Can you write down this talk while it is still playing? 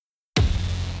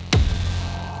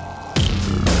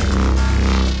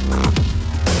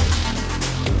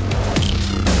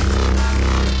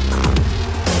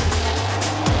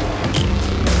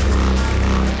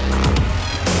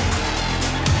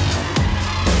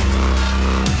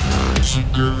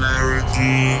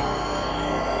Singularity.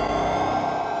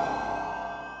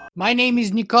 My name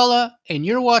is Nicola, and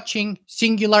you're watching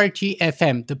Singularity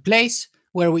FM, the place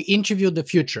where we interview the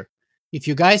future. If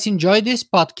you guys enjoy this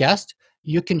podcast,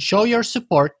 you can show your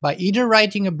support by either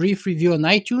writing a brief review on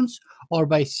iTunes or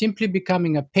by simply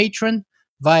becoming a patron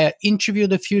via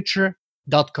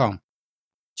interviewthefuture.com.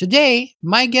 Today,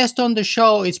 my guest on the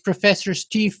show is Professor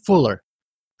Steve Fuller.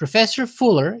 Professor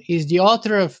Fuller is the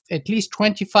author of at least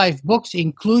 25 books,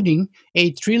 including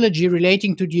a trilogy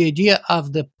relating to the idea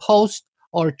of the post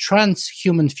or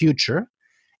transhuman future.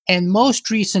 And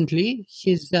most recently,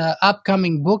 his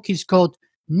upcoming book is called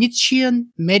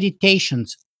Nietzschean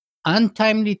Meditations,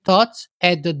 Untimely Thoughts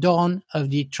at the Dawn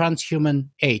of the Transhuman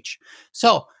Age.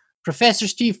 So, Professor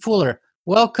Steve Fuller,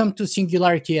 welcome to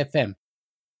Singularity FM.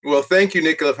 Well, thank you,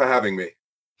 Nicola, for having me.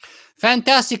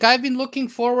 Fantastic. I've been looking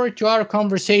forward to our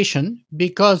conversation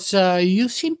because you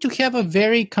seem to have a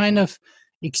very kind of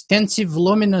extensive,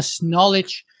 voluminous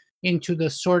knowledge into the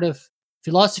sort of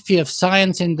philosophy of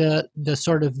science and the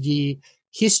sort of the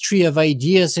history of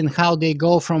ideas and how they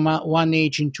go from one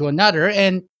age into another.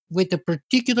 And with a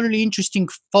particularly interesting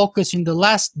focus in the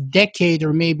last decade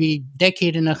or maybe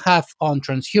decade and a half on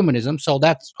transhumanism. So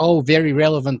that's all very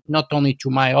relevant, not only to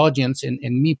my audience and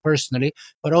me personally,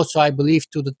 but also I believe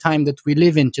to the time that we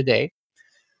live in today.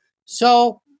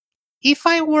 So, if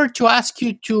I were to ask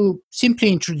you to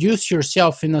simply introduce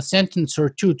yourself in a sentence or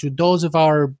two to those of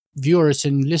our viewers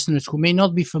and listeners who may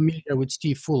not be familiar with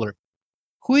Steve Fuller,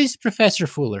 who is Professor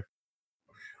Fuller?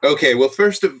 Okay, well,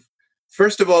 first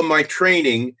of all, my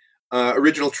training,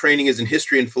 original training, is in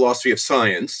history and philosophy of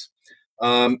science,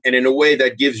 and in a way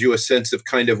that gives you a sense of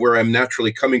kind of where I'm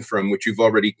naturally coming from, which you've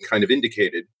already kind of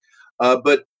indicated.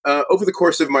 But over the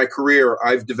course of my career,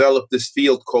 I've developed this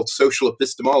field called social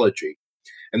epistemology,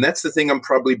 and that's the thing I'm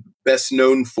probably best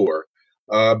known for,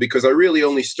 because I really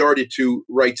only started to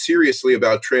write seriously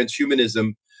about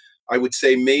transhumanism. I would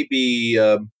say maybe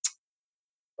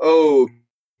oh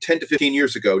 10 to 15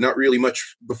 years ago, not really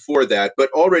much before that,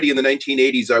 but already in the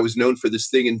 1980s, I was known for this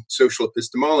thing in social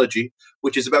epistemology,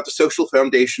 which is about the social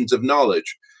foundations of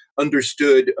knowledge,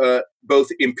 understood both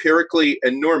empirically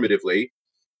and normatively.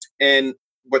 And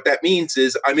what that means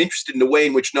is I'm interested in the way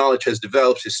in which knowledge has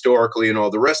developed historically and all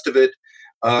the rest of it.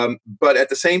 But at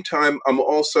the same time, I'm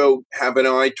also have an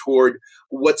eye toward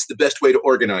what's the best way to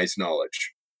organize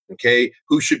knowledge. Okay,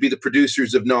 who should be the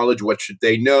producers of knowledge? What should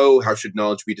they know? How should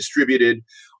knowledge be distributed?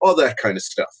 All that kind of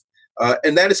stuff.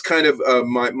 And that is kind of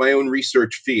my own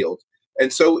research field.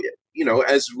 And so,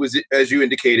 as you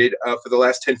indicated, for the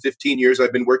last 10, 15 years,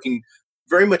 I've been working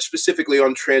very much specifically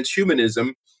on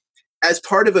transhumanism as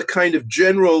part of a kind of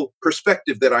general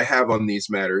perspective that I have on these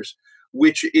matters,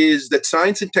 which is that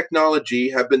science and technology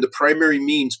have been the primary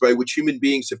means by which human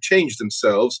beings have changed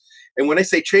themselves. And when I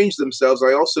say change themselves,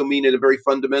 I also mean in a very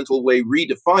fundamental way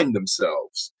redefine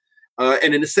themselves.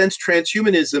 And in a sense,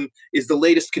 transhumanism is the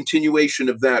latest continuation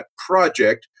of that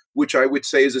project, which I would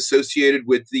say is associated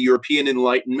with the European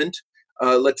Enlightenment,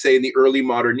 let's say in the early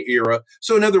modern era.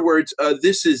 So, in other words,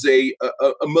 this is a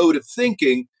mode of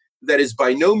thinking that is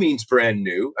by no means brand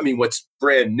new. I mean, what's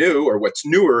brand new or what's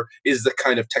newer is the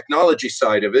kind of technology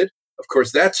side of it. Of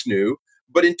course, that's new.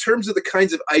 But in terms of the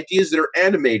kinds of ideas that are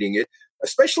animating it,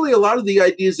 especially a lot of the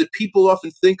ideas that people often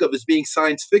think of as being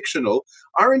science fictional,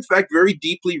 are in fact very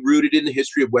deeply rooted in the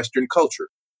history of Western culture.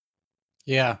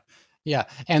 Yeah, yeah.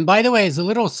 And by the way, as a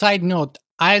little side note,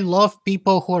 I love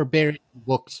people who are buried in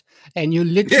books, and you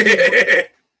literally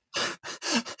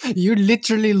you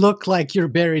literally look like you're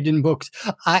buried in books.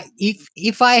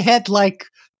 If I had like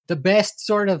the best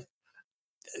sort of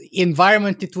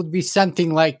environment, it would be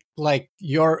something like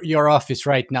your office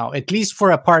right now, at least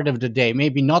for a part of the day.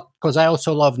 Maybe not, because I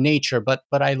also love nature, but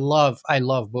I love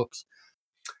books.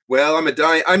 Well,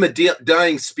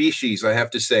 dying species. I have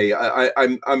to say,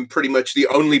 I'm pretty much the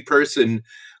only person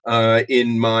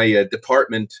in my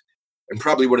department, and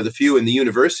probably one of the few in the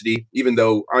university, even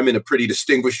though I'm in a pretty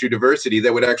distinguished university,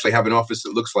 that would actually have an office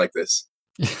that looks like this.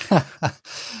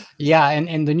 Yeah,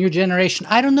 and the new generation,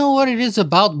 I don't know what it is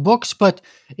about books, but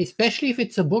especially if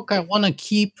it's a book I want to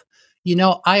keep,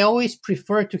 I always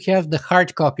prefer to have the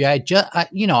hard copy. I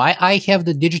have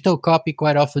the digital copy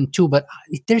quite often too, but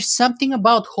there's something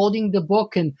about holding the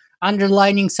book and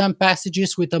underlining some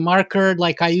passages with a marker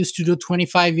like I used to do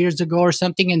 25 years ago or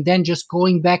something, and then just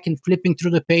going back and flipping through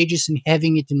the pages and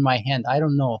having it in my hand. I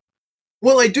don't know.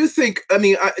 Well, I do think, I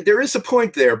mean, there is a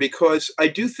point there because I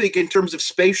do think, in terms of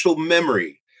spatial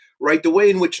memory, right, the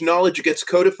way in which knowledge gets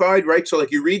codified, right? So,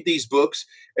 like, you read these books,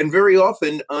 and very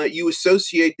often you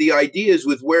associate the ideas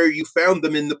with where you found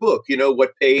them in the book,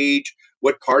 what page,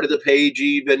 what part of the page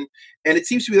even. And it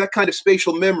seems to be that kind of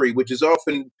spatial memory, which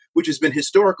has been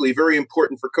historically very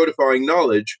important for codifying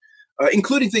knowledge,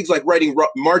 including things like writing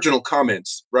marginal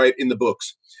comments, right, in the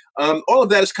books. All of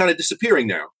that is kind of disappearing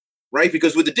now, right?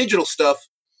 Because with the digital stuff,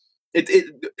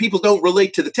 people don't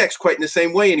relate to the text quite in the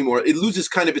same way anymore. It loses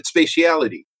kind of its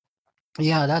spatiality.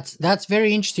 Yeah, that's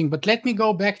very interesting. But let me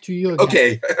go back to you again.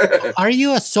 Okay. Are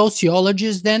you a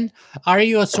sociologist then? Are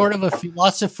you a sort of a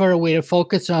philosopher with a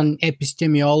focus on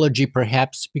epistemology,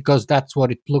 perhaps? Because that's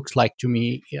what it looks like to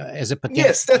me as a potential.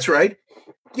 Yes, that's right.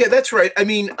 Yeah, that's right. I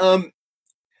mean,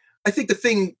 I think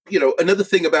another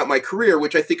thing about my career,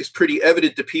 which I think is pretty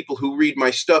evident to people who read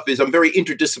my stuff, is I'm very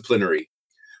interdisciplinary,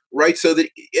 right? So that,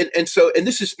 and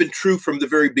this has been true from the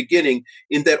very beginning,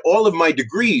 in that all of my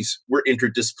degrees were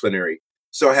interdisciplinary.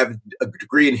 So I have a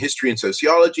degree in history and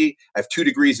sociology. I have 2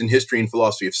 degrees in history and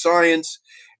philosophy of science,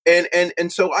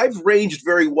 and so I've ranged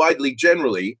very widely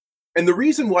generally. And the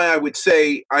reason why I would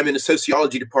say I'm in a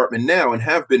sociology department now and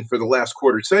have been for the last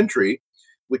quarter century,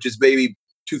 which is maybe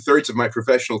 2/3 of my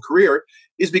professional career,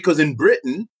 is because in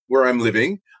Britain, where I'm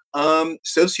living,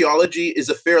 sociology is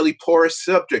a fairly porous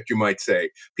subject, you might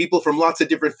say. People from lots of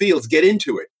different fields get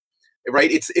into it,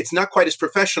 right? It's not quite as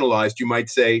professionalized, you might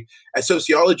say, as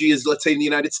sociology is, let's say, in the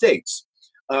United States.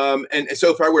 And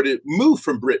so if I were to move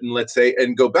from Britain, let's say,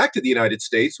 and go back to the United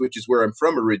States, which is where I'm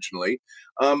from originally,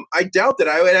 I doubt that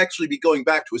I would actually be going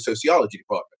back to a sociology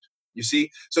department. You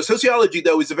see? So sociology,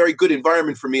 though, is a very good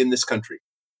environment for me in this country.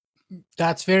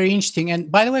 That's very interesting. And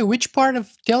by the way,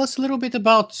 tell us a little bit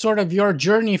about sort of your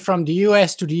journey from the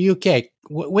US to the UK.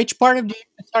 Which part of the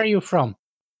US are you from?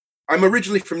 I'm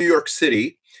originally from New York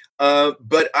City,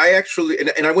 but I actually,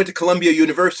 and I went to Columbia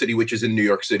University, which is in New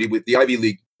York City, with the Ivy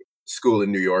League school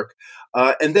in New York.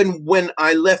 And then when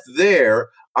I left there,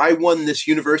 I won this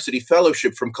university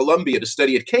fellowship from Columbia to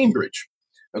study at Cambridge.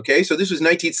 Okay, so this was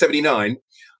 1979,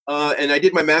 and I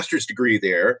did my master's degree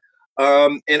there.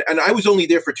 And I was only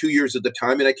there for 2 years at the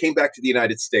time, and I came back to the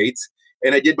United States,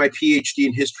 and I did my PhD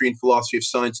in history and philosophy of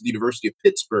science at the University of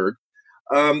Pittsburgh.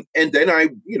 And then I,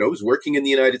 was working in the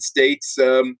United States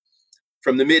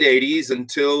from the mid '80s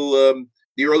until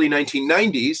the early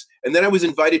 1990s, and then I was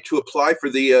invited to apply for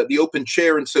the open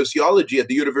chair in sociology at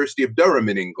the University of Durham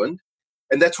in England,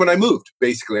 and that's when I moved.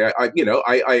 Basically,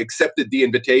 I accepted the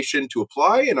invitation to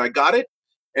apply, and I got it,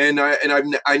 and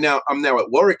I'm now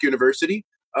at Warwick University,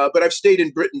 but I've stayed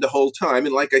in Britain the whole time,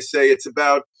 and like I say, it's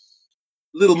about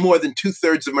a little more than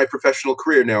 2/3 of my professional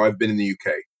career now I've been in the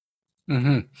UK.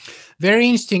 Hmm. Very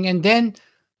interesting. And then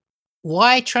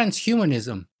why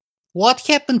transhumanism? What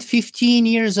happened 15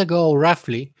 years ago,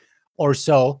 roughly, or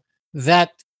so,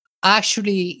 that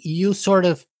actually you sort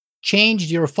of changed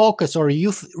your focus, or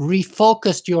you've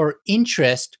refocused your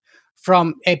interest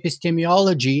from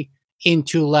epistemology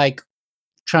into like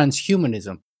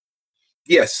transhumanism?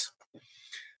 Yes,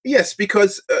 yes,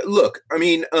 because look, I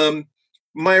mean,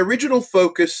 my original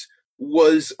focus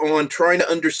was on trying to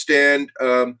understand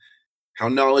how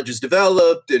knowledge is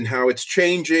developed and how it's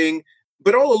changing.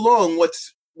 But all along,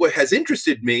 what has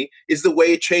interested me is the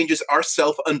way it changes our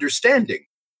self understanding,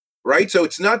 right? So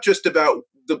it's not just about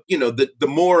the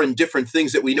more and different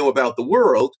things that we know about the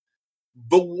world,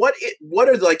 but what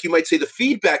are, like you might say, the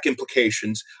feedback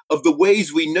implications of the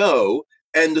ways we know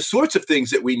and the sorts of things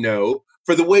that we know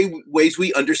for the ways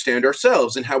we understand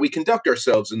ourselves and how we conduct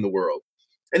ourselves in the world.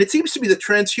 And it seems to me that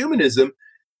transhumanism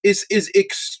is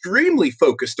extremely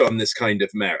focused on this kind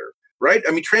of matter, right?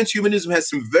 I mean, transhumanism has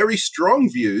some very strong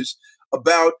views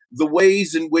about the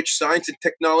ways in which science and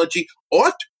technology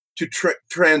ought to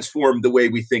transform the way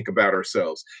we think about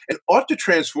ourselves and ought to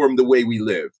transform the way we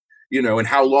live, and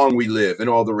how long we live and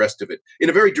all the rest of it in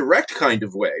a very direct kind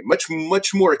of way,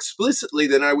 much more explicitly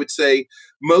than I would say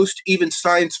most even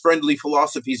science friendly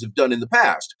philosophies have done in the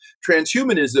past.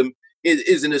 Transhumanism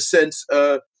is in a sense,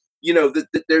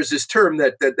 there's this term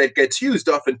that gets used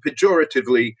often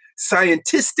pejoratively,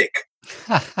 scientistic,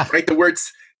 right? The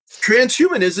words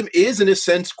transhumanism is, in a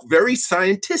sense, very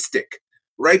scientistic,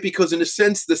 right? Because in a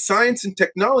sense, the science and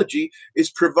technology is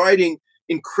providing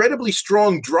incredibly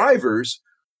strong drivers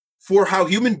for how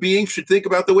human beings should think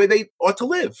about the way they ought to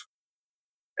live.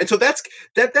 And so that's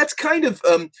kind of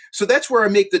so that's where I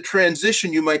make the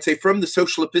transition, you might say, from the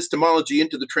social epistemology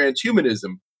into the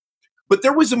transhumanism. But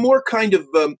there was a more kind of,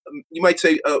 you might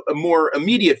say, a more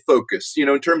immediate focus,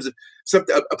 in terms of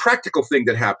a practical thing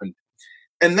that happened.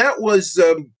 And that was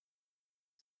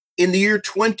in the year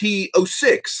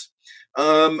 2006.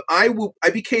 I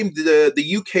became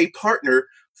the UK partner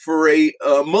for a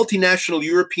multinational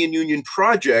European Union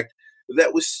project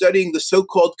that was studying the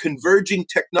so-called converging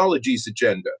technologies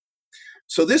agenda.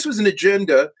 So this was an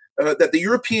agenda that the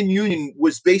European Union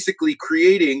was basically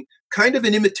creating kind of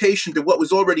an imitation to what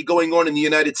was already going on in the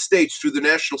United States through the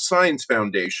National Science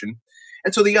Foundation.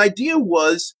 And so the idea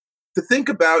was to think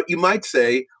about, you might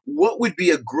say, what would be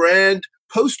a grand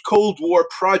post Cold War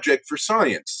project for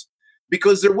science?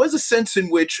 Because there was a sense in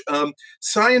which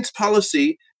science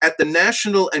policy at the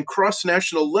national and cross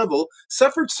national level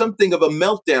suffered something of a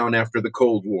meltdown after the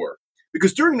Cold War.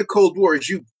 Because during the Cold War, as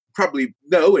you probably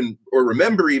know and or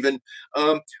remember even,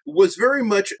 was very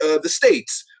much the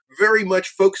states very much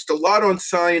focused a lot on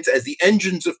science as the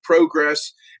engines of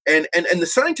progress, and the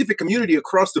scientific community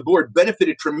across the board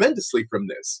benefited tremendously from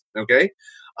this. Okay,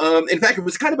 in fact, it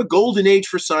was kind of a golden age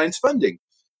for science funding.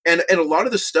 And a lot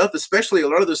of the stuff, especially a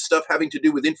lot of the stuff having to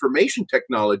do with information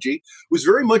technology, was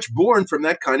very much born from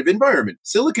that kind of environment.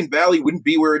 Silicon Valley wouldn't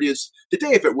be where it is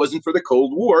today if it wasn't for the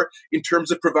Cold War in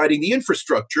terms of providing the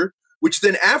infrastructure, which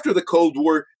then after the Cold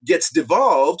War gets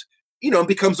devolved, and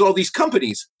becomes all these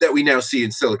companies that we now see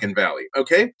in Silicon Valley.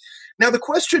 Okay. Now, the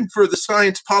question for the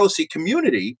science policy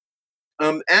community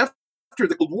after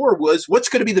the Cold War was, what's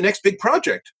going to be the next big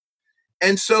project?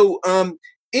 And so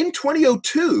in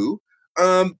 2002,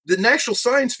 the National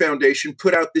Science Foundation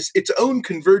put out its own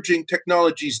converging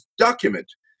technologies document.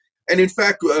 And in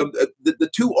fact, the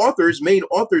two main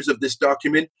authors of this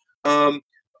document,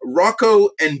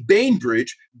 Rocco and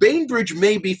Bainbridge. Bainbridge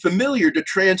may be familiar to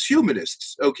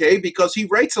transhumanists, okay, because he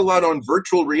writes a lot on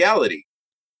virtual reality,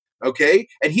 okay?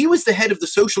 And he was the head of the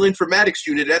social informatics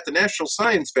unit at the National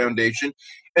Science Foundation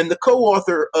and the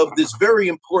co-author of this very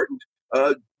important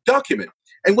document.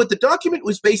 And what the document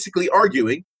was basically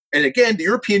arguing, and again, the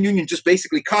European Union just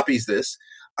basically copies this,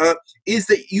 is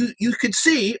that you could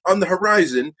see on the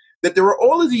horizon that there are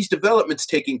all of these developments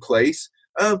taking place,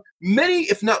 many,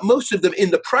 if not most of them,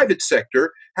 in the private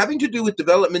sector, having to do with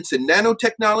developments in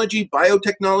nanotechnology,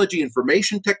 biotechnology,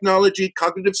 information technology,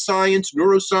 cognitive science,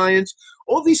 neuroscience,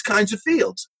 all these kinds of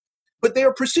fields. But they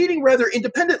are proceeding rather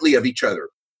independently of each other,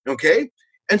 okay?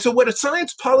 And so what a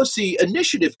science policy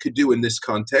initiative could do in this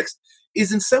context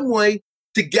is in some way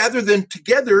to gather them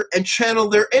together and channel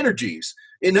their energies.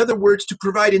 In other words, to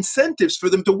provide incentives for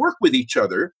them to work with each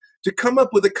other, to come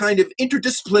up with a kind of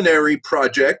interdisciplinary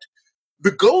project,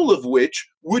 the goal of which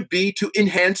would be to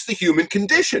enhance the human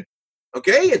condition.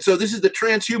 Okay? And so this is the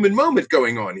transhuman moment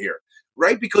going on here,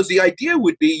 right? Because the idea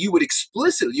would be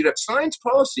you'd have science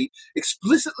policy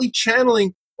explicitly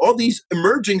channeling all these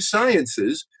emerging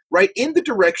sciences, right, in the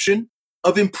direction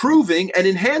of improving and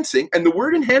enhancing, and the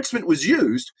word enhancement was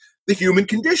used, the human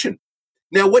condition.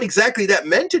 Now, what exactly that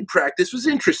meant in practice was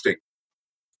interesting.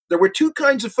 There were two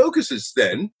kinds of focuses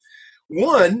then.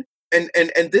 One, and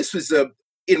this was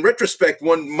in retrospect,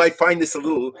 one might find this a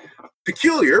little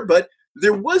peculiar, but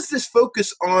there was this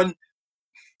focus on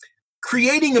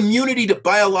creating immunity to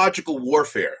biological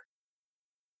warfare.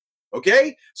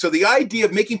 Okay? So the idea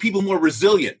of making people more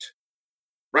resilient,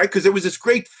 right? Because there was this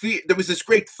great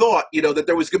thought, that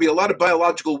there was going to be a lot of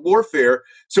biological warfare.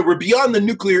 So we're beyond the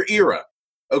nuclear era,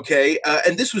 okay?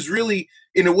 And this was really,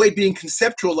 in a way, being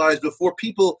conceptualized before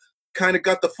people kind of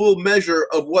got the full measure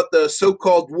of what the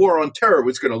so-called war on terror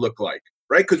was going to look like,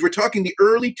 right? Because we're talking the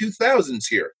early 2000s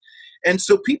here. And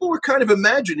so people were kind of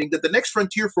imagining that the next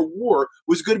frontier for war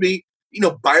was going to be,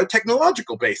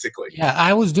 biotechnological, basically. Yeah,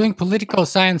 I was doing political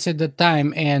science at the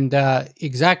time, and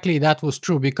exactly that was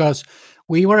true because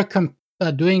we were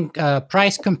doing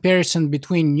price comparison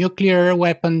between nuclear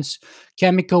weapons,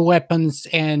 chemical weapons,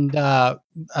 and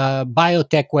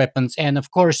biotech weapons. And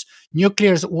of course,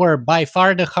 nuclears were by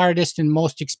far the hardest and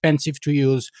most expensive to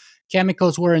use.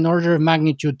 Chemicals were an order of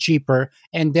magnitude cheaper,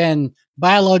 and then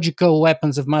biological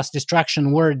weapons of mass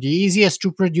destruction were the easiest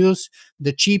to produce,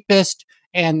 the cheapest,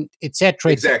 and etc.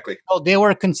 Exactly. So they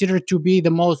were considered to be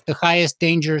the highest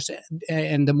dangers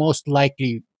and the most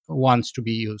likely ones to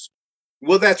be used.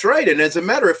 Well, that's right. And as a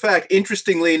matter of fact,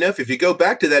 interestingly enough, if you go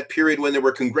back to that period when there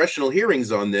were congressional hearings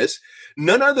on this,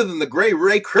 none other than the great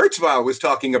Ray Kurzweil was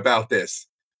talking about this.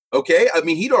 Okay? I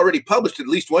mean, he'd already published at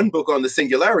least one book on the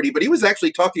singularity, but he was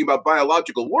actually talking about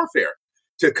biological warfare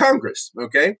to Congress.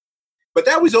 Okay? But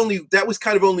that was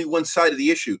kind of only one side of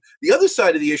the issue. The other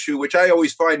side of the issue, which I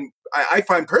always find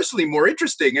personally more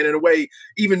interesting and in a way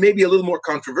even maybe a little more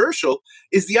controversial,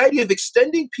 is the idea of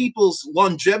extending people's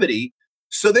longevity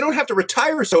so they don't have to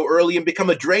retire so early and become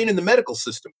a drain in the medical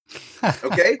system.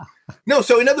 Okay? No,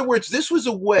 so in other words, this was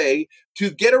a way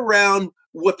to get around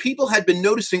what people had been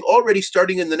noticing already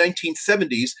starting in the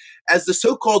 1970s as the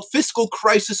so-called fiscal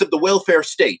crisis of the welfare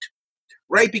state.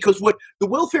 Right? Because what the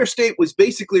welfare state was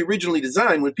basically originally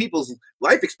designed when people's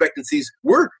life expectancies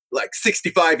were like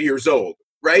 65 years old.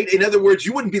 right? In other words,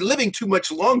 you wouldn't be living too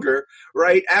much longer,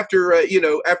 right? After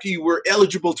after you were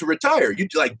eligible to retire,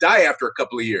 you'd like die after a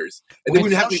couple of years, and then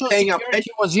When we'd have to be Social paying out Security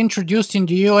pension. was introduced in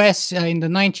the US in the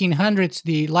 1900s,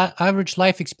 the average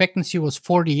life expectancy was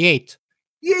 48,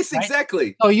 Yes, right?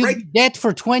 exactly, So you'd right? be dead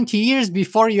for 20 years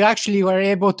before you actually were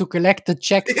able to collect a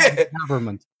check from Yeah, the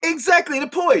government. exactly the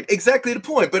point. Exactly the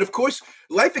point. But of course,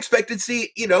 life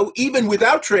expectancy, even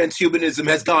without transhumanism,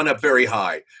 has gone up very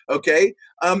high. Okay,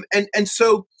 and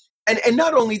so, and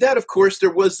not only that, of course, there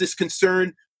was this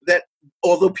concern that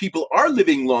although people are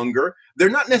living longer, they're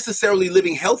not necessarily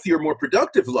living healthier, more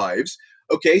productive lives.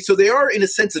 Okay, so they are in a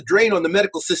sense a drain on the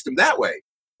medical system that way.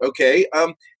 Okay,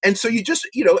 and so you just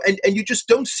and you just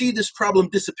don't see this problem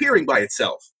disappearing by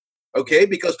itself. Okay,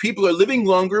 because people are living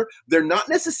longer, they're not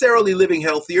necessarily living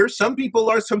healthier. Some people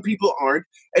are, some people aren't,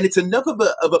 and it's enough of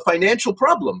a financial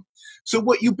problem. So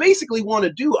what you basically want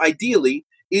to do ideally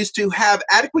is to have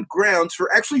adequate grounds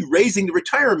for actually raising the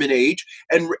retirement age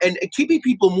and keeping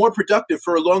people more productive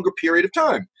for a longer period of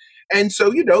time. And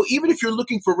so, even if you're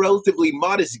looking for relatively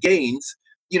modest gains,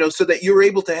 so that you're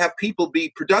able to have people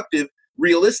be productive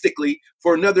realistically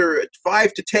for another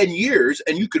 5 to 10 years,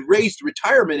 and you could raise the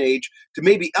retirement age to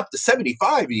maybe up to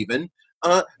 75 even,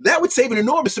 that would save an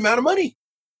enormous amount of money.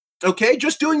 Okay,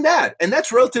 just doing that. And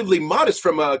that's relatively modest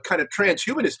from a kind of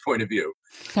transhumanist point of view.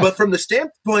 But from the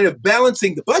standpoint of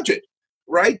balancing the budget,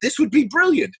 right, this would be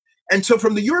brilliant. And so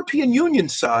from the European Union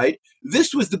side,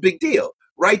 this was the big deal,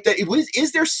 right? That it was,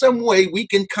 is there some way we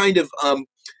can kind of,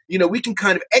 we can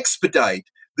kind of expedite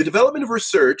the development of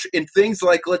research in things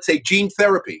like, let's say, gene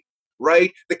therapy,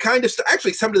 right? The kind of,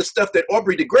 actually some of the stuff that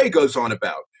Aubrey de Grey goes on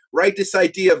about, right? This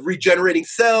idea of regenerating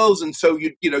cells, and so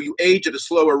you age at a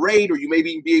slower rate, or you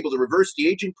maybe even be able to reverse the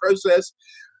aging process.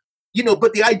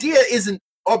 But the idea isn't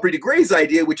Aubrey de Grey's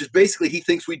idea, which is basically he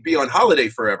thinks we'd be on holiday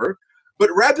forever, but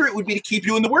rather it would be to keep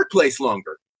you in the workplace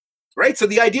longer, right? So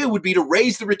the idea would be to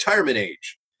raise the retirement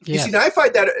age. You see, Yes. now I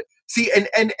find that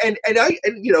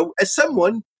as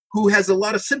someone who has a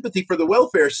lot of sympathy for the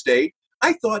welfare state,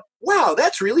 I thought, wow,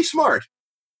 that's really smart.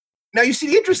 Now, you see,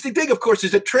 the interesting thing, of course,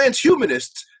 is that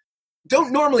transhumanists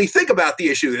don't normally think about the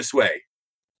issue this way.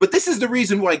 But this is the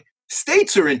reason why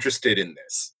states are interested in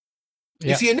this.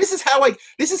 You Yeah. see, and this is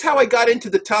how I got into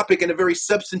the topic in a very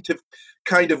substantive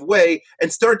kind of way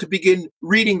and started to begin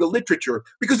reading the literature,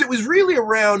 because it was really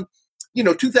around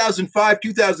 2005,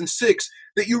 2006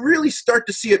 that you really start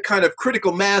to see a kind of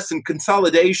critical mass and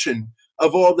consolidation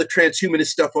of all the transhumanist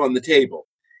stuff on the table.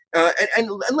 And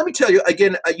let me tell you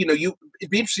again, it'd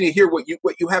be interesting to hear what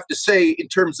you have to say in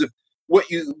terms of what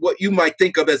you might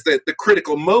think of as the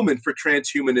critical moment for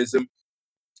transhumanism.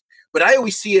 But I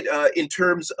always see it in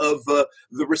terms of the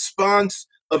response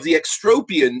of the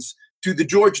extropians to the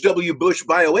George W. Bush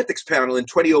bioethics panel in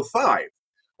 2005.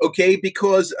 Okay,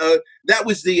 because that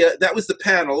was the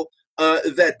panel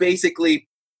that basically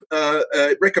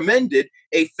recommended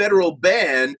a federal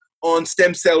ban on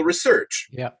stem cell research.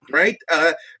 Yeah. Right,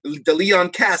 the Leon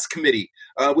Kass committee,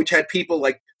 which had people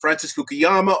like Francis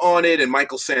Fukuyama on it, and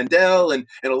Michael Sandel, and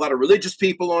a lot of religious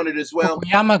people on it as well.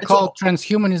 Fukuyama And so called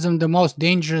transhumanism the most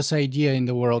dangerous idea in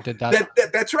the world at that time.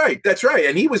 that's right,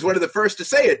 and he was one of the first to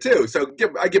say it too. So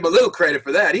I give him a little credit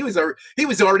for that. He was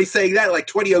already saying that like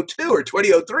 2002 or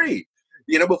 2003,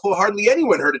 before hardly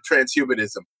anyone heard of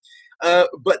transhumanism.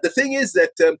 But the thing is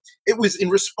that it was in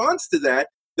response to that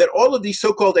all of these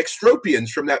so-called extropians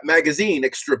from that magazine,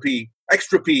 Extropy,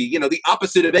 the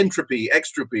opposite of entropy,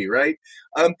 extropy, right?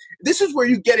 This is where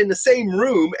you get in the same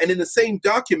room and in the same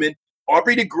document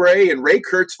Aubrey de Grey and Ray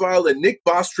Kurzweil and Nick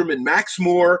Bostrom and Max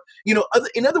Moore.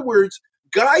 In other words,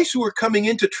 guys who are coming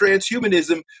into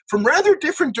transhumanism from rather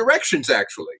different directions,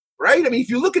 actually, right? I mean, if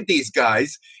you look at these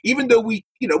guys, even though we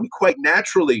quite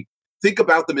naturally think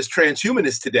about them as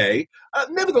transhumanists today,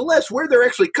 nevertheless, where they're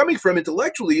actually coming from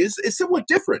intellectually is somewhat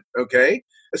different, okay?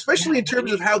 Especially in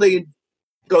terms of how they...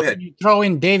 Go ahead. You throw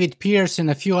in David Pierce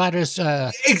and a few others.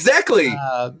 Exactly.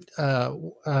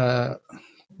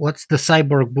 What's the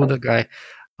cyborg Buddha guy?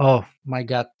 Oh, my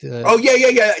God.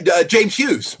 James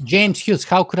Hughes. James Hughes.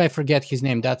 How could I forget his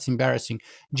name? That's embarrassing.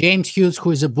 James Hughes, who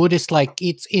is a Buddhist. Like,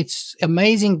 it's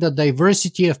amazing the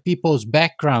diversity of people's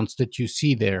backgrounds that you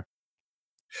see there.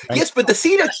 Right? Yes, but the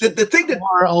thing that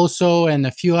also, and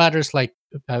a few others like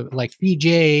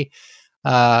PJ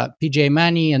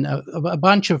Manny, and a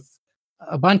bunch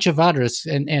of others,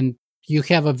 and you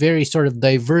have a very sort of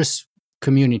diverse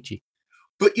community.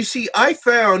 But you see, I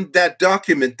found that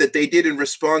document that they did in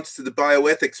response to the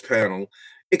bioethics panel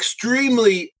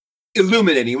extremely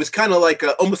illuminating. It was kind of like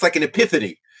almost like an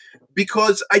epiphany,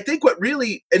 because I think what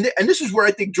really, and this is where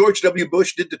I think George W.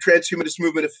 Bush did the transhumanist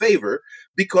movement a favor,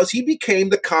 because he became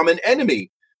the common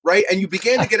enemy, right? And you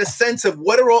began to get a sense of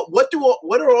what are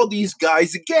all these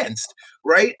guys against,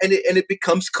 right? And it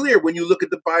becomes clear when you look at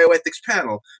the bioethics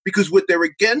panel, because what they're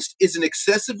against is an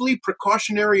excessively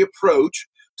precautionary approach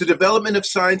to development of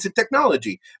science and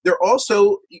technology. They're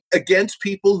also against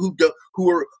people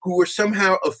who are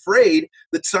somehow afraid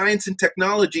that science and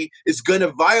technology is going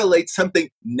to violate something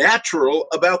natural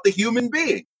about the human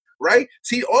being, right?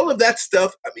 See, all of that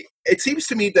stuff. I mean, it seems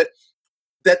to me that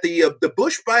the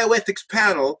Bush bioethics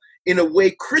panel in a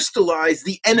way crystallized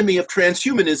the enemy of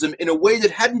transhumanism in a way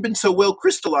that hadn't been so well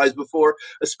crystallized before,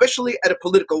 especially at a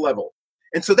political level.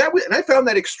 And so and I found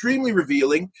that extremely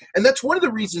revealing. And that's one of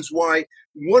the reasons why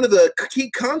one of the key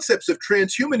concepts of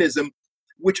transhumanism,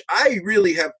 which I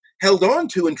really have held on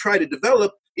to and tried to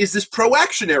develop, is this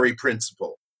proactionary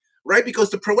principle, right? Because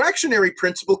the proactionary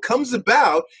principle comes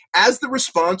about as the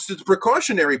response to the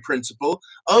precautionary principle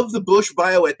of the Bush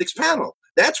bioethics panel.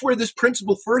 That's where this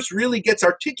principle first really gets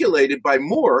articulated by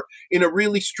Moore in a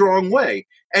really strong way.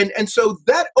 And so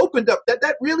that opened up,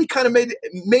 that really kind of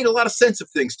made a lot of sense of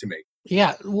things to me.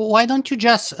 Yeah, why don't you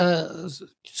just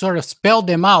sort of spell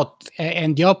them out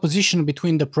and the opposition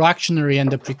between the proactionary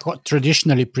and the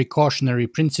traditionally precautionary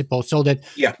principle, so that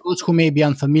Yeah. those who may be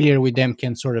unfamiliar with them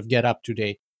can sort of get up to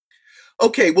date?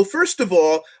 Okay, well, first of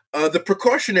all, the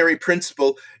precautionary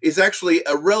principle is actually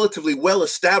a relatively well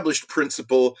established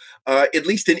principle, at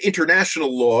least in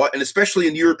international law, and especially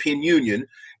in the European Union.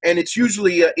 And it's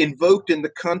usually invoked in the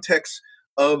context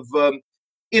of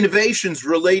innovations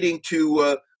relating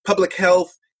to public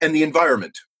health and the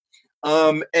environment.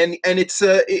 And it's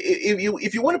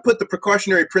if you want to put the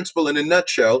precautionary principle in a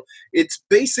nutshell, it's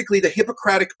basically the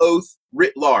Hippocratic Oath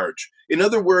writ large. In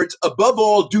other words, above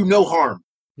all, do no harm.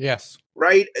 Yes.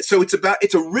 Right? So it's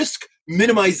a risk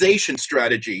minimization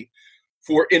strategy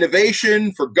for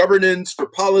innovation, for governance, for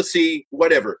policy,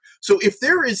 whatever. So if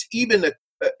there is even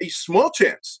a small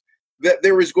chance that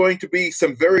there is going to be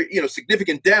some very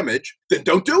significant damage, then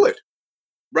don't do it.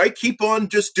 Right? Keep on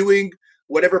just doing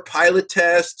whatever pilot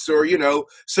tests or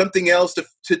something else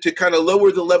to kind of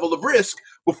lower the level of risk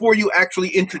before you actually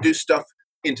introduce stuff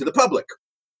into the public.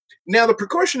 Now, the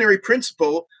precautionary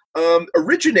principle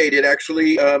originated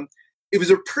actually. It was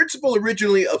a principle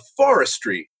originally of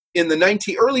forestry in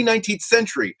the early 19th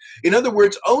century. In other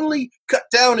words, only cut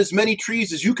down as many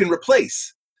trees as you can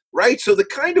replace, right? So the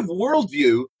kind of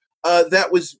worldview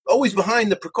that was always behind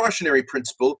the precautionary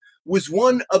principle was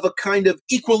one of a kind of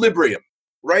equilibrium,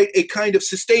 right? A kind of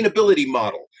sustainability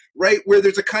model, right? Where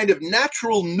there's a kind of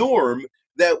natural norm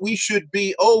that we should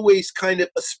be always kind of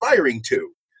aspiring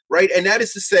to, right? And that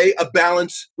is to say, a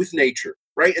balance with nature.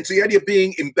 Right? And so the idea of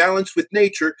being in balance with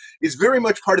nature is very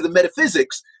much part of the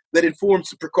metaphysics that informs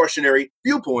the precautionary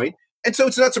viewpoint. And so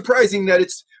it's not surprising that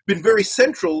it's been very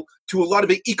central to a lot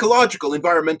of ecological,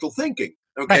 environmental thinking.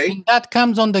 Okay. Right, and that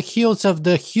comes on the heels of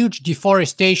the huge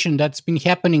deforestation that's been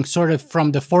happening sort of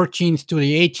from the 14th to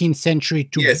the 18th century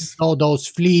to Yes. all those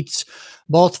fleets,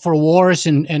 both for wars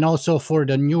and also for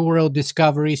the New World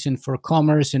discoveries and for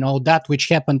commerce and all that, which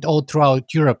happened all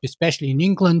throughout Europe, especially in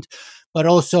England, but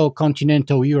also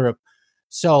continental Europe.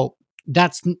 So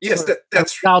that's Yes,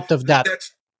 that's out of that.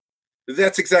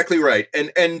 That's exactly right.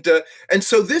 And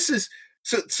so this is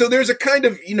so there's a kind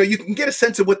of you can get a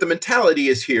sense of what the mentality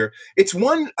is here. It's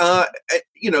one the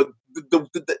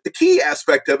key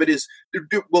aspect of it is,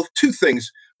 well, two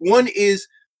things. One is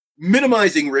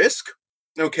minimizing risk,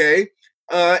 okay,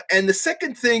 and the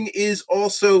second thing is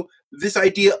also this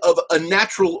idea of a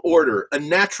natural order, a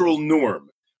natural norm,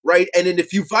 right? And then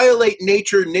if you violate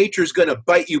nature, nature's going to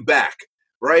bite you back,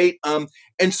 right?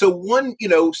 And so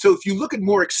so if you look at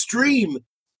more extreme,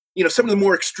 some of the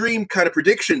more extreme kind of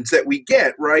predictions that we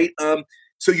get, right?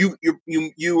 So you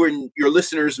and your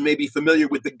listeners may be familiar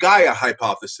with the Gaia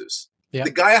hypothesis. Yeah.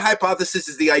 The Gaia hypothesis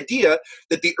is the idea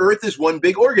that the Earth is one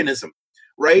big organism,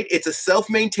 right? It's a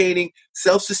self-maintaining,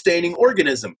 self-sustaining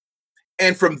organism.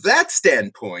 And from that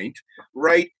standpoint,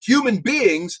 right, human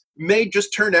beings may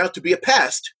just turn out to be a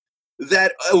pest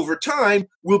that over time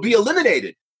will be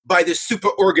eliminated by this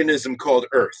superorganism called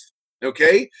Earth.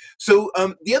 Okay? So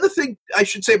the other thing I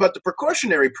should say about the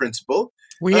precautionary principle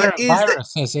We are a is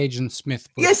virus, as Agent Smith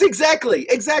put it. Yes, exactly.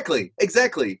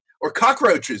 Or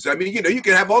cockroaches. I mean, you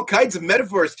can have all kinds of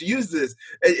metaphors to use this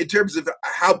in terms of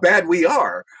how bad we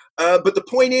are. But the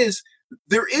point is,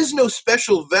 there is no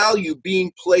special value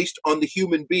being placed on the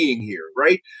human being here,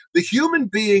 right? The human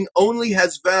being only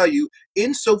has value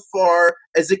insofar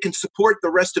as it can support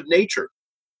the rest of nature,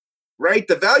 right?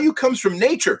 The value comes from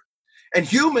nature. And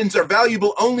humans are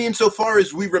valuable only insofar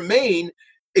as we remain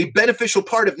a beneficial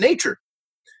part of nature.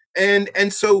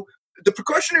 And so the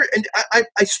precautionary, and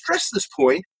I stress this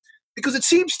point because it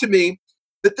seems to me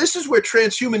that this is where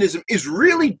transhumanism is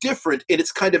really different in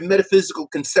its kind of metaphysical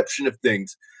conception of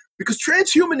things. Because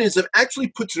transhumanism actually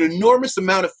puts an enormous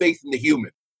amount of faith in the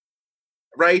human,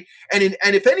 right? And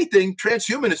if anything,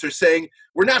 transhumanists are saying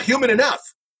we're not human enough.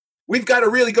 We've got to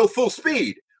really go full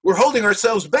speed. We're holding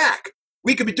ourselves back.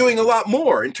 We could be doing a lot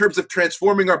more in terms of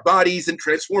transforming our bodies and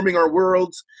transforming our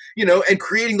worlds, and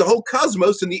creating the whole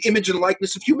cosmos in the image and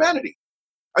likeness of humanity.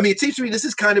 I mean, it seems to me this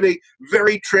is kind of a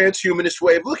very transhumanist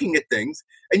way of looking at things.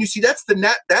 And you see, that's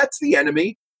the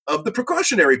enemy of the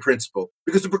precautionary principle,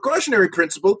 because the precautionary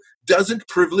principle doesn't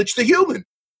privilege the human.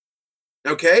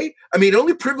 Okay? I mean, it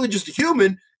only privileges the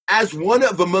human as one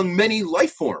of among many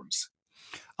life forms.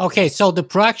 Okay, so the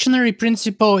proactionary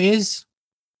principle is?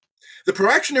 The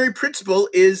proactionary principle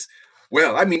is,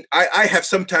 well, I mean, I have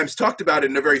sometimes talked about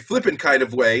it in a very flippant kind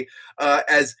of way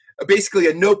as basically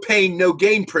a no pain, no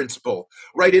gain principle,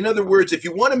 right? In other words, if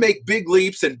you want to make big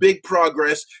leaps and big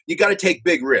progress, you got to take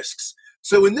big risks.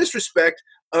 So in this respect,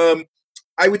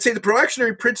 I would say the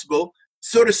proactionary principle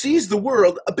sort of sees the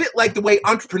world a bit like the way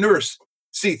entrepreneurs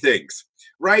see things,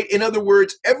 right? In other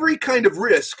words, every kind of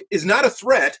risk is not a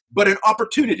threat, but an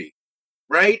opportunity.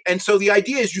 Right. And so the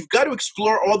idea is you've got to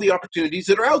explore all the opportunities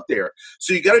that are out there.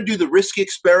 So you got to do the risky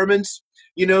experiments.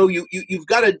 You've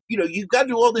got to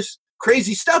do all this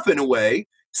crazy stuff in a way.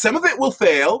 Some of it will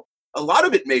fail. A lot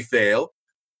of it may fail.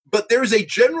 But there's a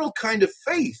general kind of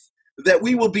faith that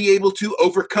we will be able to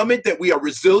overcome it, that we are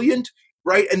resilient,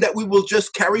 right? And that we will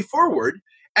just carry forward.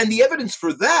 And the evidence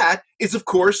for that is, of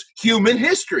course, human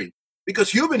history, because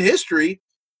human history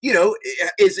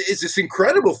is this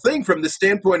incredible thing from the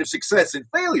standpoint of success and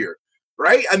failure,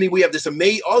 right? I mean, we have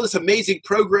all this amazing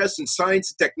progress in science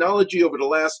and technology over the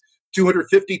last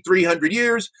 250, 300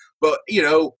 years. But,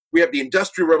 we have the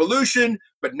Industrial Revolution,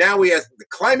 but now we have the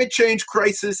climate change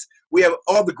crisis. We have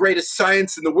all the greatest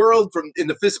science in the world in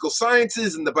the physical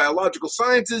sciences and the biological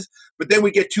sciences. But then we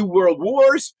get 2 world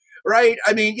wars, right?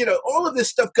 I mean, all of this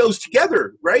stuff goes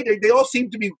together, right? They all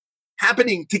seem to be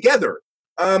happening together.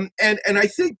 And I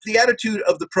think the attitude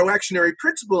of the proactionary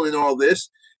principle in all this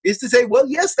is to say, well,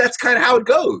 yes, that's kind of how it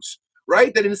goes,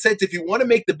 right? That in a sense, if you want to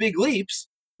make the big leaps,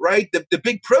 right, the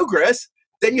big progress,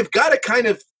 then you've got to kind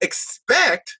of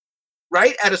expect,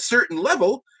 right, at a certain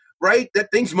level, right, that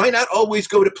things might not always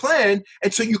go to plan.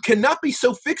 And so you cannot be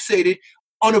so fixated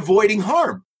on avoiding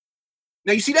harm.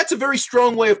 Now, you see, that's a very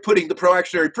strong way of putting the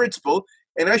proactionary principle.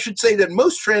 And I should say that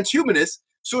most transhumanists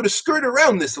sort of skirt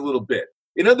around this a little bit.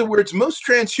 In other words, most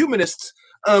transhumanists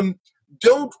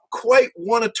don't quite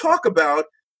want to talk about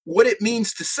what it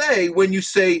means to say when you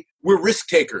say we're risk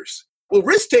takers. Well,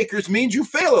 risk takers means you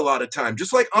fail a lot of times,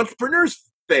 just like entrepreneurs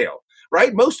fail,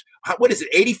 right? What is it,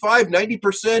 85,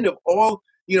 90% of all,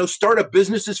 startup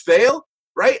businesses fail,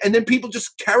 right? And then people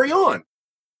just carry on.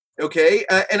 Okay,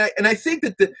 and I think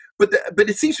that but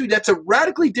it seems to me that's a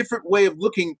radically different way of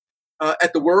looking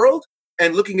at the world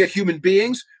and looking at human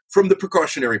beings from the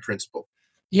precautionary principle.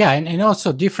 Yeah, and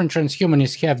also different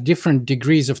transhumanists have different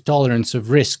degrees of tolerance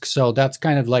of risk. So that's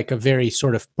kind of like a very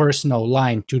sort of personal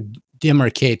line to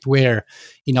demarcate where,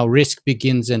 risk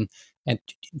begins and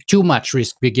too much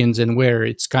risk begins and where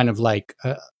it's kind of like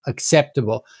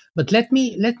acceptable. But let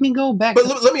me go back. But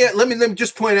let me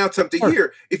just point out something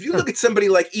here. If you look at somebody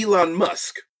like Elon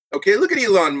Musk, okay, look at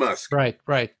Elon Musk. Right.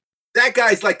 That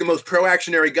guy's like the most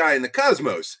proactionary guy in the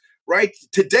cosmos, right?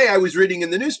 Today I was reading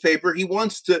in the newspaper he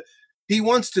wants to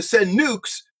send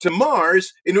nukes to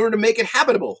Mars in order to make it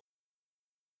habitable.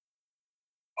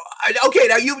 Okay,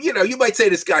 now you might say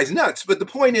this guy's nuts, but the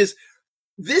point is,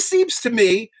 this seems to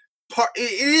me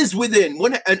it is within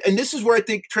one, and this is where I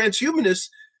think transhumanists,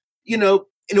 in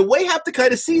a way, have to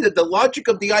kind of see that the logic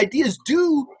of the ideas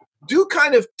do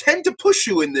kind of tend to push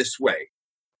you in this way,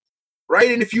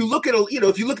 right? And if you look at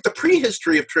the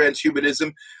prehistory of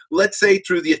transhumanism, let's say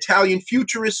through the Italian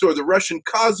futurists or the Russian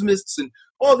cosmists and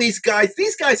all these guys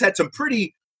had some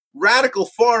pretty radical,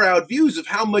 far out views of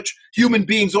how much human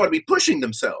beings ought to be pushing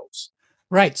themselves.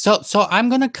 Right. So I'm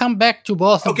going to come back to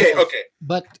both of those,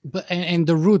 but and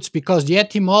the roots, because the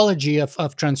etymology of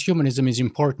transhumanism is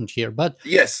important here. But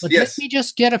yes. Let me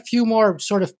just get a few more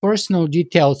sort of personal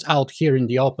details out here in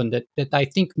the open that I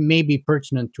think may be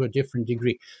pertinent to a different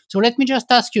degree. So let me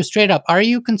just ask you straight up: are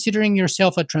you considering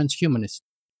yourself a transhumanist?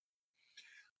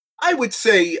 I would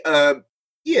say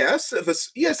yes, of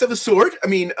a sort. I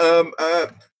mean,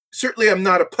 certainly I'm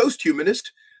not a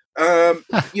post-humanist.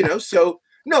 So.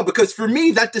 No, because for me,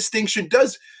 that distinction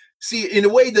does in a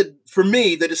way that for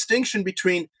me, the distinction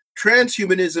between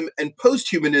transhumanism and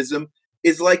posthumanism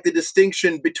is like the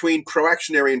distinction between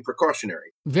proactionary and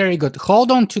precautionary. Very good.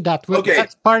 Hold on to that. Okay.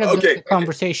 That's part of Okay. the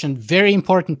conversation. Very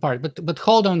important part. But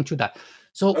hold on to that.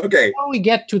 So Okay. before we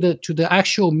get to the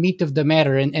actual meat of the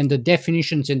matter and the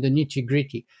definitions and the nitty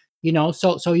gritty,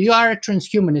 so you are a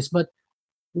transhumanist, but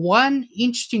one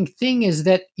interesting thing is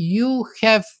that you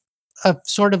have a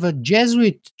sort of a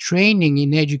Jesuit training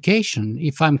in education,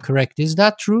 if I'm correct. Is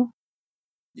that true?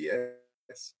 Yes.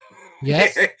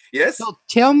 Yes. Yes. So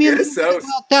tell me a Yes. little bit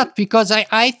about that, because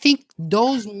I think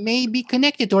those may be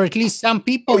connected, or at least some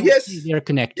people Oh, yes. say they're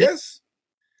connected. Yes.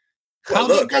 Well, How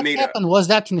look, did that happen? Was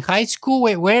that in high school?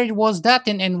 Where was that,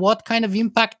 and what kind of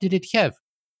impact did it have?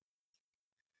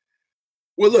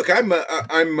 Well, look, so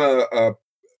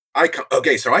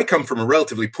I come from a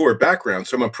relatively poor background,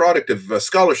 so I'm a product of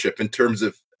scholarship in terms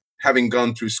of having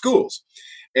gone through schools,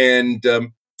 and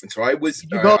so I was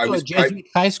Did you go I to a was Jesuit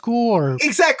high school, or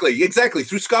exactly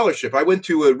through scholarship. I went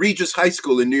to a Regis High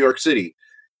School in New York City,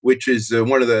 which is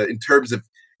one of the, in terms of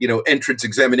entrance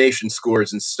examination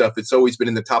scores and stuff, it's always been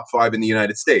in the top 5 in the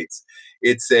United States.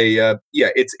 It's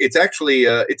it's actually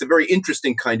it's a very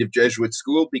interesting kind of Jesuit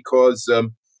school because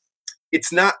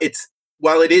it's not it's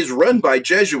while it is run by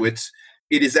Jesuits,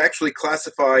 it is actually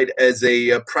classified as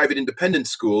a private independent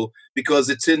school because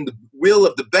it's in the will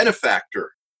of the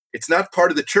benefactor. It's not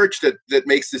part of the church that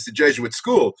makes this a Jesuit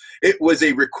school. It was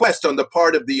a request on the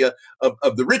part of the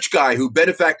of the rich guy who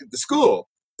benefacted the school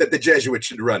that the Jesuits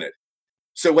should run it.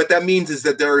 So what that means is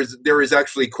that there is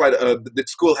actually the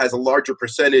school has a larger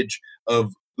percentage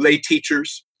of lay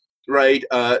teachers, right?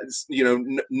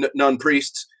 Non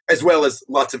priests, as well as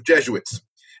lots of Jesuits.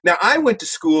 Now, I went to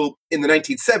school in the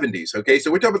 1970s. Okay,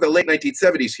 so we're talking about the late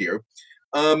 1970s here,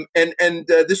 and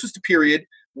this was the period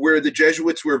where the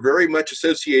Jesuits were very much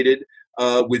associated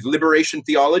with liberation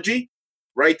theology,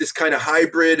 right? This kind of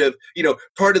hybrid of,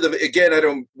 part of the, again, I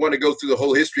don't want to go through the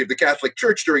whole history of the Catholic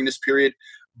Church during this period,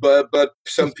 but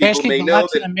some people may know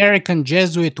Latin that American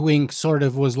Jesuit wing sort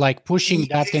of was like pushing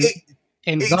that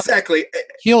and got exactly,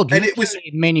 killed and it was.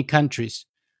 literally in many countries.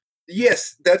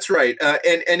 Yes, that's right,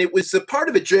 and it was a part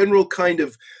of a general kind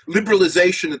of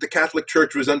liberalization that the Catholic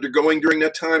Church was undergoing during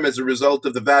that time as a result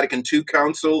of the Vatican II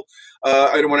Council.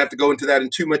 I don't want to have to go into that in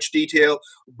too much detail,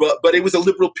 but it was a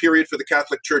liberal period for the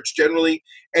Catholic Church generally,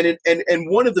 and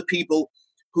one of the people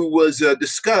who was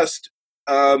discussed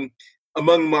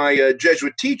among my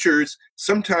Jesuit teachers,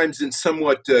 sometimes in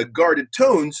somewhat guarded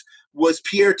tones, was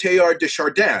Pierre Teilhard de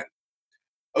Chardin.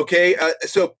 Okay,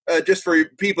 so just for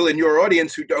people in your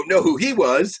audience who don't know who he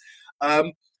was,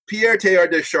 Pierre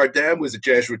Teilhard de Chardin was a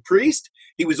Jesuit priest.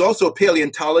 He was also a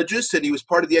paleontologist, and he was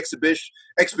part of the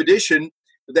expedition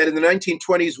that in the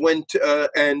 1920s went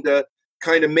and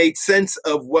kind of made sense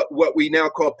of what we now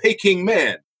call Peking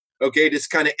man. Okay, this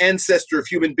kind of ancestor of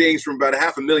human beings from about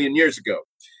 500,000 years ago.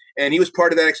 And he was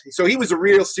part of that. So he was a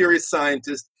real serious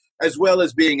scientist as well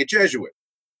as being a Jesuit.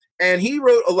 And he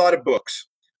wrote a lot of books.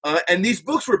 And these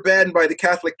books were banned by the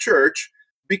Catholic Church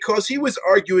because he was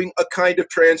arguing a kind of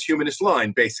transhumanist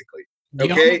line, basically.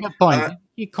 The Omega point.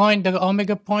 He coined the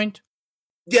Omega point.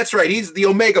 That's right. He's the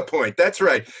Omega point. That's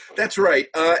right. That's right.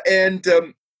 And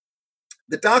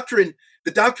the doctrine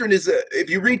is, if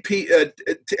you read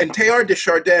and Teilhard de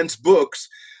Chardin's books,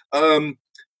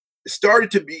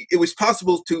 it was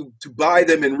possible to buy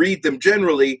them and read them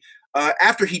generally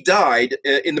after he died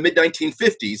in the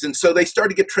mid-1950s. And so they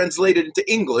started to get translated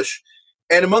into English.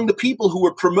 And among the people who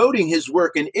were promoting his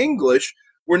work in English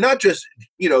were not just,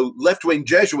 left-wing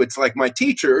Jesuits like my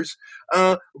teachers,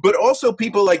 but also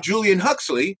people like Julian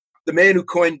Huxley, the man who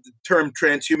coined the term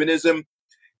transhumanism,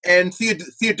 and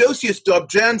Theodosius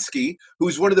Dobzhansky,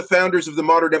 who's one of the founders of the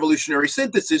modern evolutionary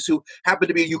synthesis, who happened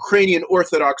to be a Ukrainian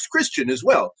Orthodox Christian as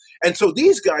well. And so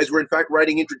these guys were, in fact,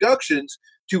 writing introductions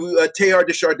to Teilhard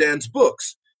de Chardin's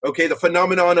books. Okay, The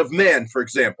Phenomenon of Man, for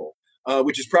example,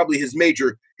 which is probably his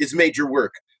major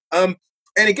work.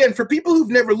 And again, for people who've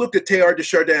never looked at Teilhard de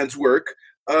Chardin's work,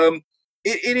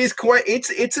 it is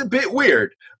it's a bit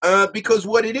weird because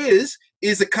what it is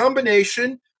a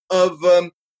combination of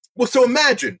so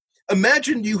imagine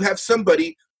you have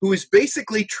somebody who is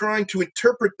basically trying to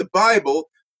interpret the Bible,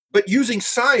 but using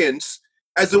science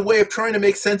as a way of trying to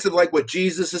make sense of like what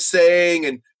Jesus is saying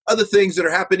and other things that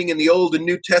are happening in the Old and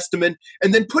New Testament,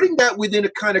 and then putting that within a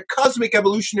kind of cosmic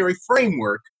evolutionary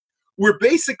framework, where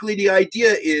basically the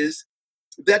idea is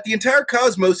that the entire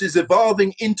cosmos is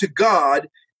evolving into God,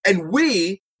 and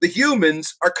we, the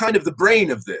humans, are kind of the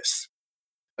brain of this.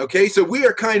 Okay, so we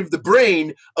are kind of the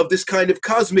brain of this kind of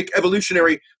cosmic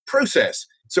evolutionary process.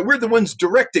 So we're the ones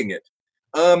directing it.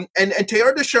 And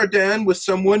Teilhard de Chardin was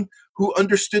someone who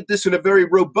understood this in a very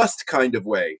robust kind of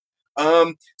way.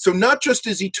 So not just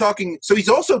is he talking, so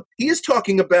he is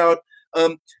talking about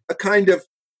a kind of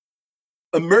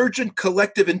emergent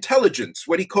collective intelligence,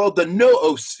 what he called the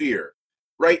noosphere,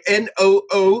 right?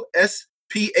 Noosphere,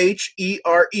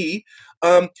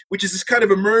 which is this kind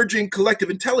of emerging collective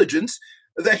intelligence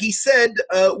that he said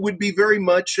would be very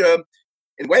much,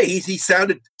 in a way, he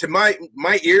sounded to my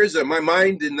ears and my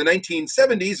mind in the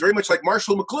 1970s very much like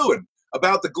Marshall McLuhan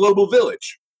about the global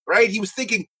village, right? He was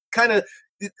thinking kind of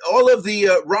all of the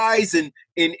rise in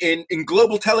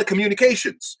global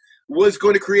telecommunications was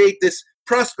going to create this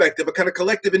prospect of a kind of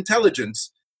collective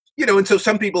intelligence, and so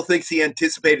some people think he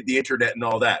anticipated the internet and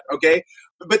all that, okay?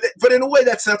 But in a way,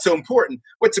 that's not so important.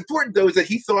 What's important, though, is that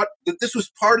he thought that this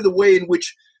was part of the way in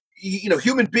which,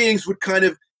 human beings would kind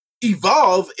of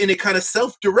evolve in a kind of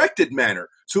self-directed manner.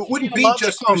 So it wouldn't be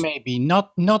just maybe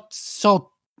not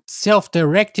so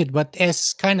self-directed, but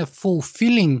as kind of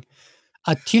fulfilling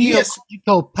a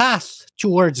teleological path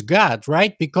towards God,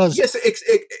 right? Because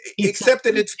except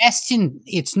that it's destined.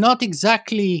 It's not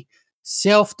exactly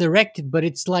self-directed, but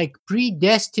it's like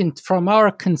predestined from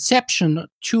our conception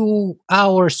to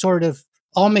our sort of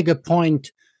omega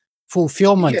point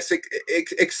fulfillment. Yes,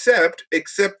 except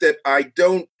that I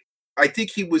think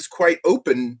he was quite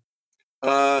open-minded,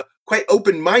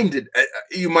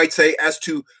 you might say, as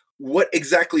to what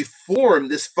exactly form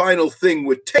this final thing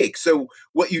would take. So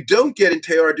what you don't get in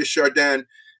Teilhard de Chardin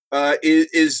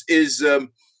is a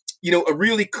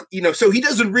really, so he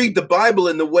doesn't read the Bible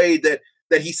in the way that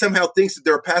he somehow thinks that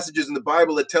there are passages in the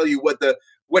Bible that tell you what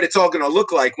it's all going to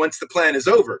look like once the plan is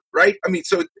over, right? I mean,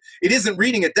 so it isn't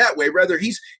reading it that way. Rather,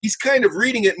 he's kind of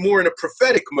reading it more in a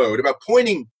prophetic mode, about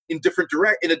pointing in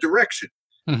a direction.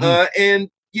 Mm-hmm.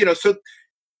 So.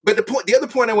 But the other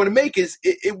point I want to make is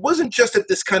it wasn't just at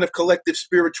this kind of collective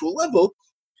spiritual level.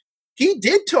 He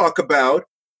did talk about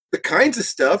the kinds of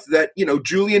stuff that,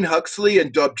 Julian Huxley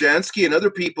and Dobzhansky and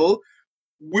other people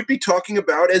would be talking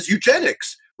about as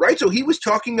eugenics, right? So he was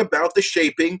talking about the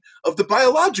shaping of the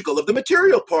biological, of the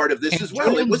material part of this and as well.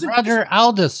 Julian's It wasn't brother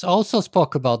Aldous also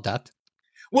spoke about that.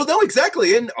 Well, no,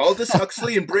 exactly. And Aldous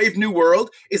Huxley in Brave New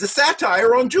World is a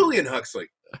satire on Julian Huxley.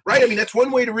 Right, I mean that's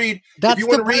one way to read. That's if you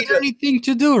want the to read brotherly thing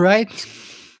to do, right?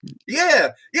 Yeah.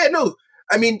 No.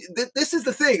 I mean, this is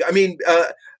the thing. I mean,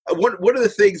 one of the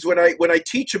things when I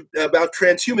teach about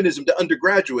transhumanism to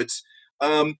undergraduates,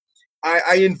 I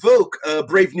invoke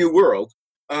Brave New World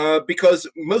because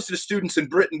most of the students in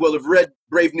Britain will have read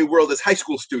Brave New World as high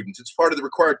school students. It's part of the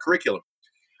required curriculum.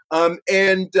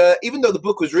 And even though the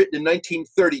book was written in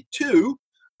 1932,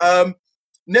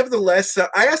 nevertheless,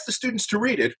 I asked the students to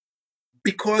read it,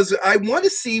 because I want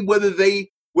to see whether they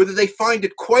find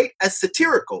it quite as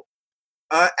satirical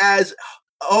as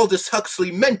Aldous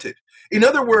Huxley meant it. In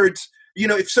other words,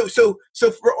 if so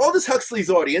for Aldous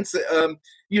Huxley's audience,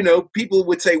 people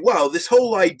would say, "Wow, this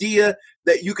whole idea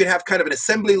that you could have kind of an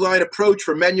assembly line approach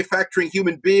for manufacturing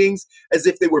human beings as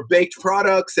if they were baked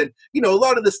products, and a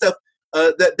lot of the stuff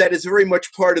that is very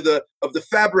much part of the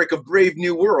fabric of Brave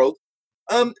New World."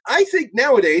 I think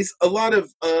nowadays a lot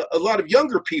of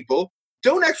younger people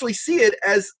don't actually see it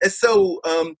as so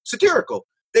satirical.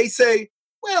 They say,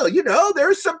 well,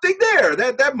 there's something there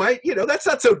that might, that's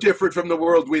not so different from the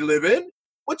world we live in.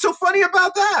 What's so funny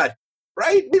about that,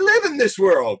 right? We live in this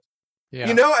world,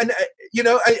 and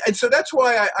so that's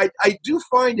why I do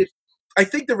find it. I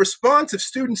think the response of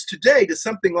students today to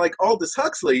something like Aldous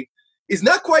Huxley is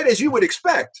not quite as you would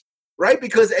expect, right?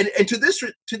 Because and to this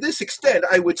extent,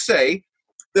 I would say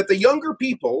that the younger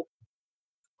people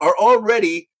are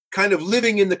already kind of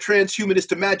living in the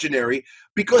transhumanist imaginary,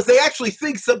 because they actually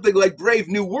think something like Brave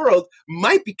New World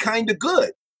might be kind of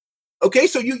good. Okay,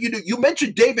 so you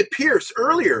mentioned David Pierce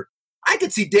earlier. I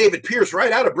could see David Pierce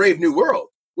right out of Brave New World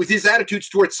with his attitudes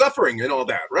towards suffering and all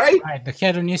that, right? Right, the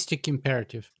hedonistic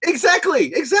imperative.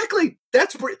 Exactly.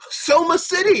 That's Soma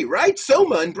City, right?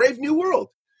 Soma in Brave New World,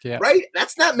 right?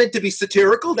 That's not meant to be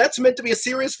satirical. That's meant to be a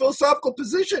serious philosophical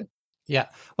position. Yeah.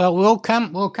 Well, we'll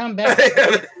come back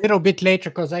a little bit later,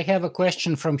 because I have a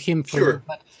question from him for you.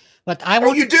 But I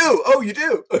want. Oh, you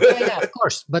do. yeah, of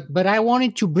course. But I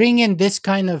wanted to bring in this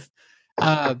kind of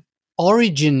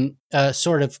origin,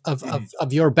 sort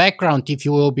of your background, if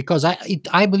you will, because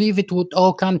I believe it would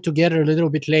all come together a little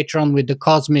bit later on with the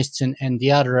cosmists and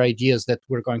the other ideas that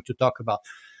we're going to talk about.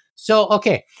 So,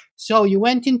 okay. So you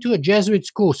went into a Jesuit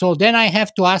school. So then I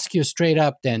have to ask you straight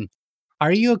up then,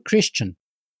 are you a Christian?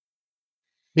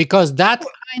 Because that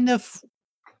kind of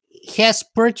has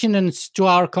pertinence to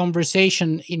our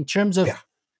conversation in terms of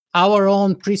our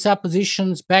own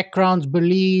presuppositions, backgrounds,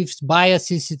 beliefs,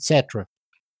 biases, etc.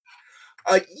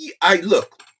 I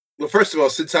look. Well, first of all,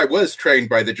 since I was trained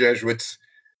by the Jesuits,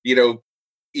 you know,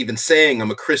 even saying I'm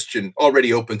a Christian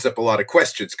already opens up a lot of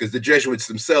questions because the Jesuits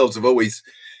themselves have always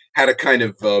had a kind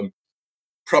of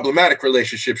problematic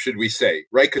relationship, should we say,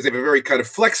 right? Because they have a very kind of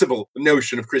flexible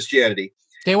notion of Christianity.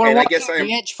 They were And I walking guess I am,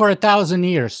 the edge for 1,000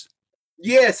 years.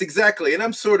 yes, exactly. And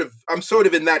I'm sort of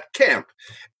in that camp.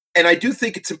 And I do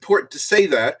think it's important to say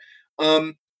that.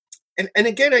 Um, and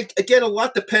again, a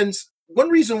lot depends. One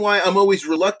reason why I'm always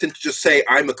reluctant to just say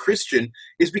I'm a Christian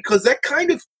is because that kind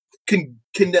of can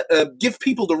give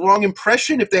people the wrong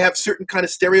impression if they have certain kind of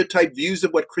stereotype views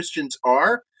of what Christians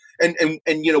are, and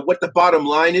what the bottom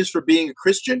line is for being a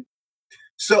Christian.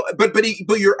 So, but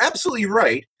you're absolutely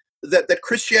right that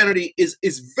Christianity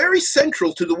is very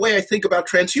central to the way I think about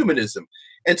transhumanism.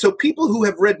 And so, people who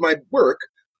have read my work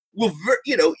will,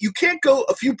 you can't go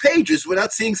a few pages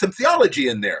without seeing some theology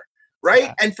in there, right?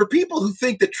 Yeah. And for people who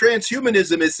think that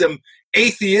transhumanism is some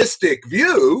atheistic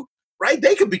view, right,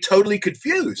 they could be totally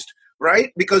confused,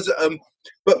 right? Because,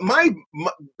 but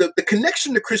the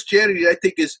connection to Christianity, I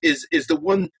think, is the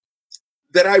one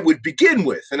that I would begin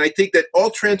with, and I think that all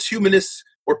transhumanists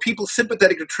or people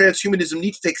sympathetic to transhumanism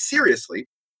need to take seriously.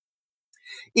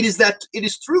 It is that it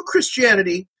is through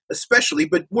Christianity, especially,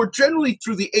 but more generally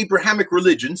through the Abrahamic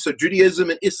religions, so Judaism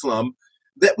and Islam,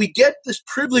 that we get this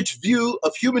privileged view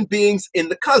of human beings in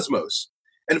the cosmos.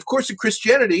 And of course, in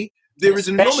Christianity, there It's is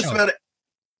an enormous special. amount of,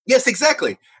 yes,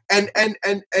 exactly. And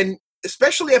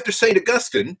especially after St.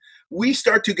 Augustine, we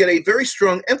start to get a very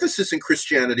strong emphasis in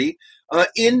Christianity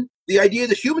in the idea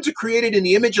that humans are created in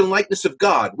the image and likeness of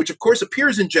God, which of course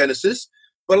appears in Genesis,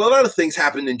 but a lot of things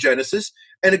happen in Genesis.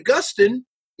 And Augustine,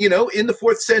 in the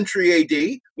 4th century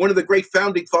AD, one of the great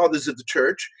founding fathers of the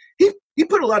church, he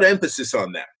put a lot of emphasis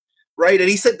on that, right? And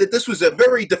he said that this was a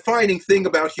very defining thing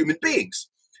about human beings.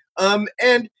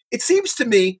 And it seems to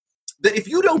me that if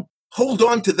you don't hold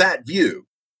on to that view,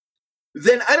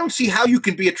 then I don't see how you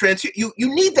can be you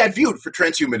need that view for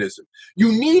transhumanism.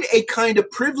 You need a kind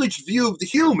of privileged view of the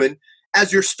human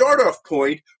as your start off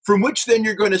point, from which then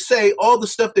you're going to say all the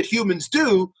stuff that humans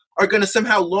do are going to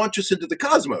somehow launch us into the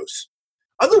cosmos.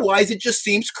 Otherwise, it just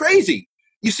seems crazy.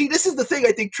 You see, this is the thing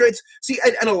I think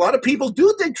and a lot of people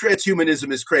do think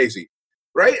transhumanism is crazy,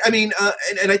 right? I mean,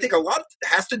 and I think a lot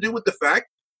has to do with the fact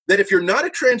that if you're not a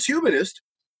transhumanist,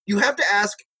 you have to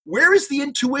ask, where is the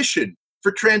intuition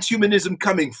for transhumanism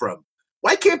coming from?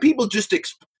 Why can't people just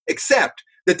accept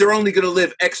that they're only going to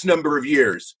live X number of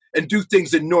years and do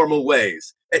things in normal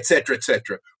ways, et cetera, et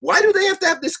cetera? Why do they have to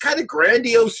have this kind of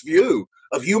grandiose view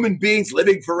of human beings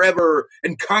living forever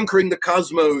and conquering the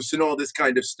cosmos and all this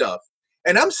kind of stuff?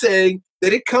 And I'm saying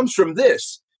that it comes from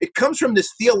this. It comes from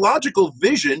this theological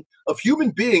vision of human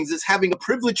beings as having a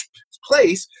privileged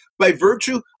place by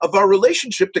virtue of our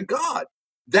relationship to God.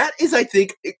 That is, I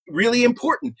think, really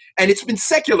important. And it's been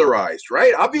secularized,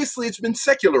 right? Obviously, it's been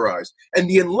secularized. And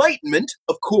the Enlightenment,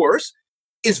 of course,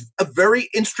 is a very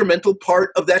instrumental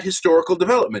part of that historical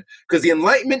development, because the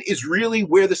Enlightenment is really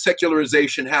where the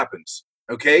secularization happens.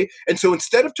 Okay? And so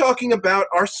instead of talking about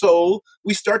our soul,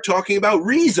 we start talking about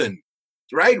reason,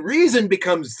 right? Reason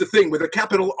becomes the thing with a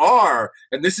capital R,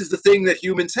 and this is the thing that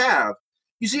humans have.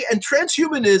 You see, and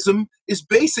transhumanism is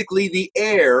basically the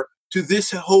heir to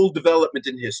this whole development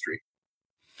in history.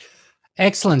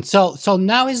 Excellent. So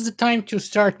now is the time to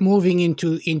start moving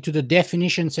into the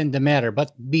definitions and the matter.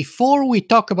 But before we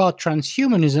talk about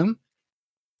transhumanism,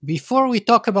 before we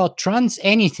talk about trans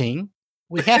anything,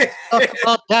 we have to talk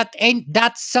about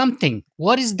that something.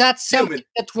 What is that something Human.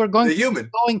 that we're going The to be human.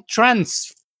 going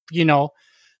trans? You know.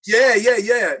 Yeah.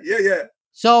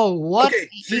 So what Okay.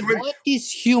 See, what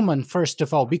is human, first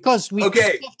of all? Because we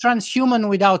okay. have transhuman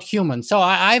without human. So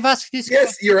I've asked this Yes,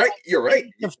 question you're right. You're right.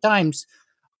 of times.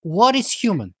 What is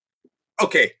human?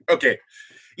 Okay.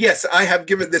 Yes, I have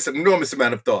given this an enormous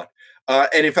amount of thought.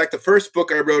 And in fact, the first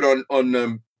book I wrote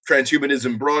on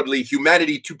transhumanism broadly,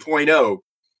 Humanity 2.0,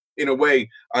 in a way,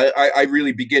 I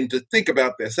really begin to think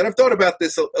about this. And I've thought about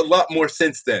this a lot more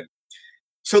since then.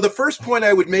 So the first point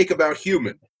I would make about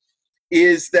human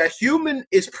is that human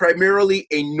is primarily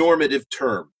a normative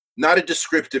term, not a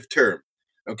descriptive term.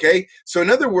 Okay? So in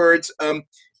other words, it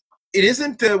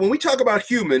isn't, when we talk about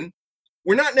human,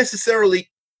 we're not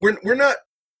necessarily, we're not,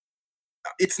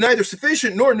 it's neither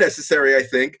sufficient nor necessary, I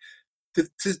think,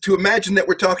 to imagine that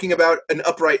we're talking about an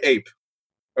upright ape.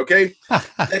 Okay?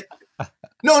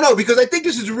 No, because I think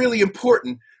this is really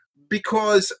important,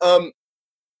 because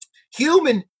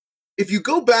human, if you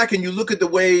go back and you look at the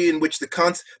way in which the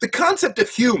concept of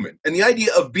human and the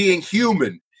idea of being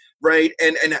human, right,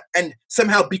 and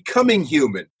somehow becoming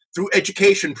human, through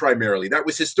education primarily. That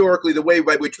was historically the way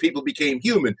by which people became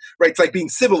human, right? It's like being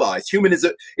civilized. Human is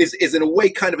in a way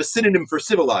kind of a synonym for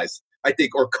civilized, I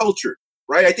think, or cultured,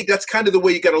 right? I think that's kind of the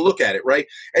way you got to look at it, right?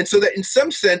 And so that in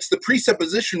some sense, the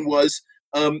presupposition was,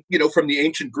 from the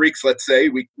ancient Greeks, let's say,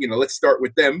 let's start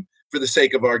with them for the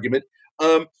sake of argument,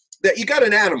 that you got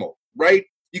an animal, right?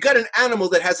 You got an animal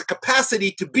that has a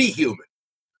capacity to be human,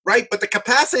 right? But the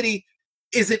capacity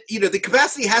the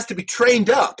capacity has to be trained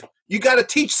up. You got to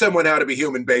teach someone how to be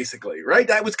human, basically, right?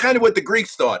 That was kind of what the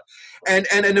Greeks thought. And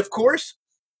of course,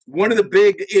 one of the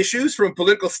big issues from a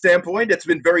political standpoint that's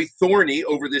been very thorny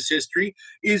over this history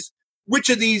is which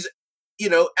of these,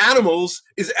 animals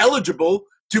is eligible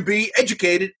to be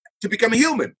educated to become a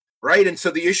human, right? And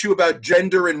so the issue about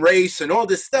gender and race and all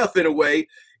this stuff, in a way,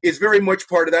 is very much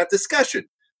part of that discussion,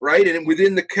 right? And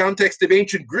within the context of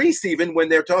ancient Greece, even when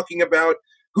they're talking about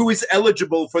who is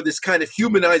eligible for this kind of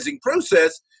humanizing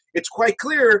process, it's quite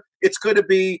clear it's going to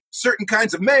be certain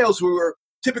kinds of males who are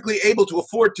typically able to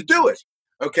afford to do it.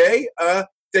 Okay,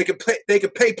 they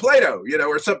could pay Plato,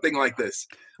 or something like this.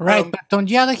 Right, but on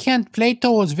the other hand,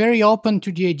 Plato was very open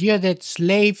to the idea that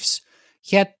slaves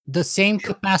had the same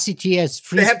capacity as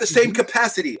free. They have the same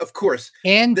capacity, of course,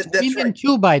 and women right.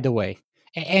 too, by the way.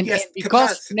 And, yes, and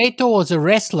because Plato was a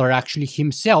wrestler actually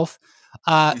himself,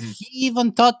 he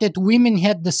even thought that women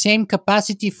had the same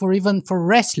capacity for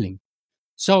wrestling.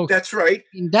 So that's right.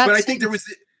 But I think there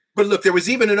was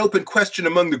even an open question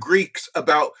among the Greeks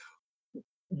about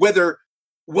whether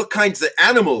what kinds of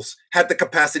animals had the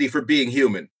capacity for being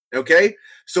human. Okay,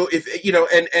 so if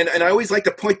and I always like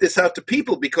to point this out to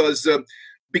people because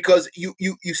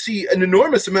you see an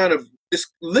enormous amount of this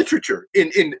literature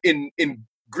in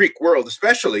Greek world,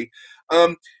 especially,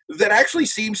 that actually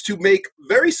seems to make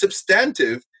very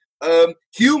substantive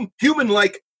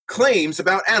human-like claims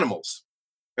about animals.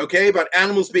 Okay, about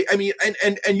animals being. I mean,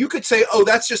 and you could say, oh,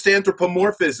 that's just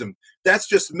anthropomorphism. That's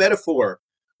just metaphor.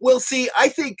 Well, see, I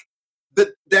think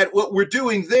that what we're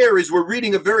doing there is we're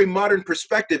reading a very modern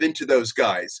perspective into those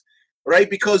guys, right?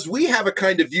 Because we have a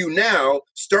kind of view now,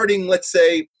 starting, let's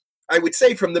say, I would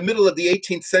say from the middle of the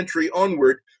 18th century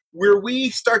onward, where we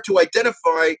start to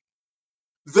identify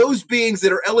those beings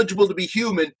that are eligible to be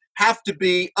human have to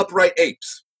be upright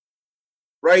apes,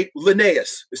 right?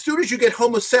 Linnaeus. As soon as you get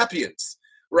Homo sapiens,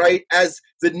 right, as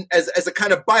a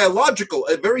kind of biological,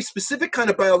 a very specific kind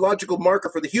of biological marker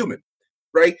for the human,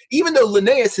 right? Even though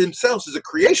Linnaeus himself is a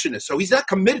creationist, so he's not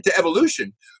committed to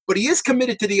evolution, but he is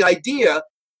committed to the idea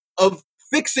of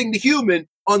fixing the human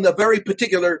on the very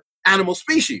particular animal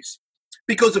species.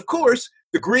 Because, of course,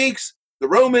 the Greeks, the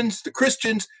Romans, the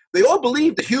Christians, they all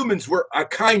believed the humans were a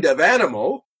kind of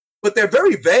animal, but they're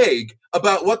very vague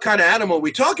about what kind of animal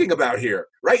we're talking about here,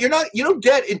 right? You don't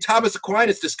get in Thomas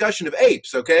Aquinas' discussion of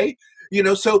apes, okay?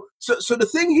 So the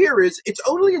thing here is, it's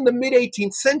only in the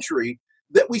mid-18th century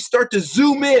that we start to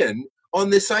zoom in on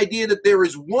this idea that there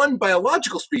is one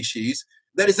biological species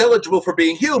that is eligible for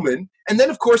being human. And then,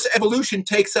 of course, evolution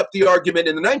takes up the argument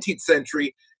in the 19th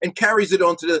century and carries it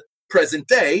on to the present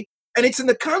day. And it's in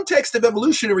the context of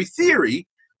evolutionary theory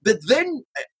that then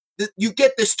you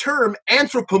get this term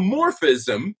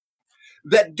anthropomorphism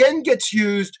that then gets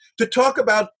used to talk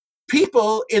about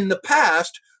people in the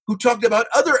past who talked about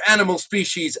other animal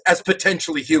species as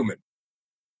potentially human.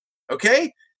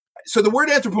 Okay? So the word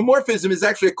anthropomorphism is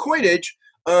actually a coinage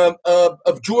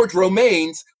of George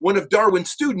Romanes, one of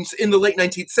Darwin's students in the late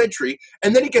 19th century,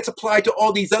 and then it gets applied to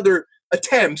all these other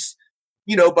attempts,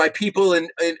 by people in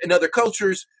other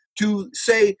cultures to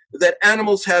say that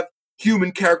animals have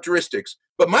human characteristics.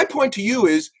 But my point to you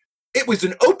is, it was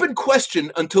an open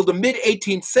question until the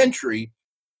mid-18th century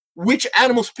which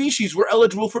animal species were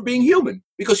eligible for being human,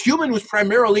 because human was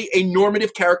primarily a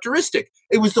normative characteristic.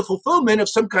 It was the fulfillment of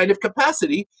some kind of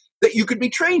capacity that you could be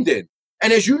trained in.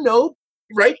 And as you know,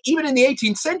 right, even in the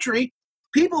 18th century,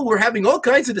 people were having all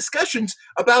kinds of discussions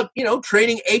about,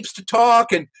 training apes to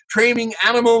talk and training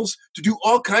animals to do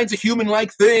all kinds of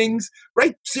human-like things,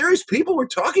 right? Serious people were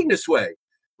talking this way,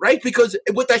 right? Because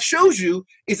what that shows you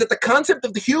is that the concept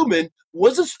of the human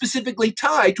wasn't specifically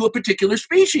tied to a particular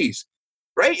species,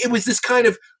 right? It was this kind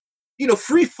of,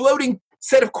 free-floating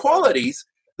set of qualities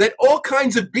that all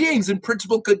kinds of beings in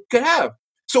principle could have.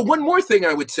 So one more thing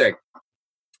I would say.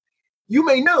 You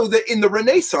may know that in the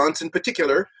Renaissance in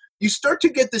particular, you start to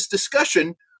get this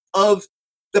discussion of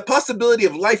the possibility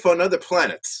of life on other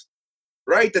planets,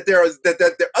 right? That there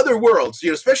are other worlds,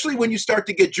 especially when you start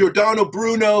to get Giordano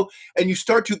Bruno and you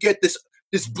start to get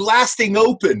this blasting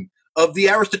open of the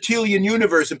Aristotelian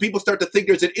universe, and people start to think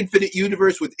there's an infinite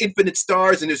universe with infinite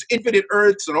stars and there's infinite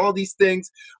Earths and all these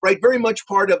things, right? Very much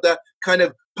part of the kind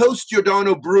of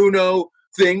post-Giordano Bruno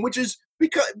thing, which is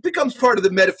becomes part of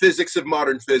the metaphysics of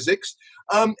modern physics.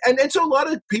 And so a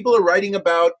lot of people are writing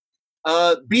about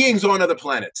beings on other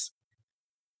planets.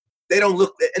 They don't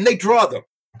look, and they draw them.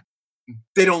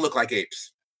 They don't look like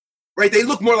apes, right? They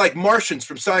look more like Martians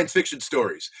from science fiction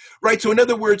stories, right? So in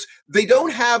other words, they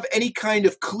don't have any kind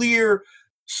of clear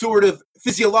sort of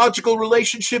physiological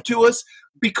relationship to us,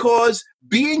 because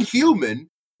being human,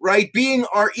 right, being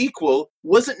our equal,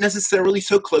 wasn't necessarily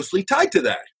so closely tied to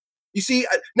that. You see,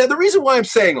 now the reason why I'm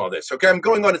saying all this, okay, I'm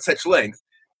going on at such length,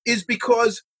 is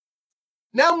because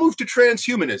now move to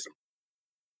transhumanism.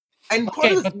 And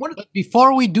part Okay, of but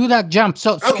before we do that jump,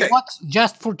 so okay, what's,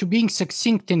 just for to being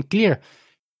succinct and clear,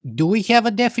 do we have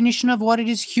a definition of what it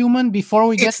is human before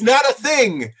we get? it's not a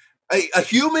thing. A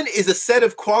human is a set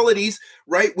of qualities,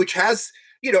 right, which has,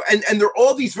 and they're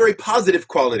all these very positive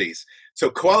qualities. So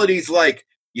qualities like,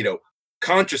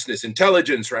 consciousness,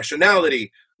 intelligence,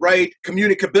 rationality, right,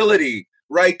 communicability,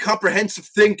 right, comprehensive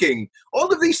thinking,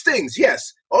 all of these things,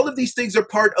 yes, all of these things are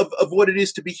part of what it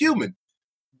is to be human.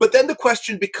 But then the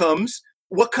question becomes,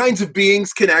 what kinds of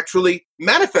beings can actually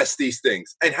manifest these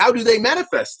things, and how do they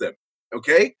manifest them?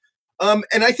 Okay?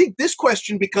 And I think this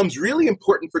question becomes really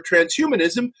important for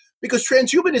transhumanism, because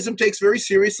transhumanism takes very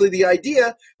seriously the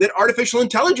idea that artificial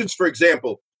intelligence, for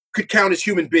example, could count as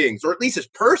human beings, or at least as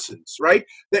persons, right?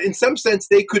 That in some sense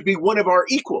they could be one of our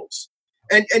equals.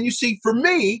 And you see, for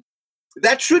me,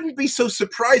 that shouldn't be so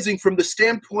surprising from the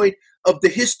standpoint of the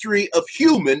history of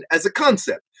human as a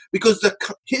concept, because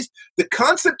the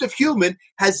concept of human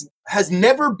has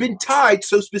never been tied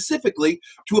so specifically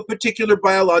to a particular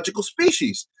biological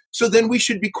species. So then we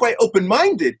should be quite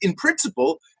open-minded in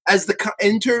principle as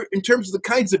in terms of the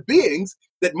kinds of beings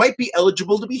that might be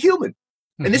eligible to be human.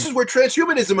 Mm-hmm. And this is where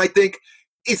transhumanism, I think,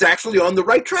 is actually on the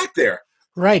right track there.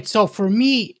 Right. So for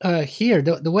me, here,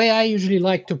 the way I usually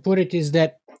like to put it is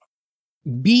that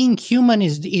being human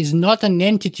is not an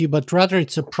entity, but rather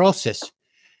it's a process.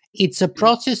 It's a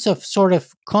process of sort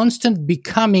of constant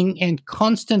becoming and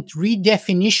constant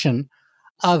redefinition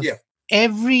of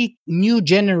every new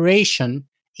generation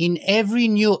in every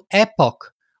new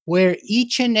epoch, where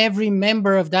each and every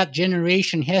member of that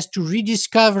generation has to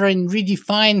rediscover and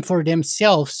redefine for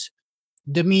themselves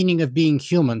the meaning of being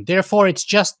human. Therefore, it's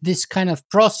just this kind of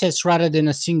process rather than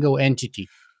a single entity.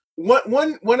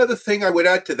 One other thing I would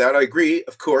add to that, I agree,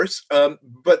 of course,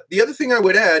 but the other thing I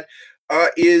would add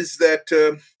is that,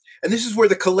 and this is where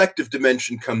the collective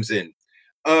dimension comes in.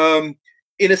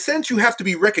 In a sense, you have to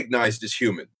be recognized as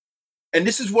human, and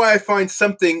this is why I find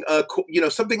something,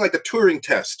 something like the Turing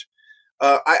test.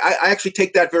 I actually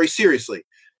take that very seriously.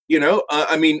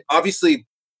 I mean, obviously,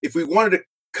 if we wanted to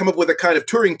come up with a kind of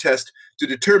Turing test to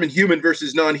determine human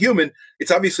versus non-human, it's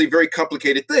obviously a very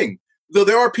complicated thing. Though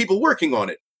there are people working on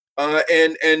it. I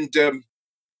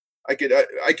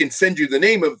can send you the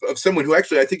name of someone who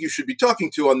actually I think you should be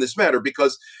talking to on this matter,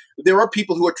 because there are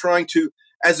people who are trying to,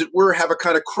 as it were, have a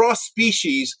kind of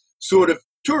cross-species sort of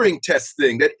Turing test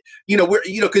thing that,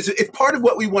 because if part of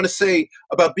what we want to say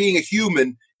about being a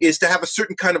human is to have a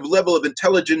certain kind of level of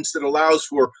intelligence that allows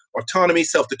for autonomy,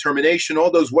 self-determination,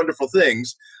 all those wonderful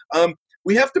things,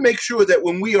 we have to make sure that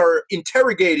when we are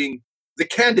interrogating the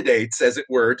candidates, as it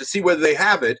were, to see whether they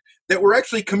have it, that we're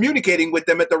actually communicating with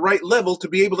them at the right level to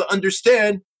be able to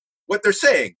understand what they're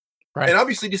saying. Right. And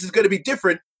obviously this is going to be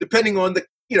different depending on the,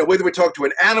 whether we talk to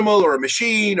an animal or a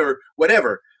machine or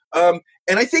whatever. And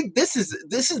I think this is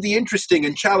the interesting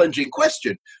and challenging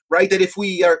question, right? That if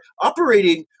we are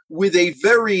operating with a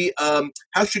very,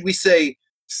 how should we say,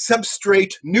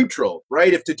 substrate neutral,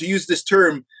 right? If to use this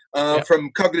term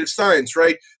from cognitive science,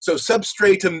 right? So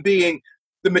substratum being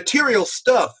the material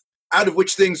stuff out of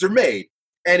which things are made.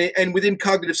 And within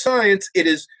cognitive science, it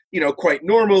is, quite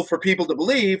normal for people to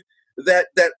believe that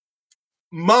a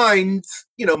mind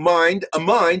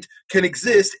can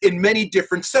exist in many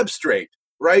different substrate,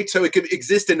 right? So it could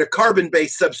exist in a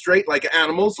carbon-based substrate like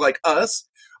animals, like us,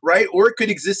 right? Or it could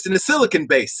exist in a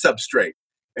silicon-based substrate.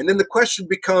 And then the question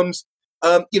becomes,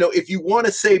 if you want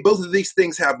to say both of these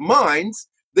things have minds,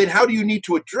 then how do you need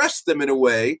to address them in a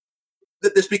way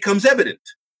that this becomes evident,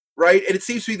 right? And it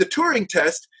seems to me the Turing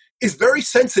test is very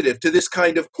sensitive to this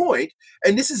kind of point,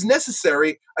 and this is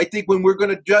necessary, I think, when we're going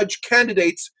to judge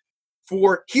candidates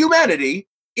for humanity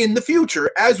in the future,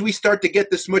 as we start to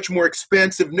get this much more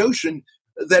expansive notion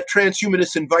that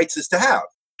transhumanists invites us to have.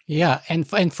 Yeah,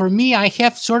 and for me, I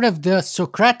have sort of the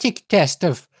Socratic test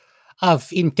of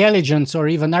intelligence, or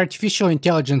even artificial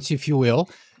intelligence, if you will,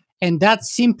 and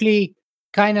that's simply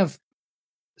kind of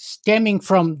stemming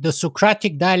from the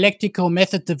Socratic dialectical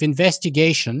method of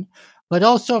investigation, but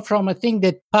also from a thing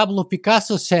that Pablo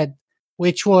Picasso said,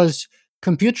 which was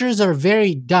computers are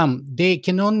very dumb. They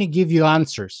can only give you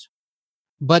answers.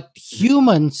 But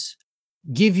humans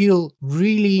give you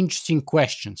really interesting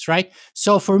questions, right?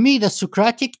 So for me, the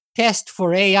Socratic test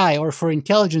for AI or for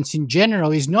intelligence in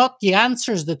general is not the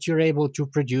answers that you're able to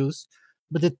produce,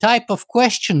 but the type of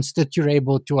questions that you're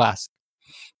able to ask.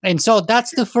 And so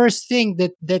that's the first thing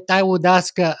that I would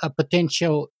ask a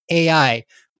potential AI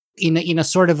in a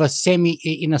sort of a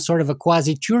in a sort of a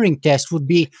quasi Turing test would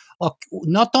be,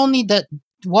 not only that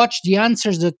watch the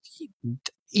answers that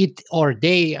it or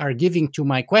they are giving to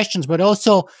my questions, but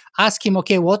also ask him,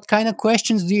 okay, what kind of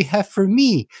questions do you have for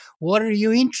me? What are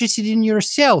you interested in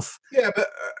yourself? Yeah, but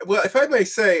well, if I may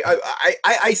say,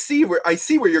 I see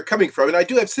where you're coming from, and I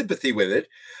do have sympathy with it.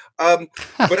 Um,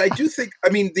 but I do think, I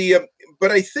mean,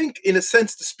 but I think, in a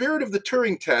sense, the spirit of the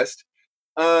Turing test,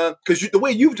 because the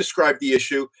way you've described the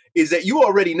issue is that you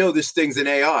already know this thing's an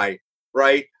AI,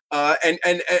 right?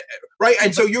 Right,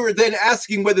 and so you're then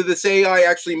asking whether this AI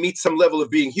actually meets some level of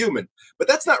being human. But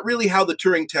that's not really how the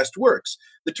Turing test works.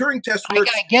 The Turing test I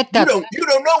works. get that. You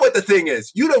don't know what the thing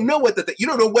is. You don't know what you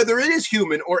don't know whether it is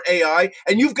human or AI,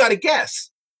 and you've got to guess,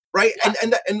 right? Yeah.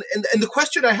 And the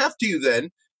question I have to you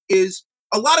then is: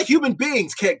 a lot of human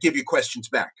beings can't give you questions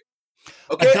back.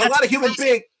 Okay, But a lot of human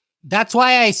beings. that's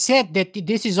why I said that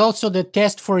this is also the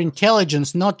test for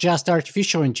intelligence, not just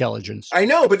artificial intelligence. I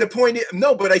know, but the point is,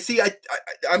 no. But I see. Right.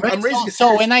 I'm raising a So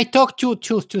serious. when I talk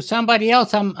to somebody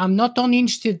else, I'm not only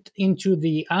interested into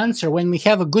the answer. When we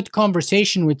have a good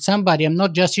conversation with somebody, I'm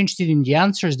not just interested in the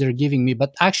answers they're giving me,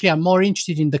 but actually I'm more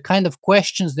interested in the kind of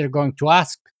questions they're going to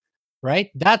ask.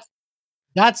 Right.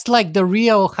 That's like the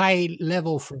real high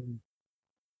level for me.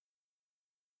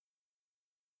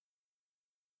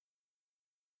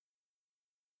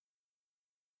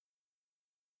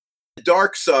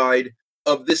 Dark side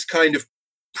of this kind of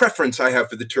preference I have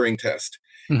for the Turing test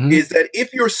Hmm. is that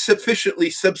if you're sufficiently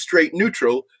substrate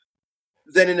neutral,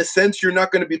 then in a sense you're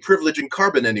not going to be privileging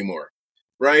carbon anymore,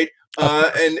 right? Of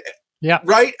course. And Yeah.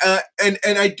 right, and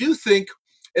I do think,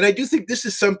 this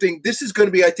is something. This is going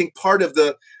to be, I think, part of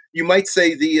the, you might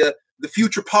say, the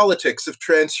future politics of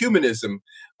transhumanism,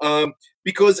 um,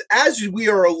 because as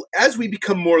we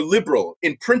become more liberal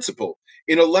in principle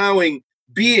in allowing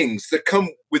beings that come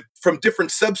with from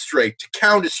different substrate to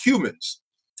count as humans,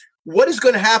 what is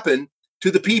going to happen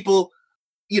to the people,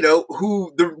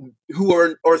 who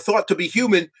are thought to be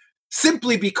human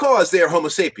simply because they are Homo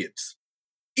sapiens,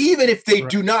 even if they Right.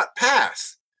 do not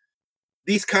pass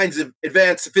these kinds of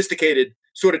advanced, sophisticated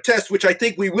sort of tests, which I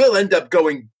think we will end up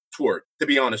going toward, to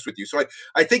be honest with you. So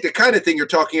I think the kind of thing you're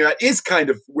talking about is kind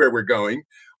of where we're going.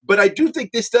 But I do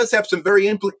think this does have some very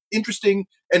interesting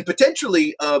and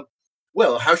potentially,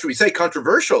 well, how should we say,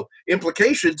 controversial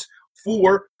implications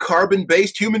for carbon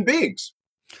based human beings.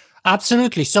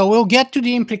 Absolutely. So we'll get to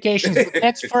the implications, but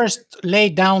let's first lay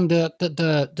down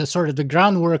the sort of the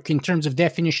groundwork in terms of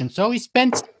definition. So we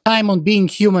spent time on being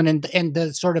human and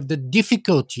the sort of the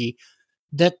difficulty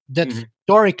that Mhm.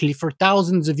 historically for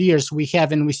thousands of years we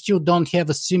have, and we still don't have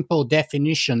a simple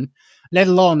definition, let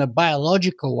alone a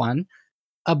biological one,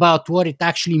 about what it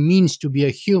actually means to be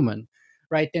a human,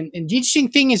 right? And the interesting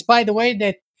thing is, by the way,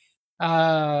 that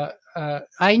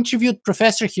I interviewed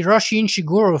Professor Hiroshi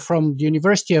Ishiguro from the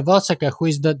University of Osaka, who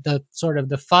is the sort of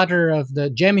the father of the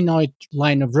Geminoid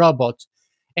line of robots.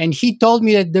 And he told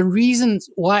me that the reason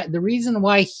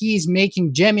why he's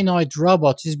making Geminoid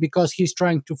robots is because he's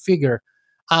trying to figure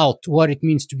out what it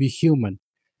means to be human.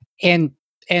 And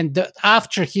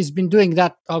after he's been doing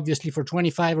that obviously for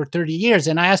 25 or 30 years,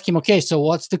 and I asked him, okay, so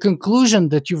what's the conclusion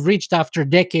that you've reached after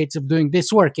decades of doing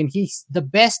this work? And he's the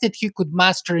best that he could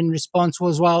master in response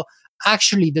was, well,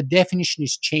 actually the definition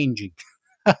is changing.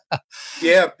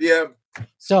 Yeah, yeah.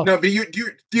 So No, but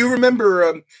do you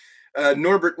remember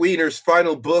Norbert Wiener's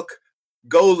final book,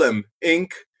 Golem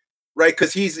Inc.? Right,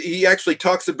 because he actually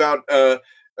talks about the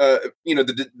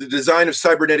design of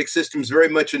cybernetic systems very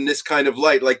much in this kind of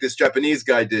light, like this Japanese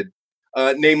guy did.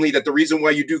 Namely, that the reason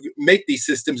why you do make these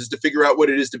systems is to figure out what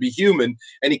it is to be human,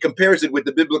 and he compares it with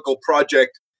the biblical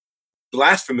project,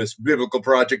 blasphemous biblical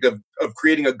project of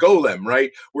creating a golem,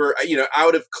 right? Where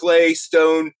out of clay,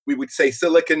 stone, we would say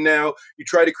silicon now, you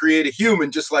try to create a human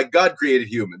just like God created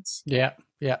humans. yeah,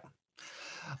 yeah.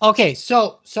 Okay,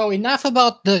 so enough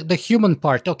about the human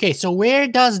part. Okay, so where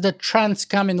does the trans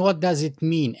come and what does it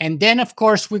mean? And then of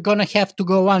course we're gonna have to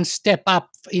go one step up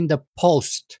in the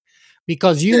post,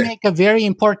 because you Yeah. make a very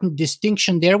important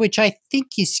distinction there, which I think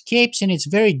escapes, and it's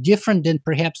very different than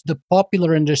perhaps the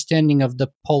popular understanding of the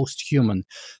post-human.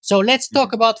 So let's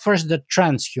talk about first the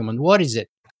transhuman. What is it?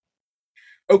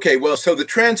 Okay, well, so the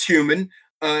transhuman,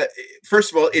 uh,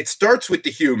 first of all, it starts with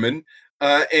the human,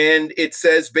 and it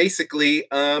says basically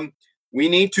we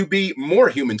need to be more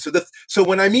human. So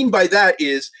what I mean by that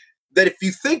is that if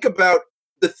you think about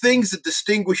the things that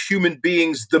distinguish human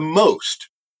beings the most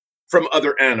from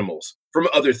other animals, from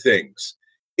other things,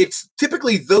 it's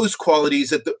typically those qualities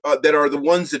that are the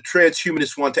ones that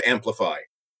transhumanists want to amplify.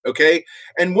 Okay,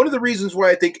 and one of the reasons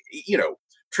why I think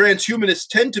transhumanists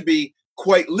tend to be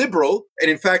quite liberal, and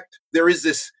in fact, there is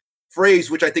this phrase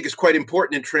which I think is quite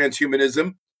important in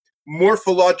transhumanism: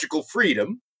 morphological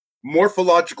freedom.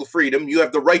 Morphological freedom. You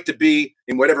have the right to be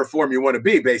in whatever form you want to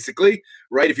be, basically,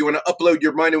 right? If you want to upload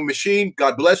your mind to a machine,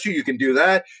 God bless you, you can do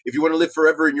that. If you want to live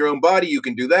forever in your own body, you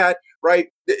can do that, right?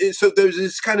 So there's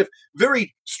this kind of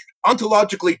very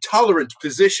ontologically tolerant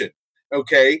position,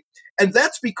 okay? And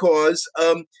that's because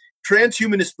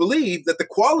transhumanists believe that the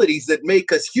qualities that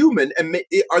make us human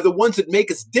are the ones that make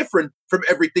us different from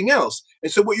everything else.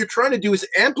 And so what you're trying to do is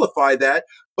amplify that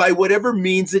by whatever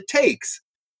means it takes,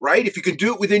 right? If you can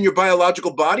do it within your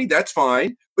biological body, that's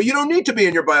fine, but you don't need to be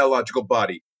in your biological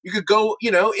body. You could go,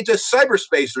 into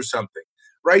cyberspace or something,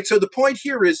 right? So the point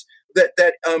here is that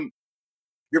the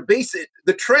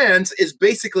trans is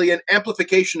basically an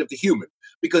amplification of the human,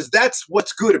 because that's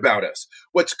what's good about us.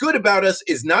 What's good about us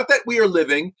is not that we are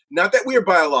living, not that we are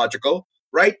biological,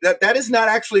 right? That is not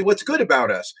actually what's good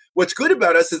about us. What's good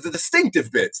about us is the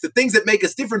distinctive bits, the things that make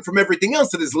us different from everything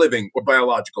else that is living or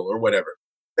biological or whatever.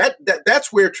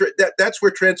 That's where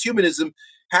transhumanism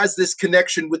has this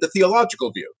connection with the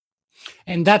theological view.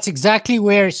 And that's exactly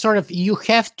where sort of you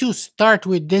have to start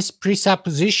with this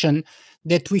presupposition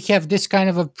that we have this kind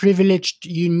of a privileged,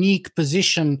 unique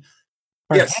position,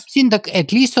 Yes, perhaps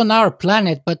at least on our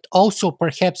planet, but also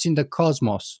perhaps in the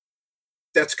cosmos.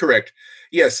 that's correct.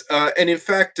 Yes, and in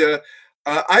fact,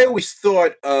 I always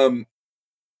thought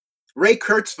Ray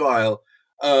Kurzweil,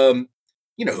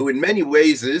 who in many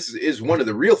ways is one of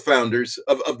the real founders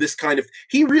of this kind of,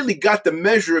 he really got the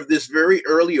measure of this very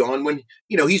early on when,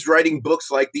 he's writing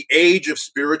books like The Age of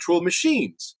Spiritual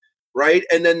Machines, right?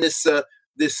 And then this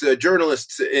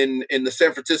journalist in the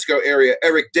San Francisco area,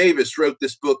 Eric Davis, wrote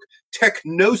this book,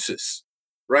 Technosis,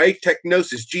 right?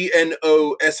 Technosis,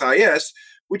 Gnosis,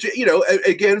 which,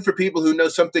 again, for people who know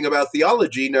something about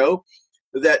theology, know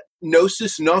that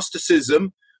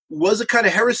Gnosticism was a kind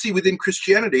of heresy within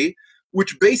Christianity,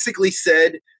 which basically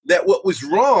said that what was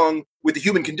wrong with the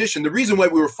human condition, the reason why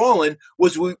we were fallen,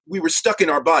 was we were stuck in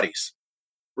our bodies,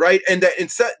 right? And that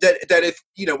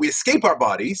if we escape our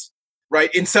bodies,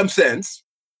 right, in some sense,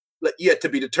 yet to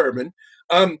be determined,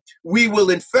 we will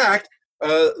in fact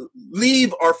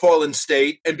leave our fallen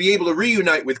state and be able to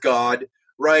reunite with God,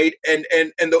 right? And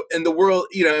the world,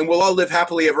 and we'll all live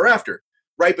happily ever after,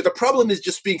 right? But the problem is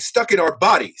just being stuck in our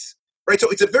bodies, right? So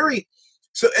it's a very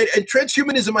and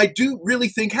transhumanism, I do really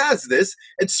think, has this,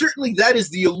 and certainly that is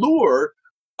the allure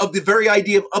of the very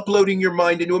idea of uploading your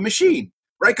mind into a machine,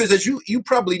 right? Because as you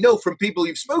probably know from people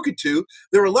you've spoken to,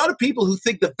 there are a lot of people who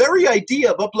think the very idea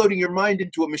of uploading your mind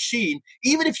into a machine,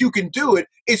 even if you can do it,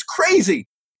 is crazy.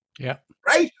 Yeah.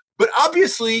 Right? But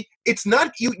obviously, it's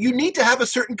not. You need to have a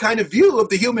certain kind of view of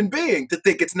the human being to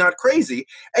think it's not crazy,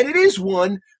 and it is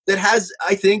one that has,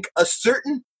 I think, a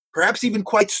certain, perhaps even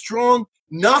quite strong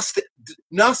Gnostic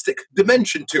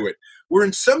dimension to it, where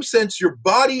in some sense your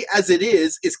body as it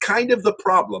is kind of the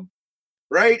problem,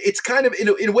 right? It's kind of, in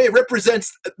a way, it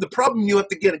represents the problem you have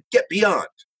to get beyond.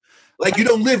 Like you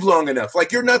don't live long enough,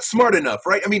 like you're not smart enough,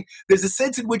 right? I mean, there's a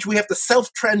sense in which we have to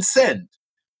self-transcend.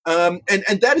 And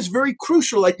that is very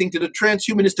crucial, I think, to the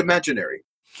transhumanist imaginary.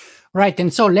 Right.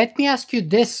 And so let me ask you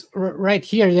this right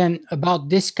here then about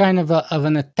this kind of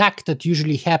an attack that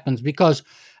usually happens, because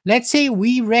let's say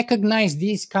we recognize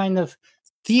these kind of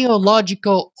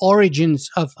theological origins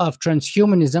of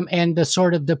transhumanism and the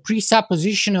sort of the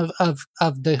presupposition of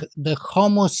the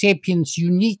Homo sapiens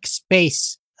unique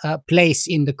place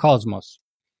in the cosmos.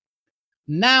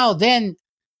 Now then,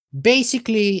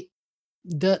 basically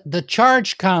the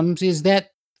charge comes is that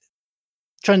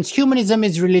transhumanism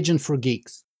is religion for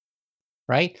geeks,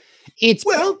 right? It's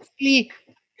Well, basically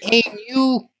a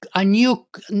new a new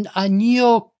a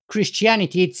neo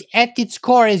Christianity. It's at its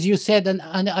core, as you said,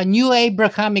 a new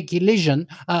Abrahamic religion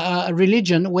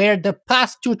where the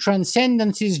path to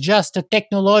transcendence is just a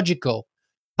technological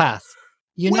path.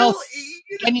 You know, well,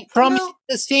 and it promises well.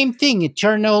 the same thing: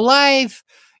 eternal life,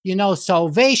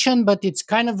 salvation, but it's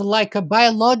kind of like a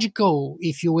biological,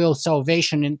 if you will,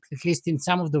 salvation, at least in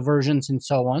some of the versions and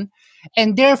so on.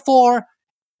 And therefore,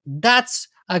 that's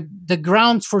the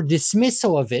grounds for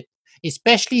dismissal of it,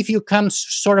 especially if you come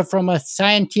sort of from a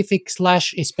scientific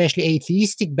slash especially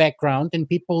atheistic background, and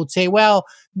people would say, well,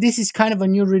 this is kind of a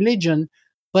new religion.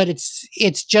 but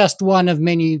it's just one of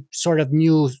many sort of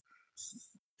new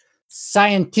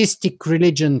scientific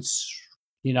religions.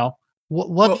 You know, what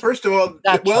Well, do you first of think of all,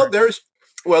 that chart?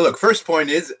 look. First point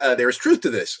is there's truth to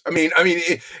this.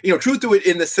 Truth to it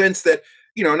in the sense that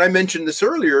and I mentioned this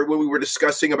earlier when we were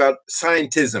discussing about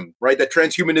scientism, right? That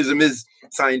transhumanism is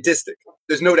scientific.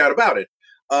 There's no doubt about it.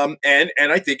 And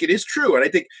I think it is true. And I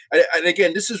think, and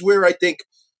again, this is where I think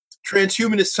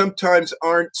transhumanists sometimes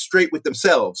aren't straight with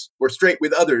themselves or straight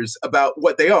with others about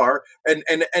what they are,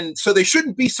 and so they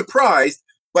shouldn't be surprised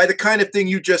by the kind of thing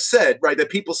you just said, right? That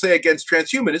people say against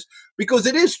transhumanists, because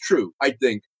it is true. I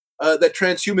think that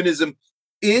transhumanism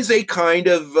is a kind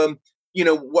of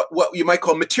what you might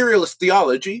call materialist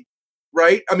theology,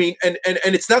 right? I mean, and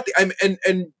it's not the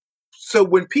and so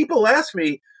when people ask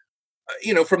me,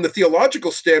 from the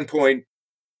theological standpoint,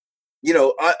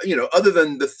 other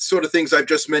than the sort of things I've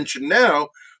just mentioned now,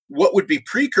 what would be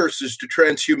precursors to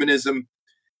transhumanism?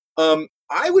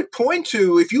 I would point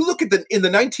to, if you look at in the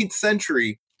 19th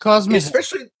century, Cosmism.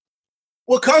 especially,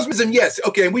 well, cosmism, yes,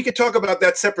 okay, and we could talk about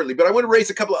that separately. But I want to raise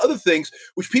a couple of other things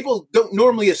which people don't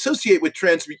normally associate with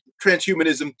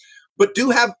transhumanism, but do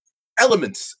have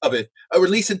elements of it, or at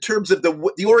least in terms of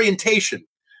the orientation.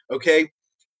 Okay,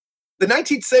 the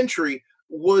 19th century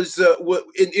was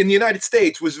in the United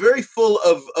States was very full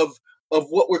of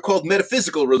what were called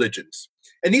metaphysical religions.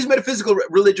 And these metaphysical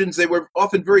religions, they were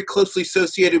often very closely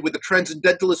associated with the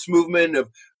transcendentalist movement of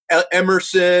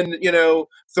Emerson,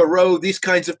 Thoreau, these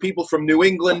kinds of people from New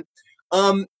England.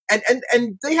 And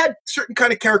they had certain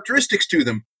kind of characteristics to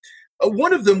them.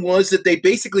 One of them was that they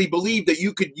basically believed that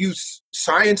you could use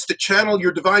science to channel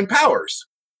your divine powers.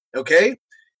 Okay?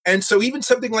 And so even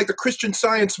something like the Christian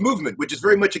Science movement, which is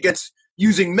very much against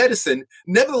using medicine,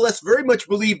 nevertheless very much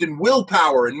believed in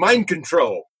willpower and mind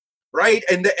control, right?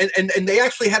 And they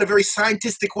actually had a very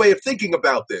scientific way of thinking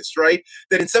about this, right?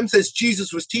 That in some sense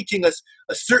Jesus was teaching us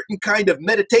a certain kind of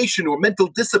meditation or mental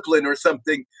discipline or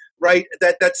something, right?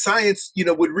 That science,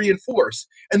 would reinforce.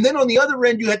 And then on the other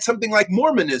end, you had something like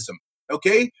Mormonism,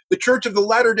 okay? The Church of the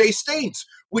Latter-day Saints,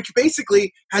 which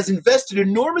basically has invested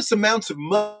enormous amounts of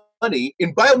money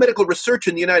in biomedical research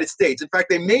in the United States. In fact,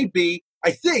 they may be,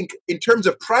 I think, in terms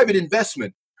of private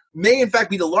investment, may in fact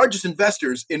be the largest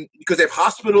investors because they have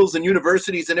hospitals and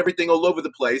universities and everything all over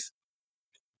the place.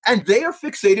 And they are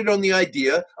fixated on the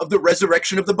idea of the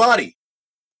resurrection of the body.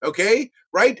 Okay,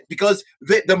 right? Because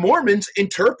the Mormons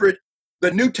interpret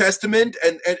the New Testament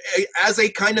and as a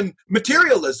kind of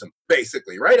materialism,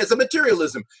 basically, right? As a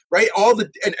materialism, right?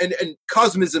 And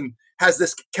cosmism has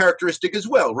this characteristic as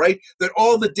well, right? That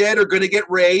all the dead are going to get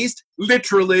raised,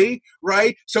 literally,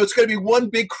 right? So it's going to be one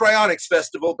big cryonics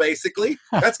festival, basically.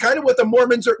 That's kind of what the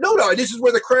Mormons are. No, this is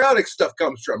where the cryonics stuff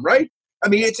comes from, right? I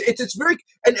mean, it's very,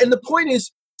 and the point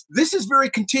is, this is very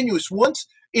continuous. Once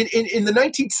in the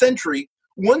 19th century,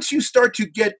 once you start to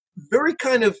get very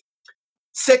kind of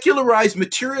secularized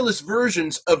materialist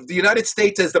versions of the United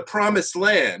States as the promised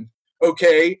land,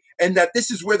 okay, and that this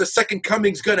is where the second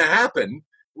coming's going to happen,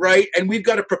 right? And we've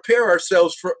got to prepare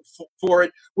ourselves for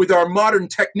it with our modern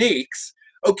techniques.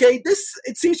 Okay, this,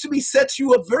 it seems to me, sets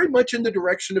you up very much in the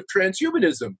direction of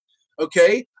transhumanism.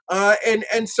 Okay,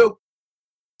 and so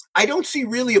I don't see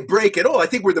really a break at all. I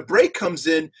think where the break comes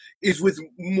in is with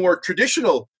more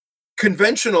traditional,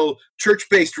 conventional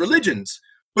church-based religions.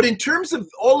 But in terms of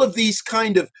all of these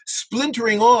kind of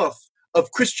splintering off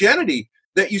of Christianity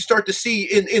that you start to see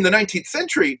in the 19th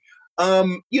century,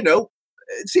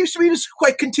 it seems to me it's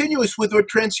quite continuous with what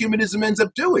transhumanism ends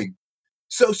up doing.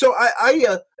 So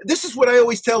this is what I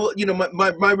always tell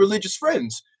my religious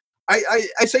friends. I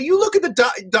say, you look at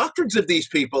the doctrines of these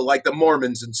people, like the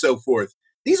Mormons and so forth.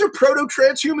 These are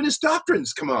proto-transhumanist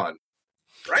doctrines. Come on,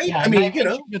 right? Yeah, I and I mean,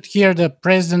 mentioned here the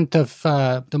president of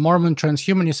the Mormon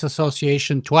Transhumanist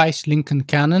Association twice, Lincoln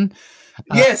Cannon,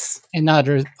 uh, yes, and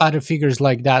other figures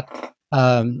like that.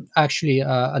 Actually,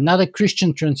 another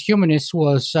Christian transhumanist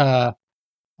was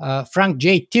Frank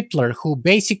J. Tipler, who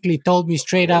basically told me of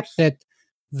straight up course.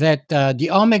 that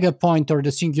the omega point or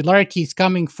the singularity is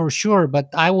coming for sure, but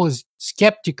I was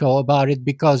skeptical about it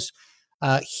because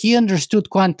he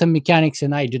understood quantum mechanics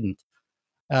and I didn't.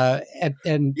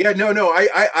 And Yeah, no.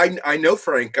 I know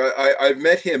Frank. I've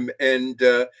met him, and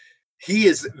he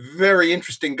is a very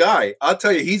interesting guy. I'll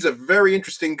tell you, he's a very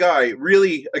interesting guy.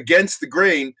 Really against the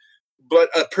grain, but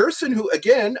a person who,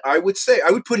 again, I would say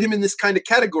I would put him in this kind of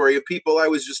category of people I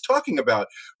was just talking about.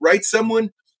 Right,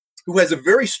 someone who has a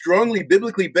very strongly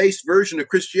biblically based version of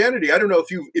Christianity. I don't know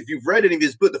if you've read any of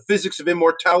his book, The Physics of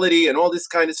Immortality, and all this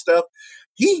kind of stuff.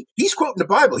 He's quoting the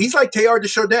Bible. He's like Teilhard de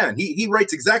Chardin. He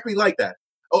writes exactly like that.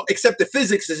 Oh, except the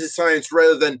physics is his science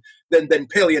rather than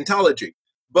paleontology.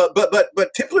 but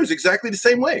Tipler's exactly the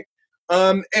same way.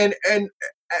 And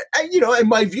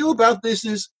my view about this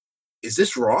is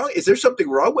this wrong? Is there something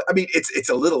wrong? I mean, it's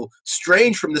a little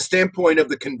strange from the standpoint of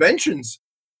the conventions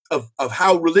of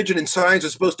how religion and science are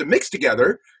supposed to mix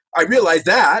together. I realize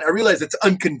that. I realize it's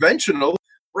unconventional,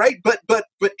 right? But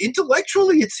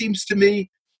intellectually, it seems to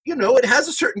me, it has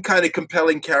a certain kind of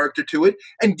compelling character to it.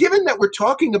 And given that we're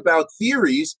talking about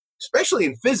theories, especially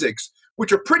in physics,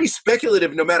 which are pretty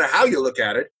speculative no matter how you look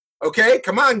at it. Okay,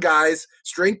 come on, guys.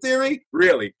 String theory,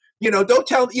 really? Don't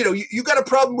tell. You got a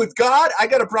problem with God. I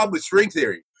got a problem with string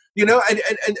theory.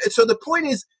 And so the point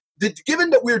is that given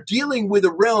that we're dealing with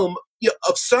a realm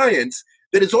of science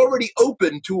that is already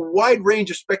open to a wide range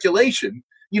of speculation,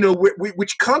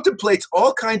 which contemplates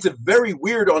all kinds of very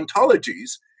weird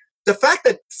ontologies. The fact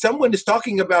that someone is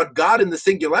talking about God in the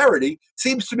singularity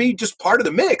seems to me just part of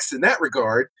the mix in that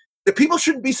regard. That people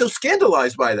shouldn't be so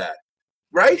scandalized by that,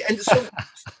 right? And so,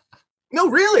 no,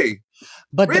 really.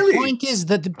 But the Really? point is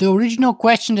that the original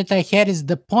question that I had is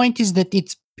the point is that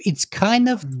it's kind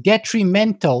of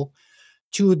detrimental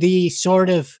to the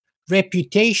sort of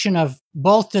reputation of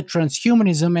both the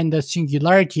transhumanism and the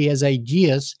singularity as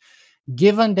ideas,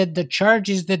 given that the charge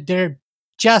is that they're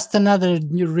just another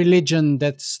new religion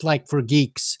that's like for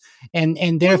geeks, and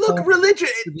Well, look, therefore religion.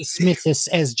 dismiss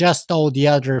as just all the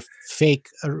other fake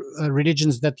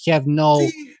religions that have no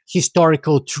See,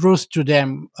 historical truth to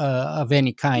them of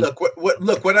any kind.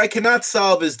 look, what I cannot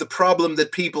solve is the problem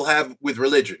that people have with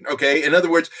religion. Okay, in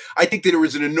other words, I think that there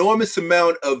was an enormous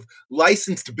amount of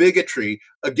licensed bigotry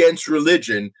against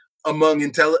religion among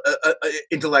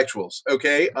intellectuals.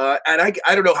 Okay, and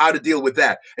I don't know how to deal with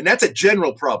that, and that's a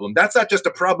general problem. That's not just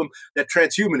a problem that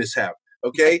transhumanists have.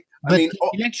 Okay, I But mean,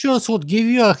 intellectuals would give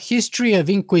you a history of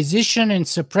inquisition and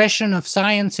suppression of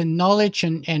science and knowledge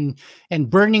and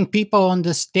burning people on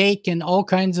the stake and all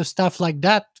kinds of stuff like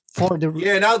that for the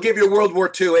yeah, and I'll give you World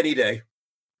War II any day.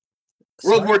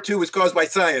 World sorry. War II was caused by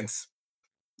science.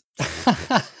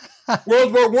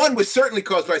 World War I was certainly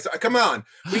caused by science. Come on,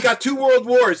 we got two world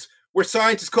wars where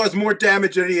science has caused more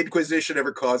damage than the Inquisition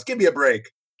ever caused. Give me a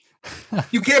break.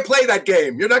 You can't play that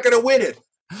game. You're not going to win it.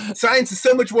 Science is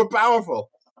so much more powerful.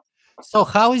 So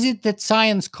how is it that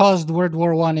science caused World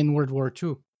War One and World War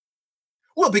Two?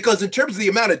 Well, because in terms of the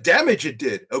amount of damage it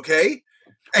did, okay?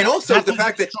 And also That the was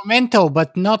fact that instrumental,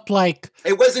 but not like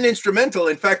it wasn't instrumental.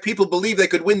 In fact, people believed they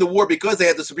could win the war because they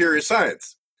had the superior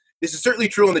science. This is certainly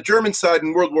true on the German side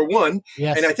in World War One, and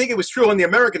yes, I think it was true on the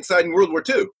American side in World War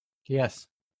Two. yes,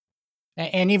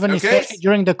 and even Okay? especially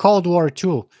during the Cold War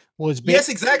too was Yes,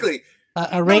 basically exactly. a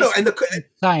No, no, race and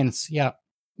against science. Yeah.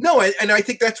 no, and I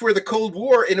think that's where the Cold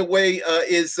War, in a way,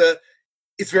 is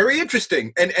it's very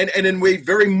interesting and in a way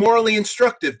very morally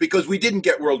instructive because we didn't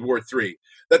get World War III.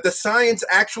 That the science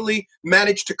actually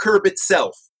managed to curb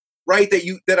itself, right?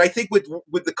 That I think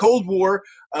with the Cold War,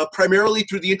 primarily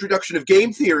through the introduction of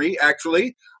game theory,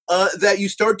 actually, that you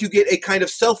start to get a kind of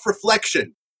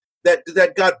self-reflection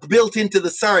that got built into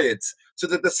the science, so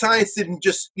that the science didn't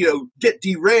just get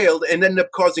derailed and end up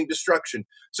causing destruction.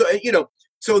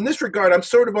 So in this regard, I'm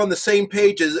sort of on the same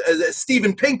page as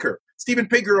Steven Pinker. Steven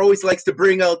Pinker always likes to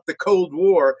bring out the Cold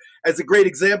War as a great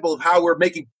example of how we're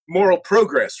making moral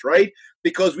progress, right?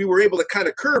 Because we were able to kind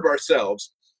of curb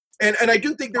ourselves. And I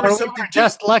do think there Or is we something were to.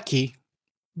 just lucky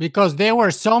because there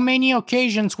were so many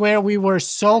occasions where we were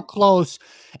so close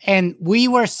and we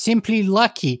were simply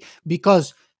lucky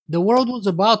because the world was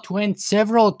about to end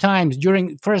several times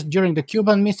during the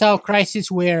Cuban Missile Crisis,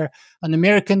 where an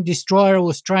American destroyer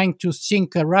was trying to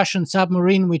sink a Russian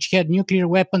submarine which had nuclear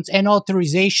weapons and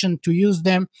authorization to use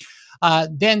them.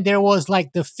 Then there was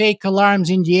like the fake alarms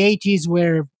in the 80s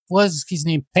where was his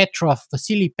name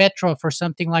Vasily Petrov or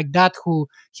something like that, who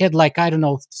had like, I don't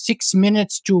know, 6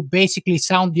 minutes to basically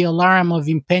sound the alarm of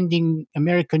impending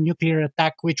American nuclear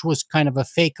attack, which was kind of a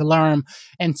fake alarm.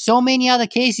 And so many other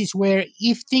cases where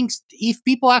if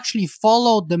people actually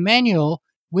followed the manual,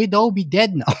 we'd all be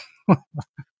dead now.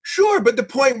 Sure, but the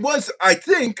point was, I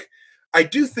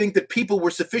do think that people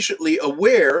were sufficiently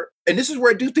aware, and this is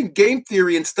where I do think game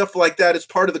theory and stuff like that as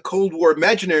part of the Cold War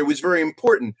imaginary was very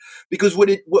important, because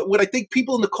what I think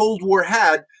people in the Cold War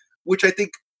had, which I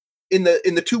think in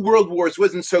the two world wars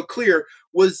wasn't so clear,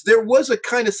 was there was a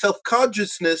kind of self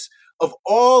consciousness of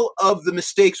all of the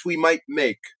mistakes we might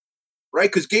make, right?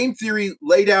 Because game theory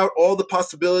laid out all the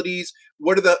possibilities.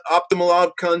 What are the optimal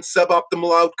outcomes,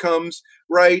 suboptimal outcomes,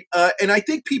 right? And I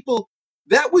think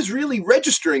that was really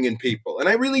registering in people. And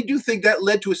I really do think that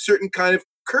led to a certain kind of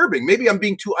curbing. Maybe I'm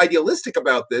being too idealistic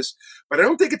about this, but I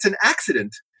don't think it's an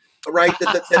accident, right?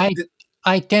 I,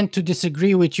 I tend to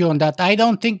disagree with you on that. I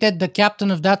don't think that the captain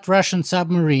of that Russian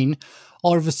submarine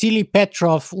or Vasily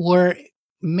Petrov were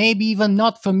maybe even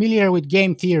not familiar with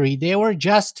game theory. They were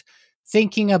just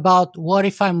thinking about, what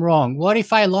if I'm wrong? What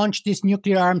if I launch this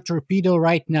nuclear armed torpedo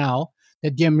right now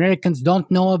that the Americans don't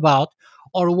know about?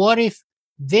 Or what if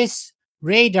this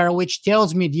radar, which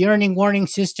tells me, the earning warning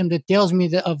system that tells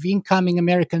me of incoming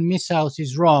American missiles,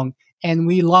 is wrong, and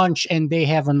we launch and they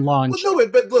haven't Well, launched? no,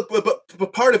 but look,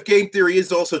 but part of game theory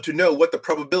is also to know what the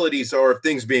probabilities are of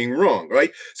things being wrong,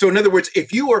 right? So, in other words,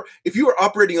 if you are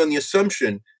operating on the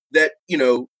assumption that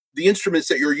the instruments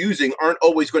that you're using aren't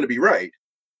always going to be right,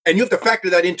 and you have to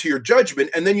factor that into your judgment,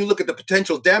 and then you look at the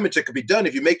potential damage that could be done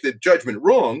if you make the judgment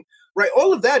wrong, right?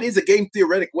 All of that is a game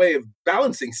theoretic way of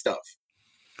balancing stuff,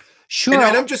 and, Sure.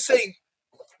 and I'm just saying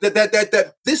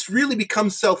that this really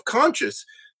becomes self-conscious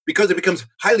because it becomes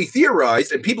highly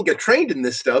theorized and people get trained in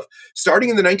this stuff starting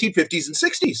in the 1950s and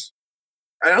 60s.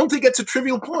 I don't think that's a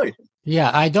trivial point.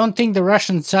 Yeah, I don't think the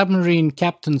Russian submarine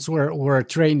captains were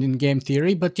trained in game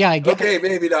theory, but yeah, I get. Okay,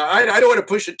 maybe not. I don't want to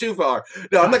push it too far.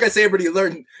 No, I'm not going to say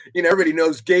everybody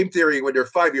knows game theory when they're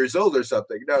 5 years old or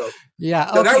something. No.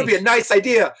 Yeah, No, that would okay. be a nice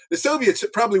idea. The Soviets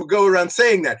probably would go around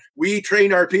saying that. We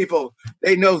train our people.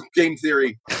 They know game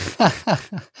theory.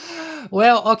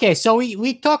 Well, okay, so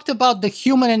we talked about the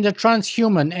human and the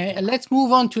transhuman. Let's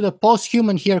move on to the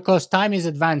post-human here because time is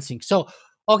advancing. So,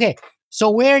 okay, so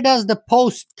where does the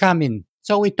post come in?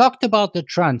 So we talked about the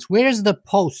trans. Where's the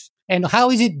post? And how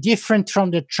is it different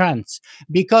from the trans?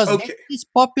 Because there Okay. is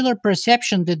popular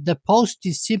perception that the post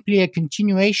is simply a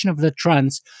continuation of the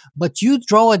trans, but you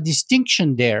draw a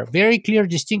distinction there, very clear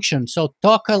distinction. So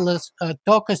talk us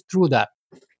through that.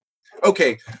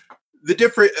 Okay.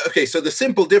 So the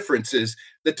simple difference is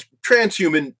that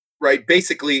transhuman, right,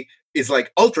 basically is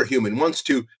like ultrahuman, wants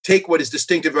to take what is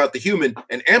distinctive about the human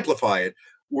and amplify it,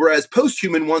 whereas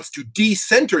posthuman wants to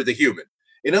decenter the human.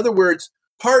 In other words,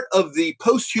 part of the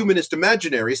posthumanist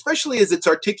imaginary, especially as it's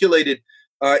articulated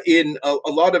in a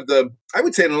lot of the, I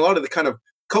would say, in a lot of the kind of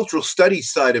cultural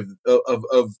studies side of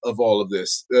all of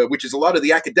this, which is a lot of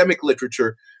the academic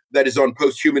literature that is on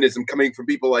posthumanism, coming from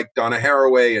people like Donna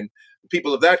Haraway and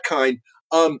people of that kind.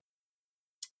 Um,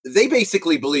 they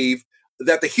basically believe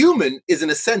that the human is, in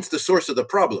a sense, the source of the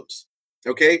problems.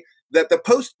 Okay, that the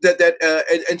post that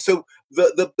and so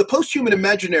the post-human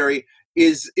imaginary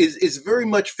is very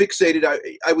much fixated.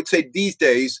 I would say these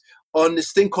days on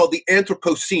this thing called the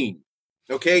Anthropocene.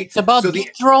 Okay, It's about so the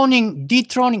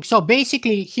dethroning. So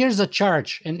basically, here's a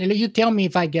charge, and you tell me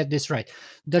if I get this right.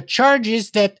 The charge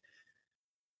is that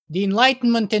the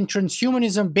Enlightenment and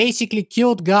transhumanism basically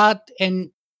killed God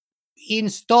and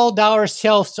installed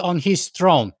ourselves on his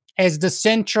throne as the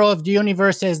center of the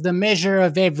universe, as the measure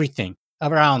of everything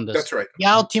around us, that's right. the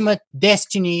ultimate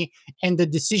destiny and the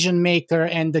decision maker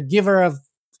and the giver of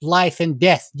life and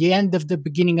death, the end of the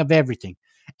beginning of everything.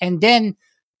 And then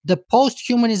the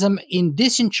post-humanism in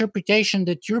this interpretation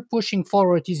that you're pushing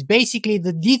forward is basically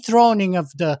the dethroning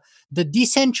of the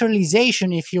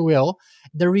decentralization, if you will,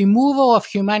 the removal of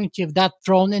humanity of that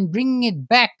throne and bringing it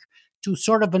back to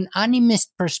sort of an animist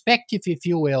perspective, if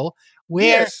you will,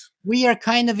 where Yes, we are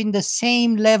kind of in the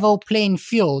same level playing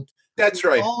field with that's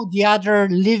right. all the other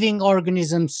living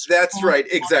organisms That's on right.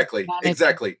 the Exactly. planet.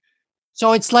 Exactly.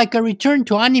 So it's like a return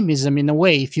to animism in a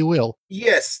way, if you will.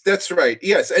 Yes, that's right.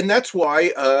 Yes, and that's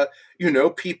why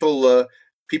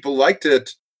people like to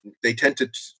they tend to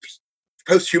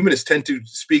post-humanists tend to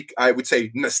speak, I would say,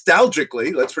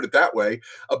 nostalgically, let's put it that way,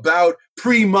 about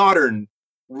pre-modern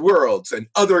worlds and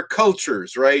other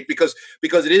cultures, right? Because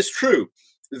it is true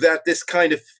that this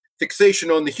kind of fixation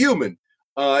on the human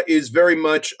is very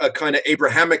much a kind of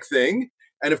Abrahamic thing,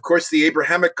 and of course, the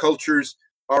Abrahamic cultures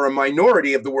are a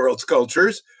minority of the world's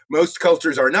cultures. Most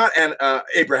cultures are not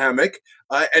Abrahamic,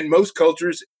 and most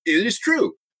cultures, it is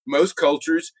true, most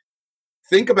cultures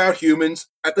think about humans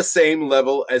at the same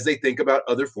level as they think about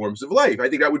other forms of life. I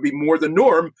think that would be more the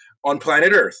norm on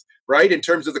planet Earth, right? In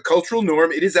terms of the cultural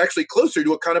norm, it is actually closer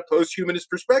to a kind of post-humanist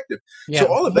perspective. Yeah,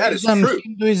 So all of that is Buddhism, true.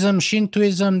 Hinduism,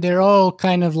 Shintoism, they're all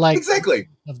kind of like Exactly.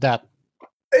 of that.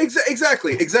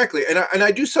 Exactly. And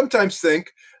I do sometimes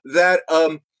think that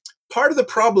part of the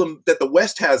problem that the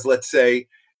West has, let's say,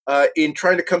 in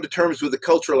trying to come to terms with a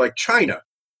culture like China,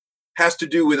 has to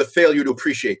do with a failure to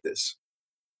appreciate this.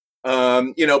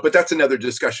 But that's another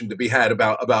discussion to be had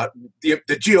about the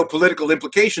geopolitical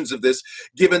implications of this,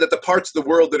 given that the parts of the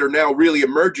world that are now really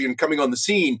emerging and coming on the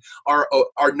scene are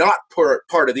not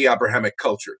part of the Abrahamic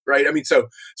culture, right? I mean,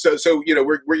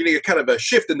 we're getting a kind of a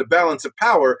shift in the balance of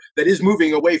power that is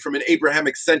moving away from an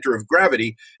Abrahamic center of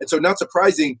gravity, and so not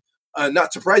surprisingly,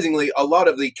 a lot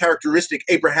of the characteristic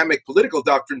Abrahamic political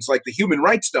doctrines, like the human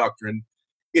rights doctrine,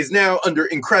 is now under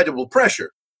incredible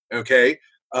pressure. Okay,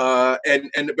 but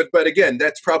again,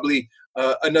 that's probably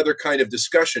another kind of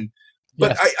discussion.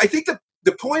 But Yes. I think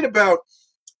the point about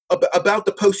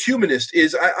the posthumanist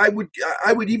is I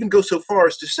would even go so far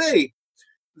as to say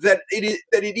that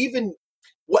it even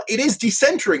what it is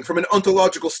decentering from an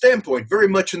ontological standpoint, very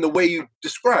much in the way you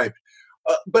described.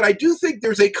 But I do think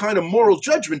there's a kind of moral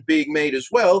judgment being made as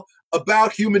well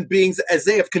about human beings as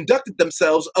they have conducted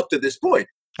themselves up to this point.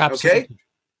 Okay,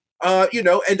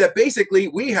 Absolutely. and that basically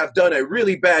we have done a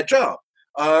really bad job,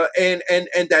 and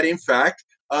that in fact,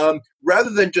 rather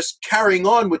than just carrying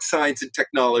on with science and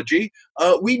technology,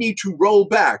 we need to roll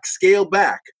back, scale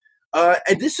back,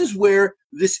 and this is where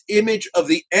this image of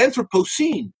the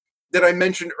Anthropocene that I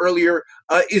mentioned earlier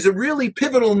is a really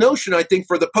pivotal notion, I think,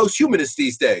 for the posthumanists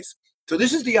these days. So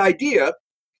this is the idea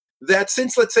that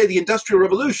since, let's say, the Industrial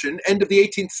Revolution, end of the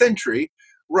 18th century,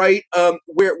 right,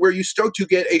 where you start to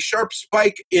get a sharp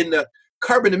spike in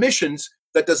carbon emissions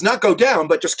that does not go down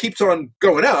but just keeps on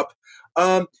going up,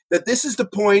 that this is the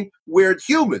point where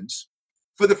humans,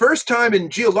 for the first time in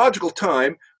geological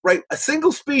time, right, a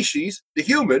single species, the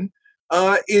human,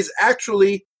 is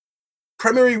actually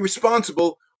primarily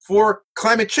responsible for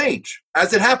climate change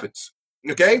as it happens.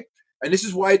 Okay, and this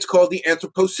is why it's called the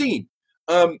Anthropocene.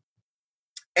 Um,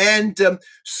 and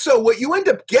so what you end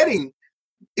up getting,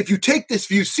 if you take this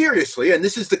view seriously, and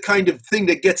this is the kind of thing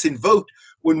that gets invoked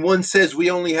when one says we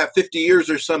only have 50 years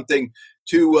or something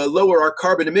to lower our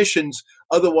carbon emissions,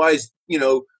 otherwise,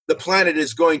 the planet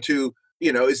is going to,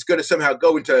 is going to somehow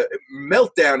go into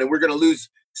meltdown, and we're going to lose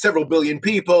several billion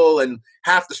people, and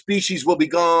half the species will be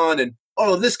gone, and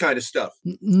all of this kind of stuff.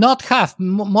 Not half,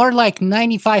 more like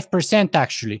 95%,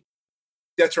 actually.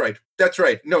 That's right. That's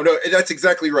right. No, that's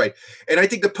exactly right. And I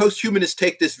think the posthumanists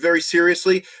take this very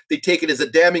seriously. They take it as a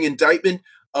damning indictment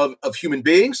of human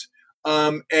beings.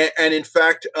 And in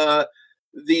fact,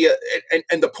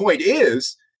 the point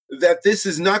is that this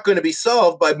is not going to be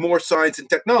solved by more science and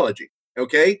technology.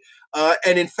 Okay.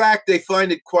 And in fact, they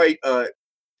find it quite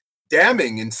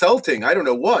damning, insulting, I don't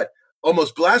know what,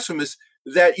 almost blasphemous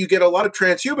that you get a lot of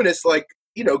transhumanists like,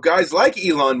 guys like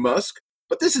Elon Musk,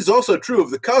 but this is also true of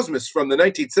the cosmos from the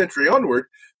 19th century onward,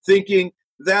 thinking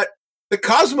that the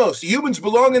cosmos, humans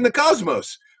belong in the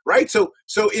cosmos, right? So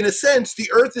in a sense, the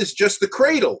earth is just the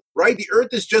cradle, right? The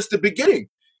earth is just the beginning.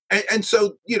 And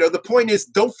so, the point is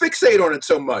don't fixate on it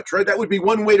so much, right? That would be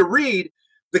one way to read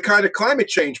the kind of climate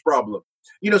change problem.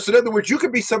 So in other words, you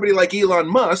could be somebody like Elon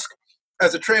Musk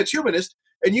as a transhumanist,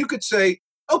 and you could say,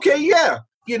 okay, yeah,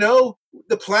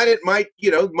 the planet might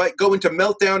go into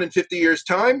meltdown in 50 years'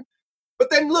 time, but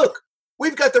then look,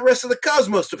 we've got the rest of the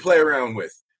cosmos to play around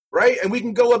with, right? And we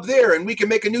can go up there and we can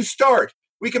make a new start.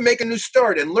 We can make a new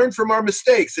start and learn from our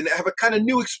mistakes and have a kind of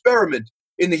new experiment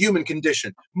in the human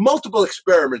condition, multiple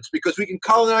experiments, because we can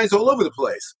colonize all over the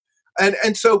place.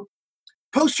 And so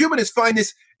posthumanists find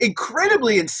this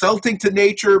incredibly insulting to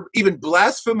nature, even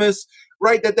blasphemous,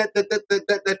 right?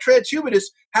 That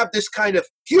transhumanists have this kind of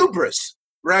hubris,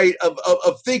 right,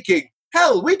 of thinking,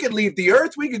 hell, we could leave the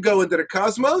earth, we could go into the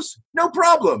cosmos, no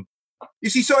problem. You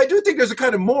see, so I do think there's a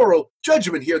kind of moral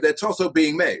judgment here that's also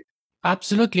being made.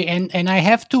 Absolutely, and I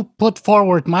have to put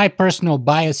forward my personal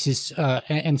biases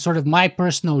and sort of my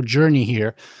personal journey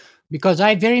here, because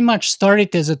I very much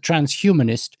started as a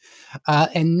transhumanist,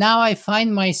 and now I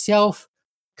find myself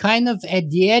kind of at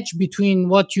the edge between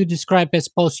what you describe as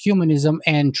posthumanism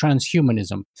and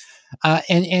transhumanism.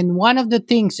 And one of the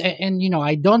things, and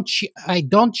I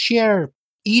don't share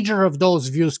either of those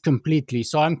views completely.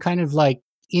 So I'm kind of like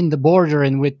in the border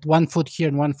and with one foot here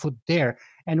and one foot there.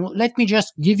 And let me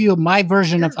just give you my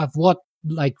version of what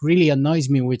like really annoys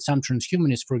me with some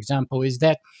transhumanists, for example, is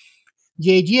that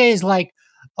the idea is like,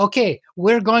 okay,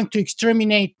 we're going to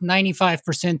exterminate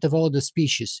 95% of all the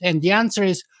species. And the answer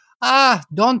is,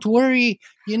 don't worry,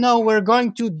 we're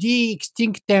going to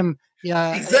de-extinct them.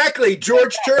 Yeah, Exactly,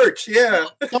 George Church, yeah.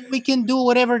 so we can do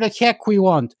whatever the heck we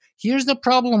want. Here's the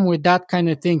problem with that kind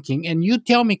of thinking, and you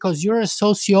tell me, because you're a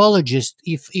sociologist,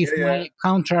 if Yeah. my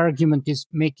counter argument is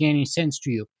making any sense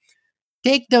to you.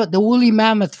 Take the woolly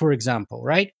mammoth, for example,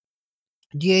 right?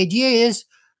 The idea is,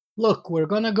 look, we're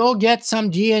gonna go get some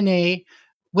DNA,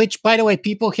 which, by the way,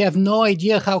 people have no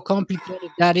idea how complicated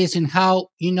that is and how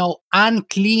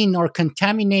unclean or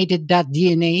contaminated that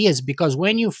DNA is, because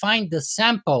when you find the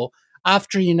sample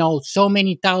after so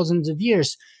many thousands of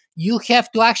years, you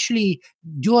have to actually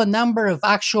do a number of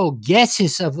actual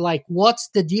guesses of like what's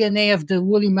the DNA of the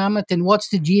woolly mammoth and what's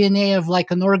the DNA of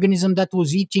like an organism that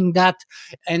was eating that,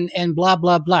 and blah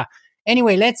blah blah.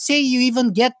 Anyway, let's say you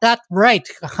even get that right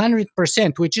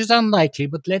 100%, which is unlikely,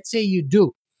 but let's say you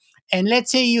do. and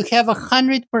let's say you have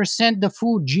 100% the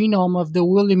full genome of the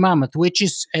woolly mammoth, which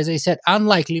is, as I said,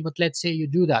 unlikely, but let's say you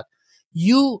do that.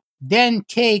 You then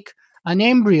take an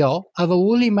embryo of a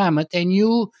woolly mammoth and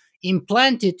you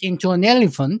implant it into an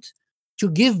elephant to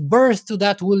give birth to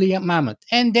that woolly mammoth.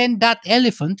 And then that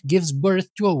elephant gives birth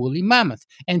to a woolly mammoth.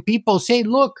 And people say,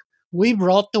 look, we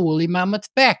brought the woolly mammoth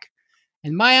back.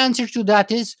 And my answer to that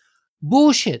is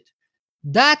bullshit.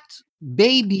 That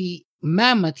baby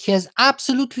mammoth has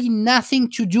absolutely nothing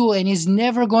to do and is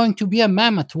never going to be a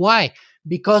mammoth. Why?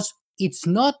 Because it's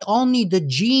not only the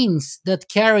genes that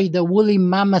carry the woolly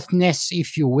mammoth-ness,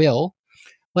 if you will,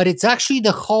 but it's actually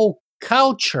the whole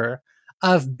culture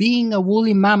of being a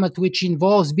woolly mammoth, which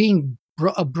involves being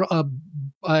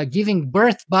giving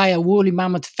birth by a woolly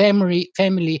mammoth family,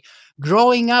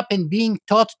 growing up and being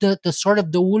taught the sort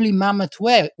of the woolly mammoth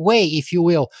way, if you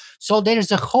will. So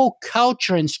there's a whole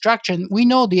culture and structure. And we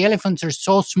know the elephants are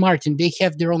so smart and they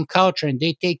have their own culture and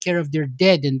they take care of their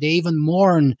dead and they even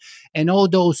mourn and all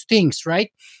those things,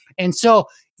 right? And so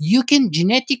you can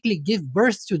genetically give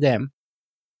birth to them,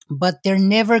 but they're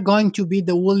never going to be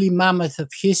the woolly mammoth of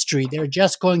history. They're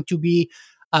just going to be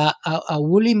a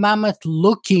woolly mammoth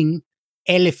looking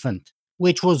elephant,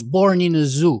 which was born in a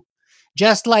zoo.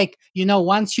 Just like,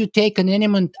 once you take an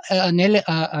animal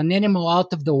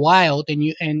out of the wild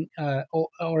and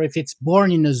or if it's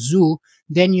born in a zoo,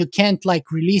 then you can't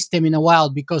like release them in a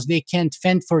wild because they can't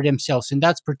fend for themselves. And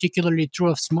that's particularly true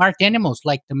of smart animals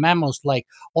like the mammals, like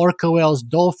orca whales,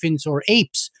 dolphins, or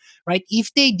apes, right?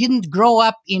 If they didn't grow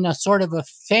up in a sort of a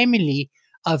family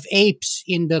of apes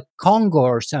in the Congo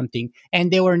or something, and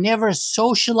they were never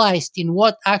socialized in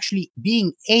what actually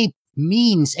being ape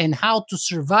means and how to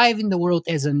survive in the world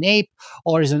as an ape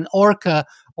or as an orca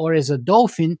or as a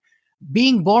dolphin,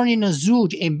 being born in a zoo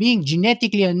and being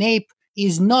genetically an ape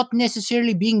is not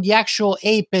necessarily being the actual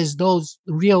ape as those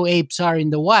real apes are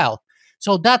in the wild.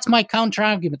 So that's my counter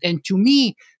argument. And to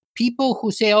me, people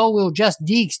who say, oh, we'll just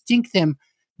de-extinct them,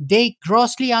 they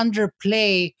grossly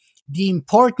underplay the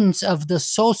importance of the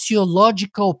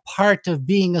sociological part of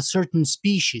being a certain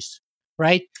species,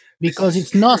 right? This Because is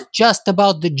it's not true. just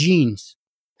about the genes.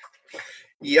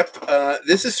 Yep,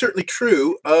 this is certainly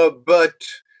true. But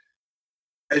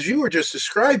as you were just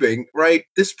describing, right,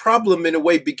 this problem in a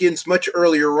way begins much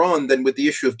earlier on than with the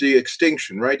issue of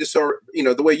de-extinction, right?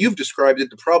 The way you've described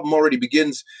it, the problem already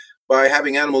begins by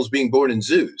having animals being born in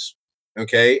zoos.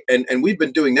 Okay, and we've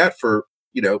been doing that for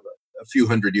a few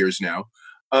hundred years now,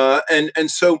 and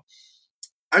so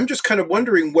I'm just kind of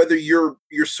wondering whether you're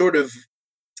sort of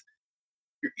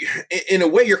in a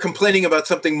way you're complaining about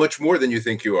something much more than you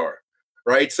think you are,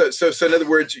 right? So in other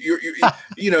words,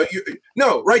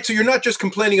 no, right? So you're not just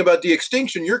complaining about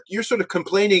de-extinction, you're sort of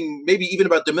complaining maybe even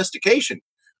about domestication,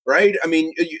 right? I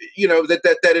mean,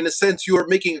 that in a sense you're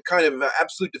making a kind of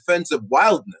absolute defense of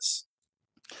wildness,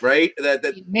 right? That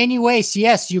In many ways,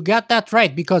 yes, you got that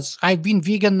right because I've been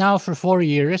vegan now for 4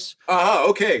 years.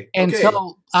 okay, And okay.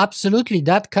 so, absolutely,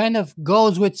 that kind of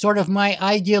goes with sort of my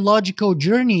ideological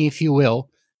journey, if you will,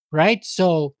 right?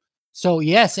 So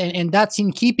yes, and that's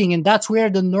in keeping, and that's where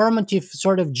the normative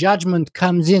sort of judgment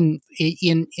comes in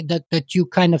that you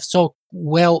kind of so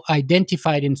well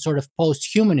identified in sort of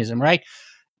post-humanism, right?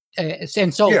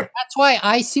 And so Yeah. that's why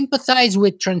I sympathize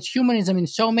with transhumanism in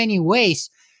so many ways,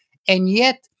 and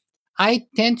yet I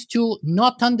tend to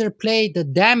not underplay the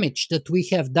damage that we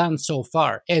have done so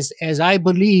far, as I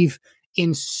believe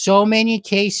in so many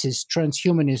cases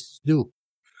transhumanists do.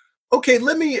 Okay,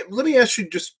 let me ask you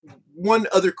just one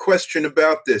other question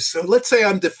about this. So let's say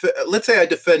I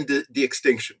defend the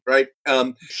extinction, right?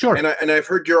 Sure. And I've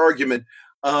heard your argument.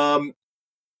 Um,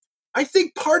 I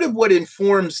think part of what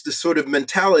informs the sort of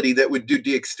mentality that would do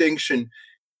de-extinction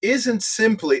isn't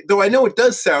simply, though I know it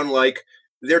does sound like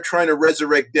they're trying to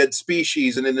resurrect dead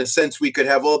species, and in a sense, we could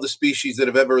have all the species that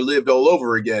have ever lived all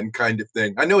over again, kind of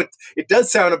thing. I know it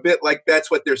does sound a bit like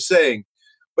that's what they're saying,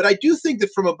 but I do think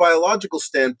that from a biological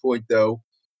standpoint, though,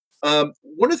 one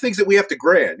of the things that we have to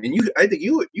grant, and I think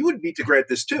you would need to grant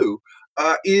this too,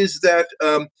 is that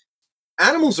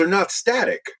animals are not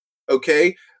static.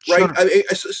 Okay, right?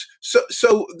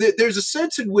 Sure. There's a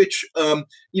sense in which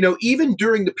even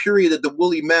during the period that the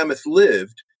woolly mammoth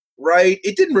lived, right,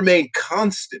 it didn't remain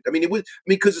constant. I mean,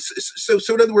 because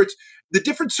so in other words, the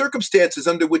different circumstances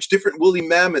under which different woolly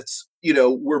mammoths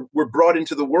were brought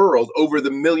into the world over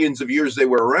the millions of years they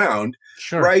were around,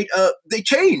 Sure. right? They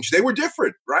changed. They were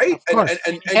different, right? Of course.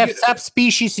 You have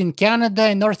subspecies in Canada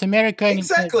and North America and in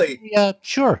exactly. Siberia.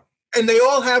 Sure. And they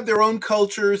all have their own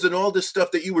cultures and all this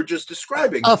stuff that you were just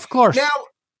describing. Of course. Now,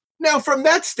 Now, from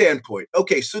that standpoint,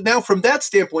 okay, so now from that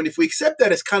standpoint, if we accept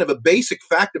that as kind of a basic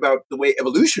fact about the way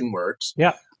evolution works,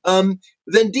 Yeah.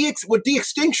 then what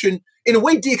de-extinction, in a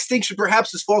way, de-extinction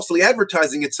perhaps is falsely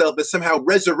advertising itself as somehow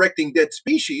resurrecting dead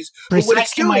species. But what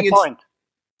it's Precisely my doing is, point.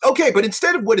 okay, but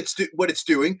instead of what it's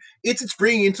doing, it's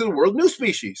bringing into the world new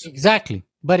species. Exactly.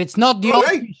 But it's not the All old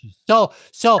right. species. So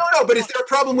No, but is there a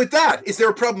problem with that? Is there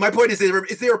a problem? My point is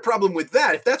there a problem with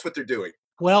that if that's what they're doing?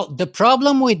 well, the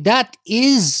problem with that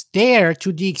is there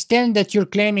to the extent that you're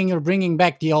claiming you're bringing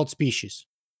back the old species,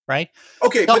 right?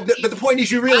 Okay, So but the point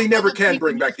is you really never can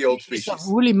bring back the old of species.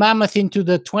 woolly mammoth into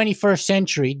the 21st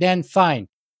century, then fine.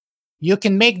 You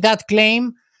can make that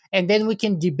claim, and then we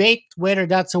can debate whether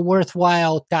that's a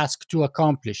worthwhile task to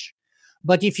accomplish.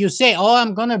 But if you say, "Oh,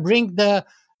 I'm gonna bring the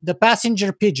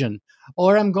passenger pigeon," or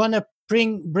 "I'm gonna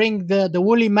bring the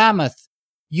woolly mammoth,"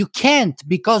 you can't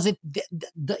because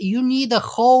you need a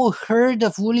whole herd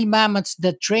of woolly mammoths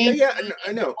that Yeah, train yeah, I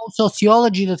and the know. whole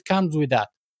sociology that comes with that.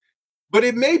 But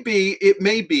it may be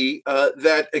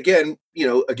that again,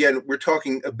 again, we're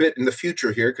talking a bit in the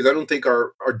future here because I don't think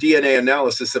our DNA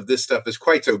analysis of this stuff is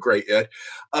quite so great yet.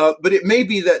 But it may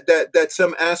be that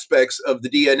some aspects of the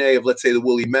DNA of, let's say, the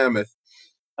woolly mammoth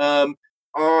um,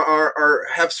 are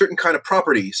have certain kind of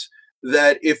properties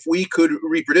that if we could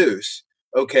reproduce,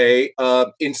 okay,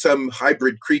 in some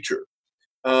hybrid creature,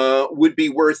 would be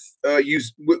worth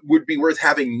would be worth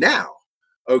having now.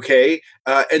 Okay,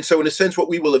 and so in a sense, what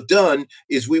we will have done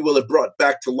is we will have brought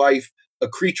back to life a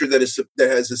creature that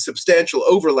has a substantial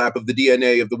overlap of the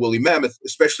DNA of the woolly mammoth,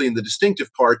 especially in the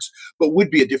distinctive parts, but would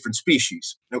be a different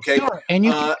species. Okay, Sure, and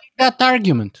you can uh, make that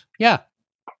argument. Yeah.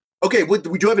 okay.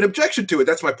 Would you have an objection to it?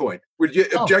 That's my point. Would you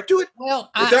Oh, object to it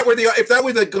well, if that were the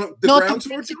not a grounds for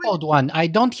doing it? principled one. I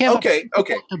don't have a Okay,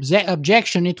 okay.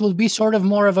 objection. It will be sort of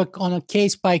more of a on a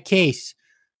case by case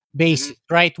Mhm. basis,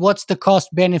 right? What's the cost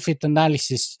benefit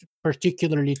analysis,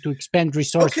 particularly to expend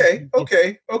resources, Okay,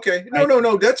 okay, okay. No, right? no,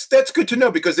 no. That's good to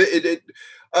know because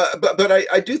but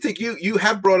I do think you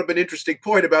have brought up an interesting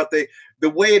point about the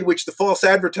way in which the false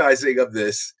advertising of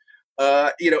this,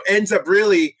 ends up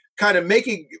really kind of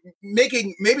making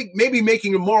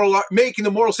making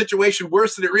the moral situation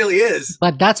worse than it really is.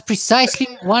 But that's precisely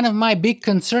one of my big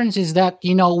concerns is that,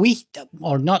 we,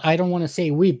 or not, I don't want to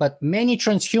say we, but many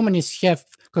transhumanists have,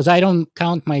 because I don't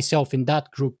count myself in that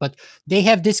group, but they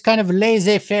have this kind of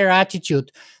laissez faire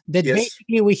attitude that Yes.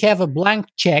 basically we have a blank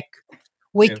check.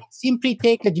 We Yeah. can simply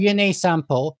take a DNA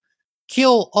sample,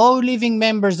 kill all living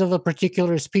members of a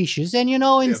particular species, and, in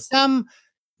Yeah. some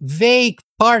vague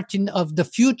part of the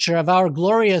future, of our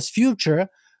glorious future,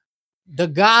 the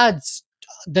gods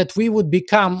that we would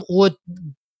become would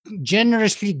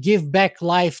generously give back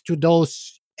life to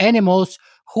those animals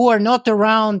who are not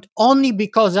around only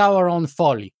because our own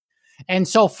folly. And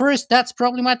so, first, that's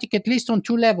problematic at least on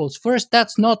two levels. First,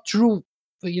 that's not true,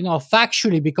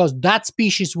 factually, because that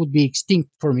species would be extinct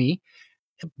for me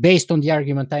based on the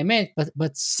argument I made.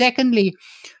 But secondly,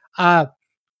 uh,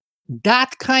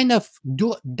 that kind of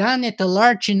done at a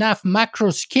large enough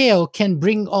macro scale can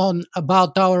bring on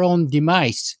about our own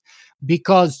demise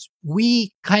because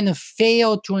we kind of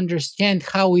fail to understand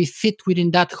how we fit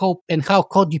within that hope and how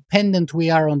codependent we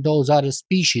are on those other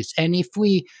species. And if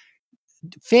we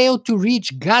fail to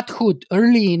reach godhood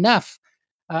early enough,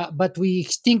 but we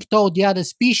extinct all the other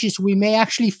species, we may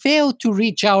actually fail to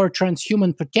reach our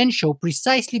transhuman potential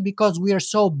precisely because we are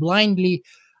so blindly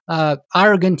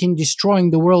arrogant in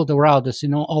destroying the world around us,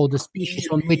 all the species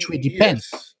on which we depend.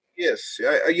 Yes,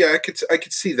 yes, yeah. I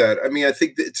could see that. I mean, I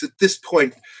think that it's at this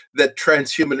point that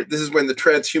transhuman. This is when the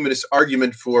transhumanist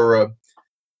argument for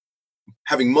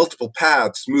having multiple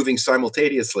paths moving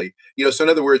simultaneously. So in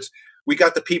other words, we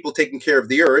got the people taking care of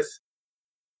the earth,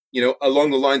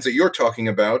 along the lines that you're talking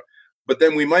about, but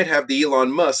then we might have the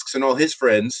Elon Musks and all his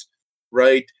friends,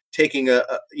 right, taking a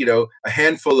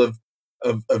handful of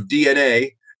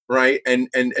DNA, right, and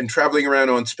traveling around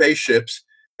on spaceships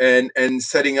and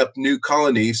setting up new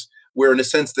colonies where, in a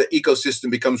sense, the ecosystem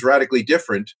becomes radically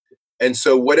different, and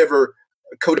so whatever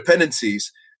codependencies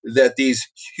that these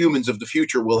humans of the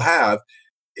future will have,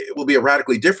 it will be a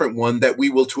radically different one that we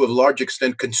will, to a large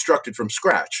extent, constructed from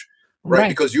scratch, right? Right.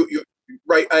 Because you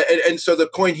right, and so the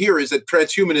point here is that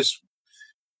transhumanists,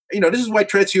 this is why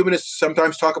transhumanists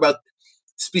sometimes talk about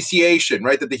speciation,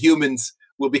 right? That the humans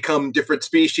will become different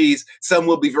species. Some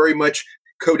will be very much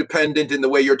codependent in the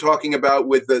way you're talking about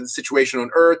with the situation on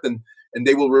Earth, and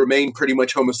they will remain pretty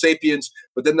much Homo sapiens.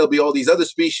 But then there'll be all these other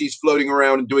species floating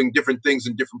around and doing different things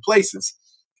in different places.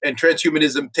 And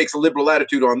transhumanism takes a liberal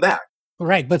attitude on that.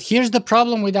 Right, but here's the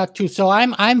problem with that too. So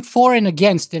I'm for and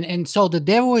against, and so the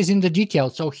devil is in the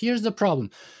details. So here's the problem.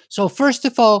 So first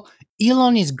of all,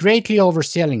 Elon is greatly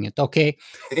overselling it. Okay,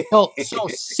 so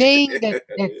saying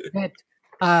that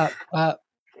uh,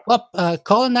 uh,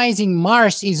 colonizing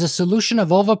Mars is a solution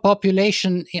of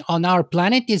overpopulation on our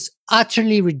planet is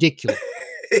utterly ridiculous.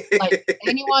 Like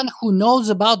anyone who knows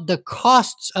about the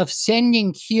costs of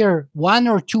sending here one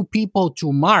or two people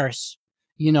to Mars,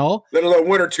 you know, Let alone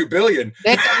 1 or 2 billion.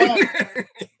 let alone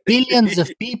billions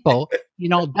of people,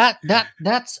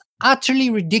 that's utterly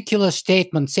ridiculous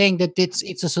statement saying that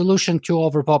it's a solution to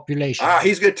overpopulation.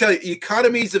 He's going to tell you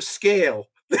economies of scale.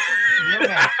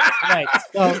 Right, right.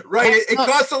 So Right. It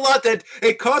costs a lot.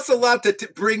 It costs a lot to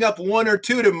bring up 1 or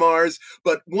 2 to Mars,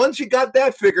 but once you got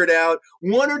that figured out,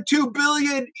 1 or 2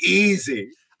 billion, easy.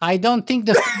 I don't think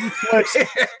the physics works in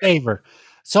his favor.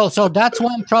 So that's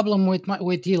one problem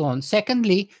with Elon.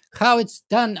 Secondly, how it's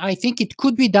done, I think it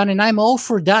could be done, and I'm all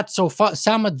for that. So for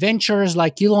some adventurers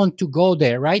like Elon to go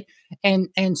there, right?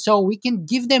 And so we can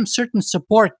give them certain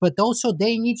support, but also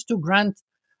they need to grant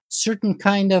certain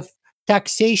kind of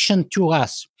taxation to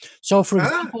us. So, for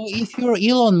example, if you're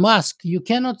Elon Musk, you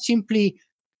cannot simply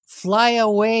fly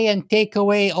away and take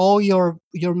away all your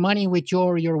money with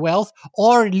your wealth,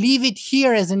 or leave it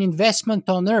here as an investment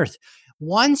on Earth.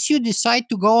 Once you decide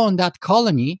to go on that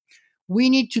colony, we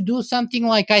need to do something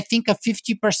like, I think, a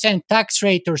 50% tax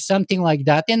rate or something like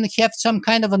that, and have some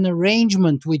kind of an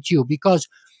arrangement with you, because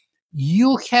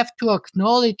you have to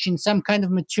acknowledge in some kind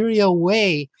of material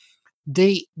way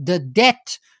the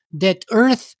debt that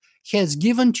Earth has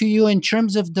given to you in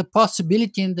terms of the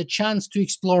possibility and the chance to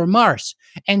explore Mars.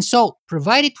 And so,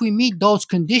 provided we meet those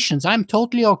conditions, I'm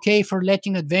totally okay for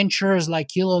letting adventurers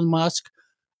like Elon Musk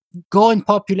go and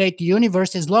populate the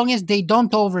universe, as long as they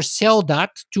don't oversell that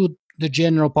to the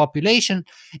general population,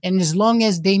 and as long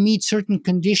as they meet certain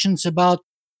conditions about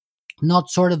not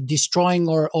sort of destroying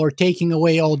or taking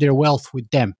away all their wealth with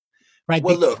them. Right?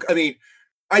 Well, look, I mean,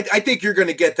 I think you're going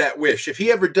to get that wish if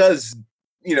he ever does,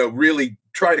 really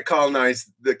try to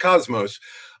colonize the cosmos.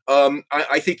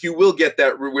 I think you will get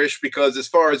that wish, because, as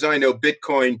far as I know,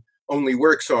 Bitcoin only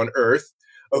works on Earth.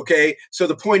 Okay, so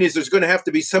the point is, there's going to have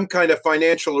to be some kind of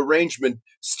financial arrangement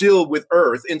still with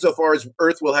Earth, insofar as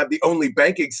Earth will have the only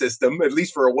banking system, at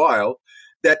least for a while.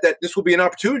 That this will be an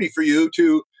opportunity for you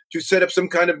to set up some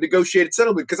kind of negotiated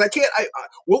settlement. Because I can't.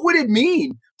 What would it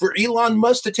mean for Elon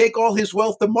Musk to take all his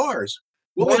wealth to Mars?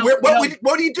 What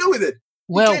do you do with it?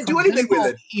 You can't do anything with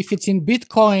it. If it's in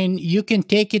Bitcoin, you can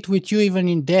take it with you even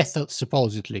in death,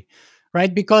 supposedly,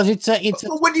 right? Because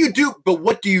what do you do? But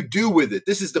what do you do with it?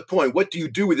 This is the point. What do you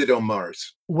do with it on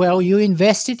Mars? Well, you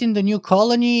invest it in the new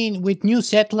colony with new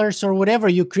settlers or whatever.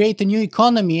 You create a new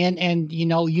economy, and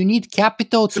you need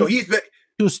capital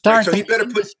to start. So he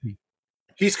better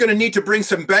he's going to need to bring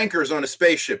some bankers on a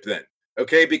spaceship then.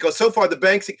 Okay, because so far the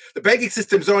banking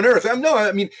system's on Earth. And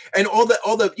all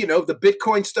the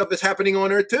Bitcoin stuff is happening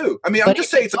on Earth too. I'm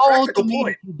just saying it's a practical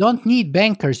point. You don't need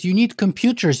bankers. You need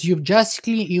computers. You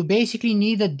basically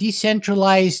need a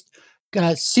decentralized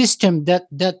system that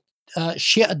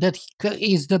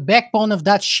is the backbone of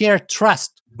that shared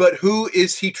trust. But who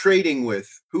is he trading with?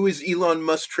 Who is Elon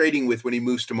Musk trading with when he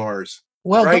moves to Mars?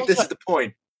 Well, right. This is the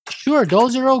point. Sure,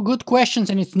 those are all good questions,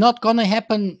 and it's not going to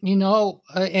happen,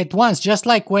 at once. Just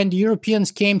like when the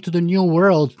Europeans came to the New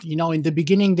World, in the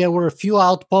beginning there were a few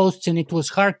outposts, and it was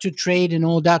hard to trade and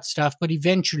all that stuff, but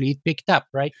eventually it picked up,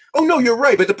 right? Oh no, you're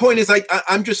right. But the point is,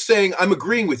 I'm just saying, I'm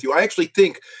agreeing with you. I actually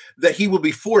think that he will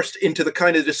be forced into the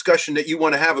kind of discussion that you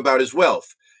want to have about his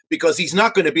wealth, because he's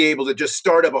not going to be able to just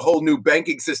start up a whole new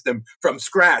banking system from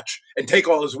scratch and take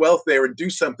all his wealth there and do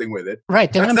something with it.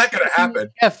 Right. That's not going to happen.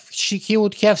 He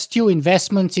would have still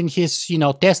investments in his,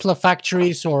 Tesla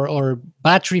factories or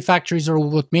battery factories, or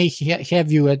what may have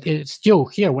you still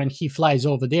here when he flies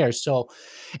over there. So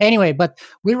anyway, but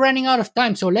we're running out of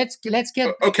time. So let's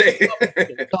get okay.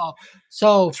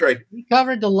 So that's right. We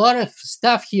covered a lot of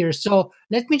stuff here. So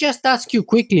let me just ask you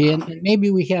quickly, and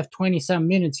maybe we have 20 some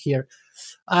minutes here.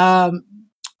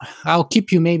 I'll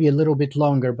keep you maybe a little bit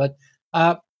longer, but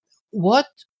what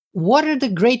are the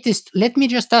greatest? Let me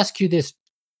just ask you this: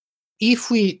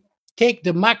 if we take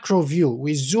the macro view,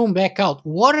 we zoom back out,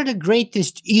 what are the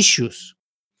greatest issues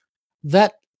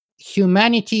that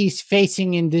humanity is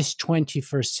facing in this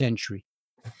 21st century?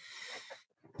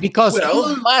 Because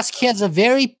Elon Musk has a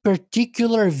very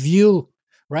particular view,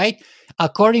 right?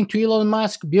 According to Elon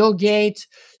Musk, Bill Gates,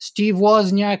 Steve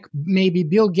Wozniak, maybe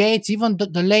Bill Gates, even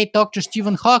the late Dr.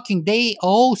 Stephen Hawking, they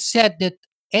all said that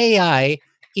AI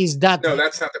Is that No,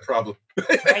 that's not the problem.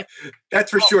 right?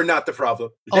 That's for sure not the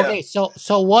problem. Yeah. Okay,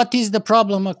 so what is the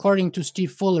problem according to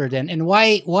Steve Fuller then, and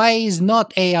why is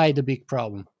not AI the big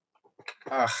problem?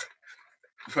 Ah,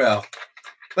 well,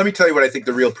 let me tell you what I think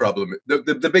the real problem is.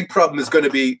 The big problem is going to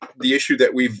be the issue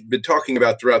that we've been talking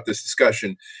about throughout this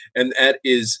discussion, and that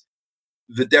is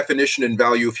the definition and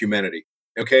value of humanity.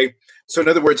 Okay? So, in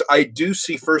other words, I do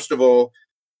see, first of all,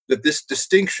 that this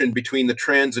distinction between the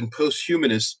trans and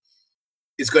post-humanists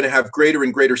is going to have greater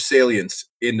and greater salience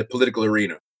in the political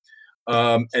arena.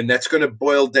 And that's going to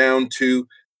boil down to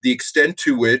the extent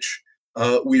to which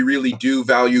we really do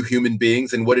value human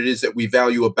beings and what it is that we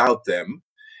value about them.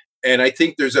 And I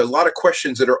think there's a lot of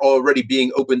questions that are already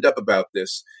being opened up about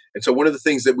this. And so one of the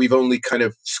things that we've only kind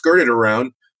of skirted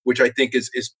around, which I think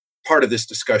is part of this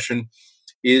discussion,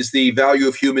 is the value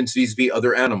of humans vis-a-vis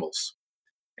other animals.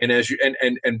 And as you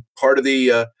and part of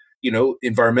the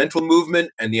environmental movement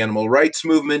and the animal rights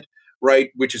movement, right,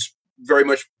 which is very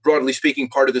much broadly speaking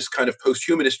part of this kind of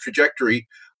post-humanist trajectory,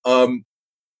 um,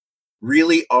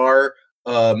 really are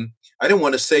I don't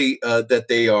want to say that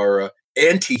they are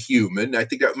anti-human. I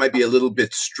think that might be a little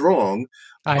bit strong,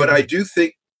 I but I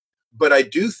agree.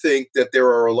 do think that there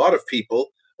are a lot of people,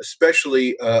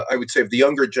 especially I would say of the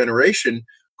younger generation,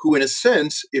 who, in a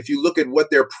sense, if you look at what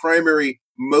their primary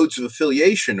modes of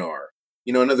affiliation are,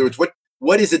 in other words,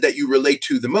 what is it that you relate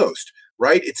to the most,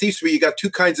 right? It seems to me you got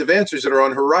two kinds of answers that are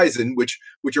on horizon, which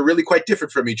are really quite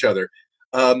different from each other.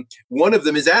 One of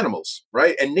them is animals,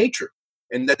 right, and nature,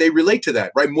 and that they relate to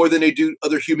that, right, more than they do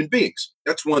other human beings.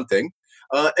 That's one thing.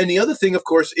 And the other thing, of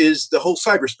course, is the whole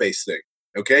cyberspace thing.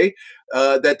 Okay,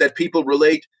 that people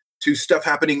relate to stuff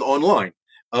happening online,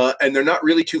 and they're not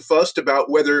really too fussed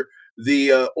about whether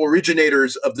the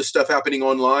originators of the stuff happening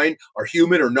online are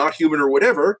human or not human or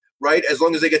whatever, right? As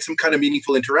long as they get some kind of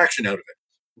meaningful interaction out of it.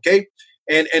 Okay,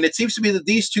 and it seems to me that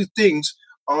these two things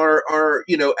are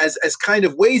as kind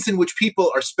of ways in which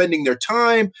people are spending their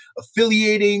time,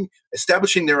 affiliating,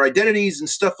 establishing their identities and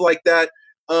stuff like that.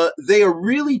 They are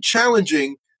really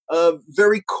challenging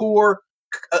very core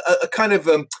a kind of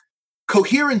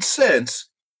coherent sense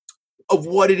of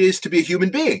what it is to be a human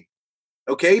being.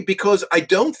 Okay, because I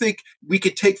don't think we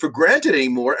could take for granted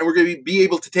anymore, and we're going to be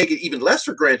able to take it even less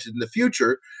for granted in the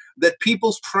future, that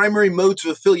people's primary modes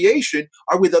of affiliation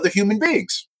are with other human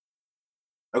beings.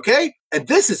 Okay, and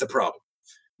this is a problem.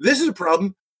 This is a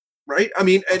problem, right? I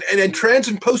mean, and trans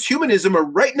and post-humanism are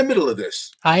right in the middle of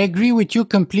this. I agree with you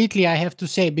completely, I have to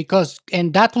say, because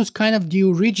and that was kind of the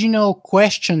original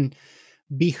question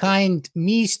behind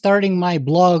me starting my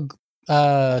blog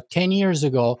 10 years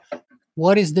ago.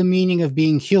 What is the meaning of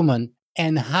being human,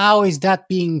 and how is that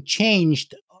being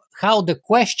changed? How the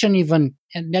question, even,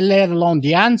 and let alone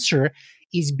the answer,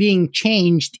 is being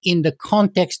changed in the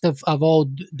context of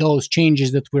all those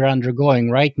changes that we're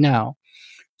undergoing right now.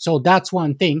 So that's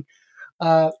one thing.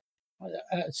 Uh,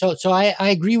 so I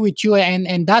agree with you,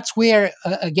 and that's where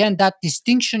again that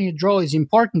distinction you draw is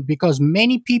important, because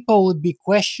many people would be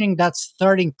questioning that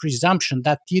starting presumption,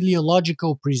 that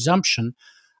teleological presumption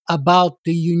about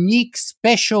the unique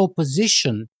special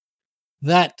position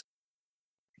that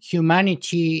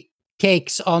humanity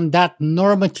takes on that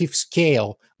normative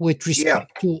scale with Yeah,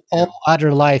 respect to yeah. all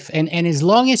other life. And as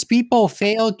long as people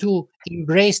fail to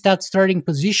embrace that starting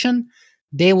position,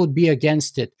 they would be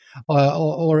against it,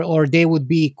 or they would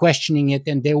be questioning it,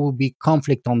 and there will be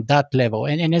conflict on that level.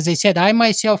 And as I said, I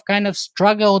myself kind of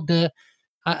struggled.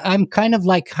 I'm kind of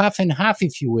like half and half,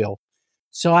 if you will.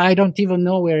 So I don't even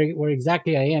know where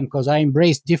exactly I am, because I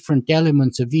embrace different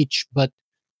elements of each, but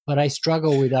I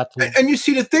struggle with that one. And you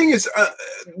see, the thing is,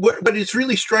 what is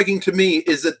really striking to me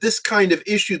is that this kind of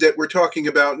issue that we're talking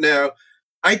about now,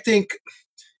 I think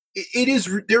it is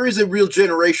there is a real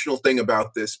generational thing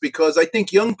about this, because I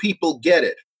think young people get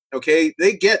it. Okay,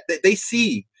 they get that, they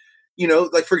see,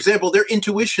 like, for example, their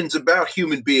intuitions about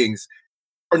human beings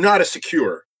are not as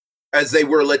secure as they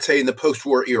were, let's say, in the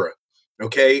post-war era.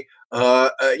 Okay,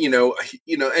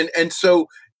 and so,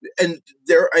 and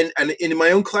there, and in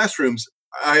my own classrooms,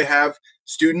 I have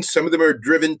students. Some of them are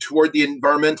driven toward the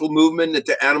environmental movement and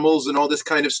to animals and all this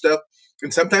kind of stuff.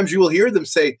 And sometimes you will hear them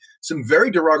say some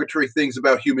very derogatory things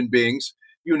about human beings.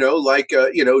 Like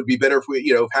it'd be better if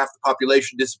if half the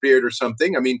population disappeared or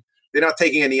something. I mean, they're not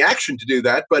taking any action to do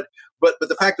that, but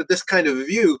the fact that this kind of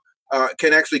view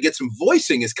can actually get some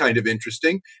voicing is kind of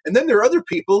interesting. And then there are other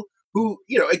people who,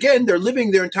 again, they're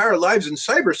living their entire lives in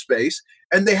cyberspace,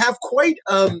 and they have quite.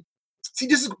 See,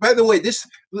 this is, by the way, this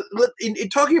in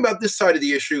talking about this side of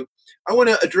the issue, I want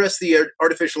to address the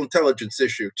artificial intelligence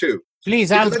issue too,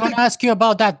 Please, I because was I going think, to ask you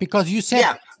about that, because you said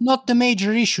yeah, not the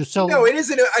major issue. So No, it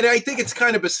isn't, and I think it's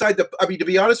kind of beside the. I mean, to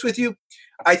be honest with you,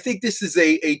 I think this is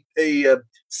a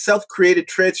self-created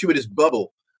transhumanist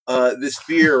bubble. This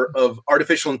fear of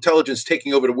artificial intelligence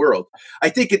taking over the world. I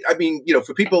think it. I mean,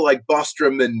 for people like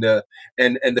Bostrom and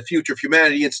the Future of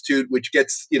Humanity Institute, which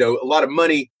gets a lot of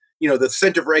money. The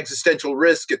Center for Existential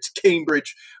Risk. It's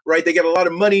Cambridge, right? They get a lot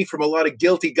of money from a lot of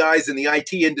guilty guys in the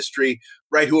IT industry,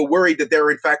 right, who are worried that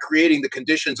they're in fact creating the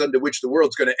conditions under which the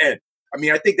world's going to end. I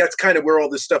mean, I think that's kind of where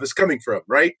all this stuff is coming from,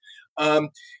 right? Um,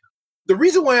 the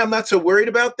reason why I'm not so worried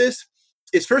about this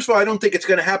is, first of all, I don't think it's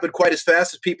going to happen quite as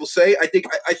fast as people say. I think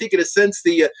in a sense,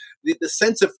 the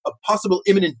sense of possible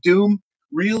imminent doom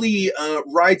really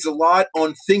rides a lot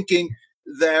on thinking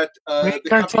that the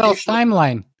Ricard 12 computational.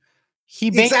 timeline. He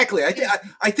Exactly.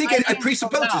 I think it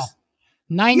presupposes.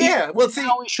 90 Yeah. Well, see,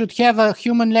 now we should have a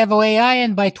human level AI,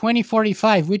 and by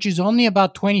 2045, which is only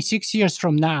about 26 years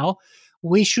from now,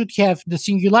 we should have the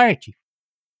singularity.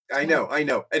 I know,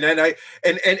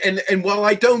 and while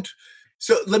I don't,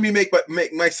 so let me make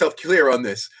myself clear on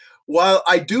this. While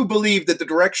I do believe that the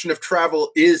direction of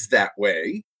travel is that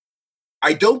way,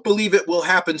 I don't believe it will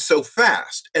happen so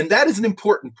fast, and that is an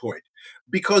important point,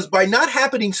 because by not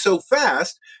happening so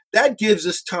fast, that gives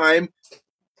us time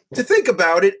to think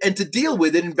about it and to deal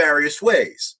with it in various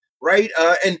ways, right?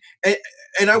 And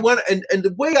I want and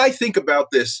the way I think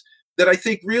about this, that I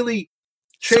think really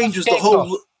changes the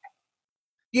whole.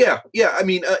 Yeah. I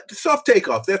mean, soft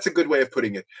takeoff. That's a good way of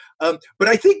putting it. But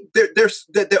I think there's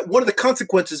that one of the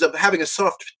consequences of having a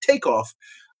soft takeoff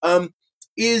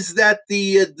is that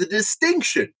the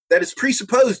distinction that is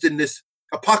presupposed in this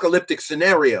apocalyptic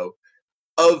scenario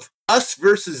of us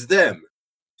versus them,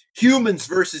 humans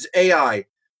versus AI,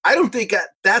 I don't think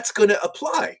that's going to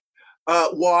apply.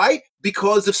 Why?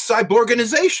 Because of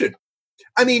cyborganization.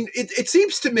 I mean, it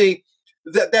seems to me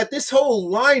that this whole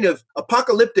line of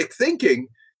apocalyptic thinking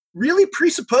really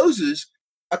presupposes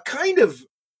a kind of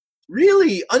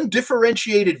really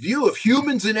undifferentiated view of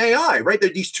humans and AI, right? They're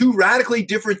these two radically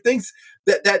different things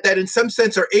that in some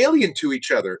sense are alien to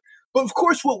each other. But of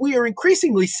course, what we are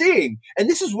increasingly seeing, and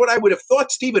this is what I would have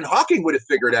thought Stephen Hawking would have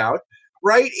figured out,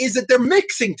 right, is that they're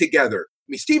mixing together. I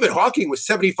mean, Stephen Hawking was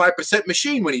 75%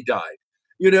 machine when he died,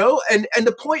 and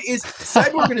the point is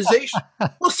cyborganization.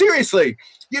 Well, seriously,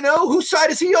 whose side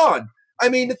is he on? I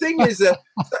mean, the thing is,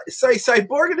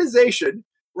 cyborganization,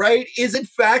 right, is in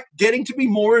fact getting to be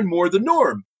more and more the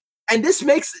norm. And this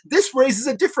raises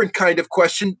a different kind of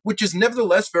question, which is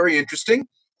nevertheless very interesting.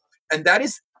 And that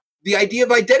is the idea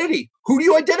of identity. Who do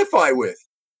you identify with?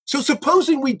 So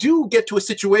supposing we do get to a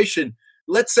situation,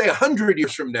 let's say 100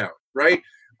 years from now, right,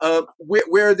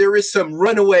 where there is some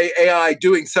runaway AI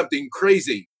doing something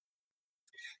crazy,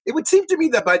 it would seem to me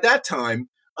that by that time,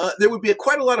 there would be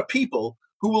quite a lot of people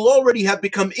who will already have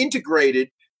become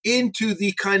integrated into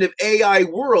the kind of AI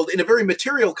world in a very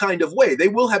material kind of way. They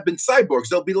will have been cyborgs.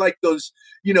 They'll be like those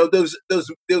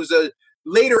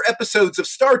later episodes of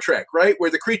Star Trek, right,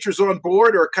 where the creatures on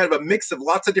board are kind of a mix of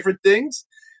lots of different things.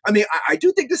 I mean, I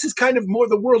do think this is kind of more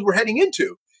the world we're heading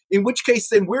into. In which case,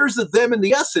 then where's the them and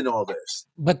the us in all this?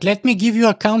 But let me give you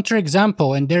a counter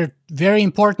example, and they're very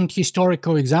important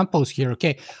historical examples here.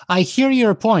 Okay, I hear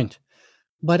your point,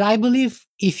 but I believe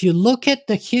if you look at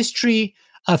the history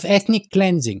of ethnic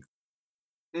cleansing,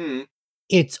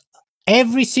 it's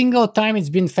every single time it's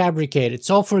been fabricated.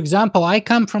 So, for example, I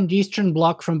come from the Eastern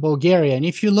Bloc, from Bulgaria, and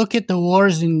if you look at the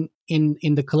wars in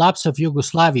the collapse of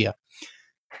Yugoslavia,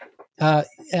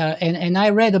 and I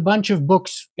read a bunch of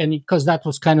books, and because that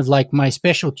was kind of like my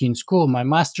specialty in school, my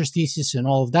master's thesis and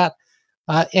all of that.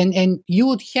 And you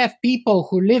would have people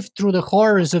who lived through the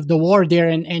horrors of the war there,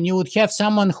 and you would have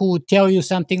someone who would tell you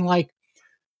something like,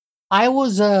 I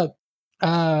was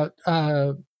what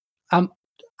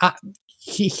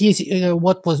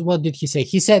did he say?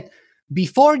 He said,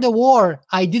 before the war,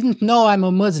 I didn't know I'm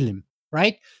a Muslim,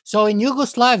 right? So in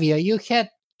Yugoslavia, you had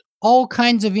all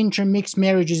kinds of intermixed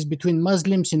marriages between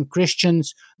Muslims and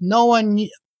Christians. No one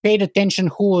paid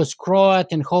attention who was Croat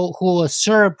and who was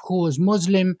Serb, who was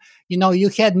Muslim. You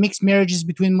had mixed marriages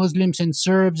between Muslims and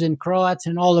Serbs and Croats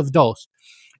and all of those.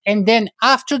 And then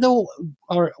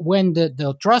when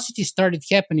the atrocity started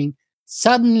happening,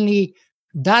 suddenly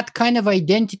that kind of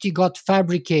identity got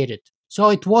fabricated. So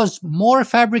it was more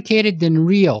fabricated than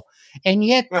real. And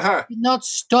yet did not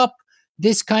stop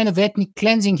this kind of ethnic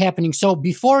cleansing happening. So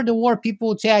before the war, people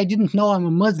would say, I didn't know I'm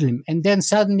a Muslim. And then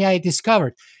suddenly I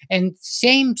discovered. And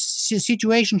same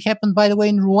situation happened, by the way,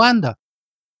 in Rwanda.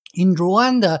 In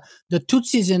Rwanda, the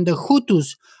Tutsis and the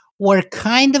Hutus were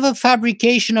kind of a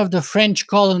fabrication of the French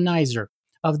colonizer.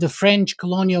 of the French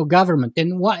colonial government.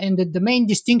 And the main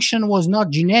distinction was not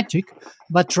genetic,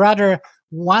 but rather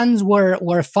ones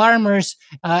were farmers,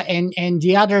 and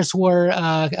the others were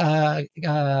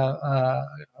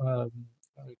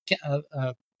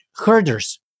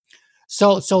herders.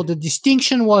 So the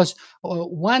distinction was,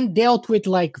 one dealt with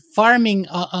like farming,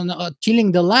 on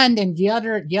tilling the land, and the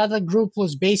other group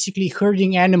was basically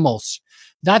herding animals.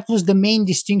 That was the main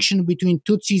distinction between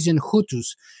Tutsis and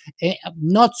Hutus.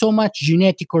 Not so much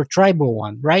genetic or tribal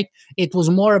one, right? It was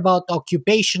more about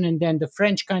occupation, and then the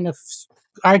French kind of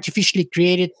artificially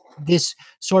created this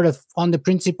sort of on the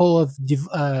principle of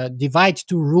divide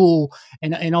to rule,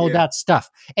 and all Yeah. that stuff.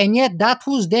 And yet that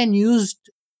was then used,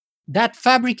 that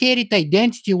fabricated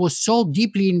identity was so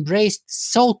deeply embraced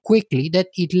so quickly that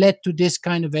it led to this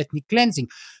kind of ethnic cleansing.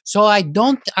 So I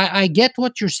get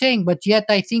what you're saying, but yet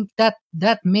I think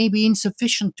that may be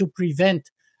insufficient to prevent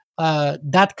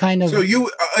that kind So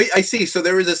of. I see. So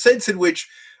there is a sense in which,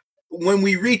 when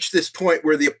we reach this point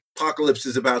where the apocalypse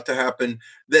is about to happen,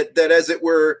 that as it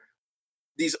were,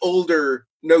 these older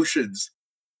notions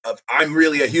of I'm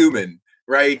really a human,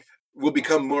 right, will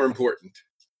become more important.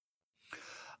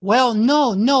 Well,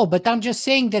 no, but I'm just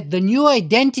saying that the new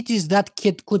identities that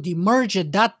could emerge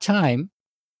at that time,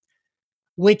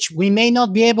 which we may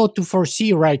not be able to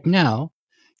foresee right now,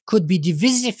 could be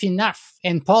divisive enough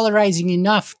and polarizing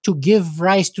enough to give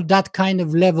rise to that kind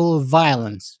of level of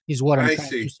violence, is what I'm I trying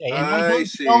to see. say. And I I don't know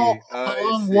see. I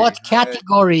along see. what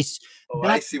categories Oh, I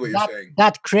that see what you're that saying.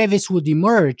 that crevice would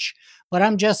emerge, but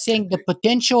I'm just I saying the see.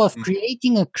 potential of Mhm.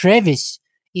 creating a crevice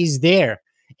is there,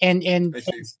 and I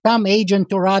see. some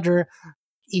agent or other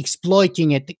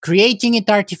exploiting it, creating it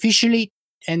artificially,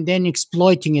 and then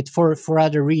exploiting it for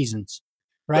other reasons,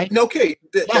 right? Okay,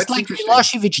 Just that's like interesting.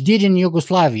 Milosevic did in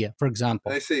Yugoslavia, for example.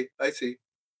 I see. I see.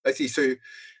 I see. So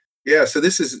yeah, so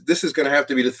this is going to have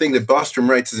to be the thing that Bostrom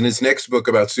writes in his next book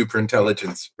about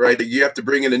superintelligence, right? You have to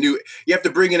bring in a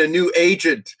new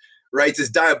agent, right? This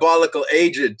diabolical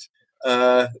agent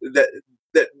that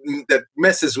that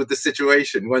messes with the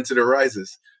situation once it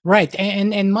arises. Right.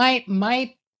 And my But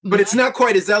my it's not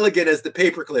quite as elegant as the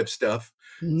paperclip stuff.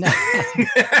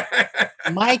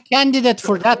 my candidate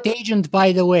for that agent,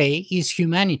 by the way, is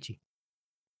humanity.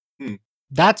 Hmm,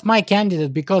 That's my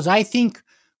candidate because I think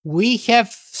we have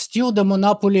still the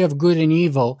monopoly of good and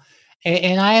evil,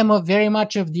 and I am very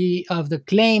much of the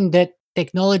claim that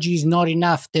technology is not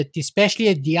enough. That especially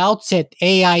at the outset,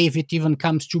 AI, if it even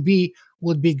comes to be,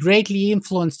 would be greatly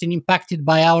influenced and impacted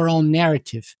by our own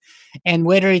narrative, and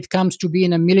whether it comes to be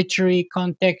in a military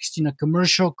context, in a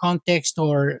commercial context,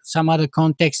 or some other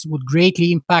context, would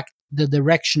greatly impact the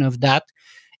direction of that,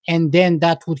 and then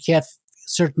that would have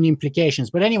certain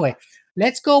implications. But anyway,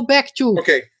 let's go back to,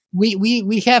 okay.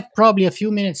 we have probably a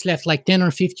few minutes left, like 10 or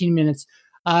 15 minutes.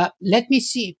 Let me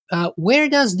see, where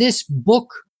does this book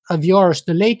of yours,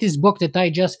 the latest book that I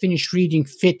just finished reading,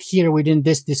 fit here within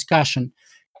this discussion,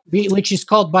 which is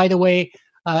called, by the way,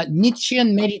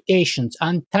 Nietzschean Meditations,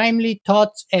 Untimely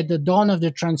Thoughts at the Dawn of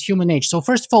the Transhuman Age. So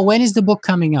first of all, when is the book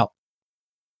coming out?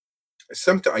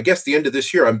 Sometime, I guess, the end of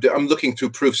this year. I'm looking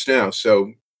through proofs now,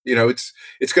 so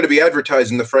it's going to be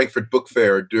advertised in the Frankfurt Book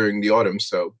Fair during the autumn.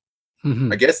 So I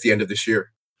Mhm. guess the end of this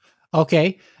year.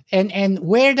 Okay. And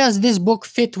where does this book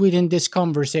fit within this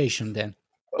conversation then?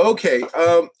 Okay.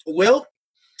 Well,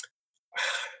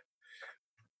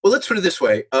 let's put it this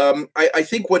way. I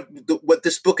think what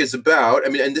this book is about. I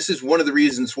mean, and this is one of the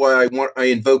reasons why I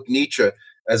invoke Nietzsche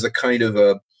as a kind of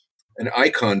an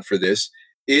icon for this.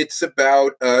 It's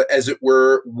about, as it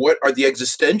were, what are the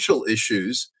existential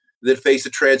issues that face a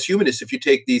transhumanist if you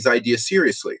take these ideas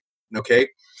seriously. Okay.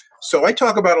 So I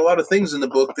talk about a lot of things in the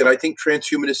book that I think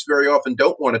transhumanists very often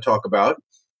don't want to talk about,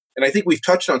 and I think we've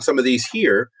touched on some of these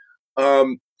here.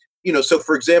 Um, so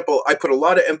for example, I put a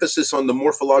lot of emphasis on the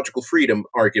morphological freedom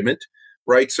argument,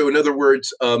 right? So in other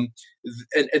words, and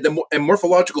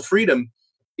morphological freedom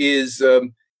is,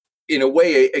 in a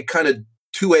way, a kind of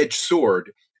two-edged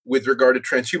sword with regard to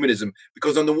transhumanism,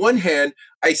 because on the one hand,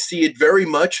 I see it very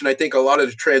much, and I think a lot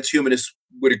of the transhumanists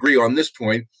would agree on this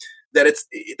point, that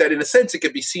in a sense it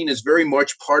can be seen as very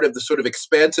much part of the sort of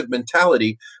expansive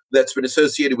mentality that's been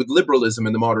associated with liberalism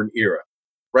in the modern era,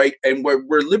 right? And where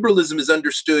liberalism is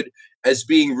understood as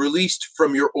being released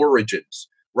from your origins,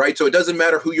 right? So it doesn't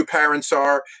matter who your parents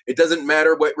are, it doesn't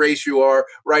matter what race you are,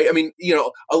 right? I mean,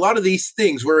 a lot of these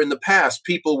things where in the past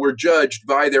people were judged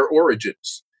by their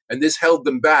origins, and this held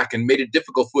them back and made it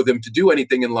difficult for them to do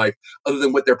anything in life other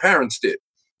than what their parents did.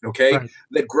 Okay, Right.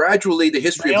 that gradually the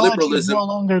history of Biology is no liberalism.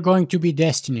 longer going to be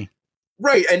destiny.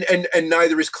 Right, and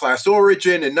neither is class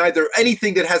origin, and neither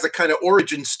anything that has a kind of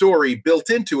origin story built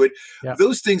into it. Yeah.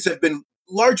 Those things have been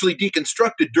largely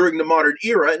deconstructed during the modern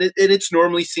era, and it's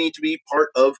normally seen to be part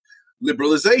of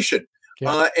liberalization.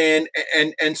 Yeah.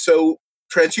 And so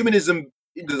transhumanism,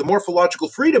 the morphological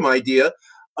freedom idea,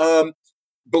 um,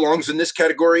 belongs in this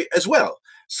category as well.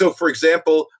 So, for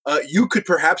example, you could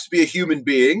perhaps be a human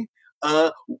being,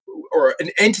 uh, or an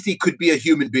entity could be a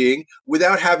human being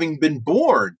without having been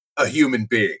born a human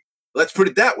being. Let's put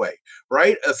it that way,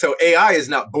 right? So AI is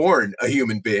not born a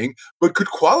human being, but could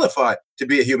qualify to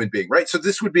be a human being, right? So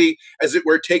this would be, as it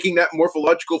were, taking that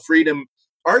morphological freedom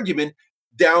argument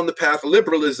down the path of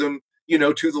liberalism,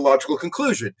 to the logical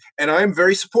conclusion. And I'm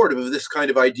very supportive of this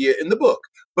kind of idea in the book.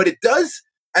 But it does,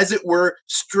 as it were,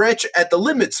 stretch at the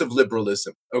limits of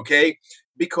liberalism, okay?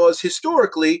 Because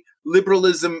historically,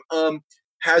 liberalism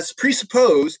has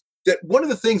presupposed that one of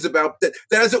the things about that,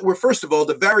 as it were, first of all,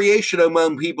 the variation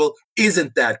among people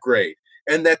isn't that great.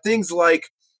 And that things like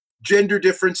gender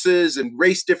differences and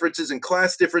race differences and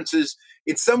class differences,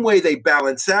 in some way they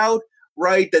balance out,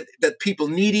 right? That people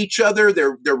need each other,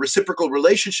 there are reciprocal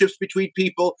relationships between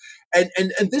people, and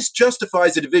this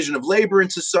justifies a division of labor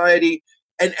in society.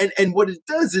 And what it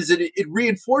does is it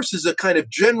reinforces a kind of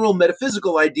general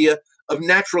metaphysical idea of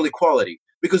natural equality,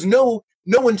 because no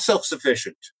one's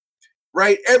self-sufficient,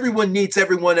 right? Everyone needs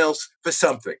everyone else for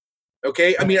something.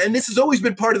 Okay, I mean, and this has always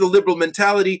been part of the liberal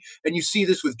mentality, and you see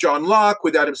this with John Locke,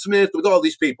 with Adam Smith, with all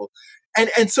these people,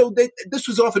 and so this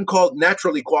was often called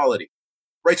natural equality,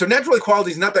 right? So natural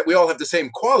equality is not that we all have the same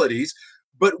qualities,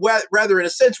 but rather, in a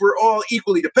sense, we're all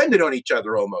equally dependent on each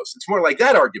other. Almost, it's more like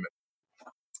that argument.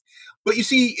 But you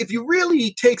see, if you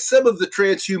really take some of the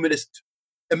transhumanist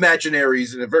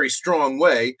imaginaries in a very strong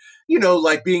way,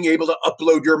 like being able to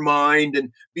upload your mind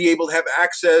and be able to have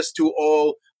access to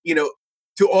all,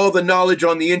 to all the knowledge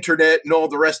on the internet and all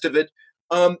the rest of it,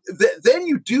 then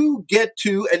you do get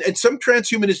to, and some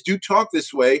transhumanists do talk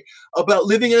this way about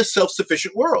living in a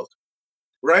self-sufficient world,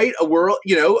 right? A world,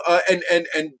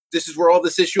 and this is where all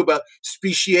this issue about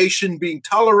speciation being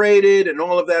tolerated and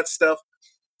all of that stuff.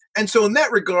 And so in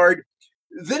that regard,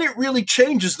 then it really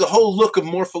changes the whole look of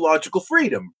morphological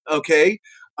freedom, okay?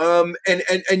 And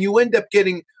you end up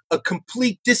getting a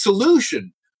complete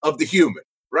dissolution of the human,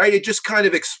 right? It just kind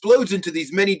of explodes into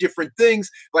these many different things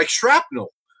like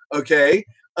shrapnel, okay?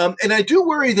 And I do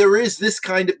worry there is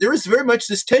very much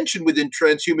this tension within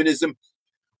transhumanism,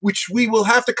 which we will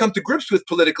have to come to grips with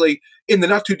politically in the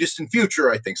not too distant future,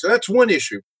 I think. So that's one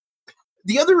issue.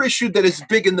 The other issue that is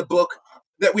big in the book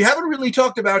that we haven't really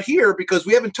talked about here, because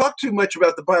we haven't talked too much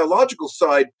about the biological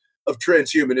side of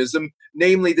transhumanism,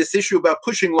 namely this issue about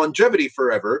pushing longevity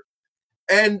forever.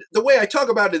 And the way I talk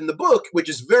about it in the book, which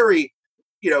is very,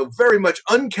 very much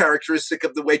uncharacteristic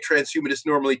of the way transhumanists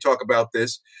normally talk about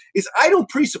this, is I don't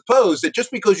presuppose that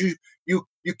just because you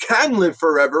can live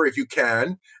forever, if you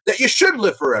can, that you should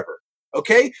live forever.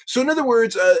 Okay? So in other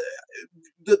words,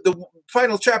 the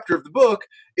final chapter of the book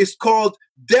is called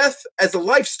 "Death as a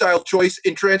Lifestyle Choice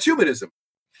in Transhumanism,"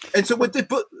 and so with the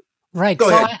book, right. Go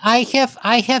so ahead.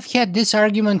 I have had this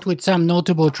argument with some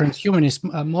notable transhumanists.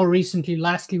 More recently,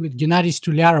 lastly, with Gennady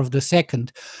Stulyarov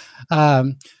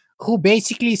II, who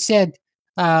basically said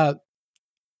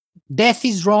death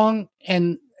is wrong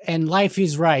and life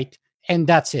is right, and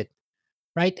that's it,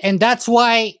 right? And that's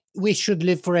why we should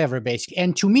live forever, basically.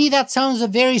 And to me, that sounds a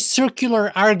very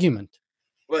circular argument.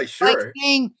 Well, Like sure.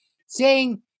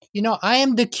 saying, I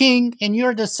am the king and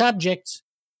you're the subjects,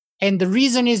 and the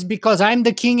reason is because I'm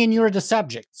the king and you're the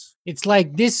subjects. It's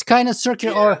like this kind of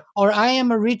circular, Yeah. or I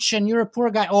am a rich and you're a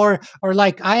poor guy, or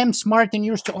like I am smart and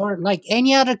you're or like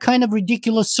any other kind of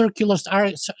ridiculous circular.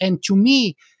 And to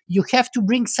me, you have to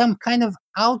bring some kind of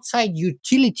outside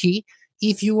utility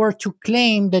if you were to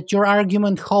claim that your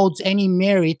argument holds any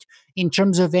merit in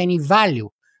terms of any value,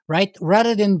 right?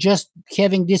 Rather than just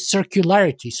having this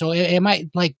circularity. So am I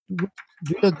like?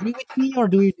 Do you agree with me or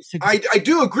do you disagree? I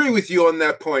do agree with you on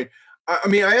that point. I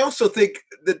mean, I also think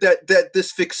that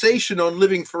this fixation on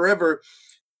living forever,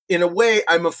 in a way,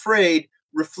 I'm afraid,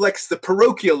 reflects the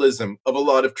parochialism of a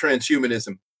lot of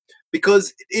transhumanism,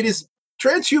 because it is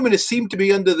transhumanists seem to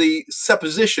be under the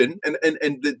supposition, and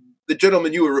the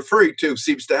gentleman you were referring to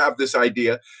seems to have this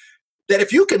idea that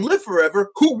if you can live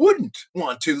forever, who wouldn't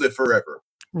want to live forever,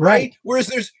 Right.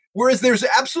 right? Whereas there's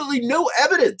absolutely no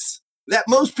evidence that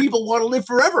most people want to live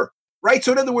forever, right?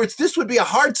 So in other words, this would be a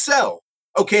hard sell,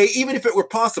 okay, even if it were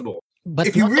possible. But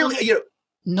If you really,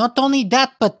 not only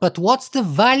that, but what's the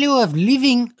value of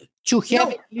living to have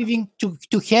no, it living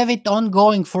to have it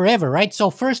ongoing forever, right? So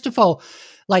first of all,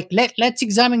 like let's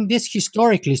examine this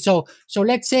historically. So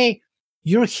let's say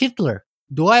you're Hitler.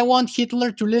 Do I want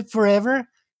Hitler to live forever?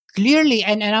 Clearly,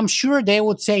 and I'm sure they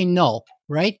would say no,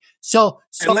 right? So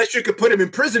Unless you could put him in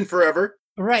prison forever.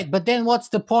 right, but then what's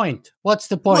the point? What's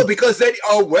the Well, point? because then,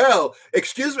 oh well,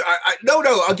 excuse me. No.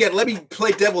 Again, let me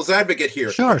play devil's advocate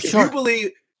here. Sure, If you sure.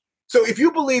 believe, so if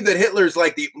you believe that Hitler's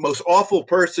like the most awful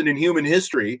person in human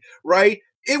history, right?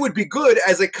 It would be good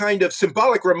as a kind of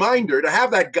symbolic reminder to have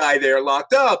that guy there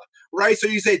locked up, right? So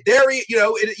you say, there,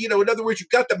 in other words, you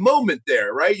got the moment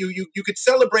there, right? You could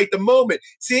celebrate the moment.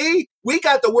 See, we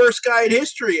got the worst guy in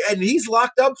history, and he's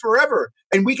locked up forever,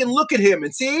 and we can look at him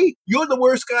and see, you're the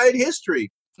worst guy in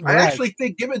history. I Right. actually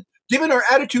think, given our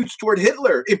attitudes toward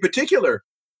Hitler in particular,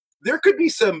 there could be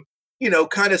some,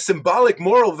 kind of symbolic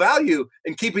moral value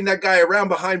in keeping that guy around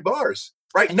behind bars,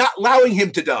 right? Not allowing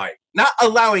him to die. Not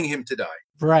allowing him to die.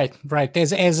 Right, right.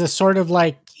 As a sort of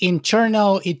like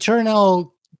eternal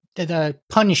the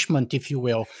punishment, if you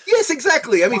will. Yes,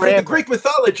 exactly. I mean, from the Forever. Greek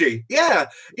mythology. Yeah,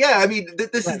 yeah. I mean, this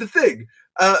is Right. the thing.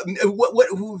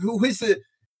 Who is the?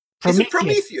 Is it Prometheus.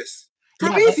 Prometheus? Yeah,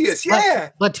 Prometheus. Yeah.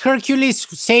 but Hercules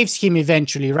saves him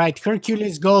eventually, right?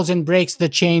 Hercules goes and breaks the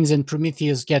chains, and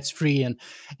Prometheus gets free,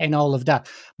 and all of that.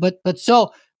 But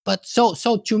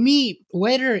to me,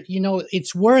 whether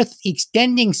it's worth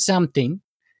extending something,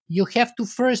 you have to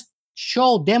first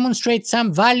demonstrate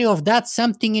some value of that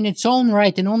something in its own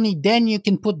right, and only then you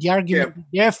can put the Yeah. argument.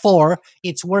 Therefore,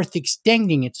 it's worth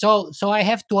extending it. So I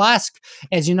have to ask,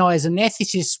 as as an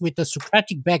ethicist with a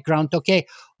Socratic background, okay,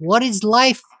 what is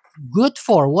life good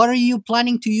for? What are you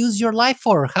planning to use your life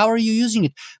for? How are you using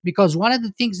it? Because one of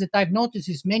the things that I've noticed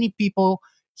is many people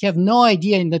have no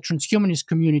idea in the transhumanist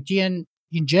community and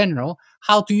in general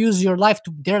how to use their life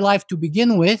to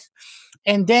begin with.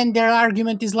 And then their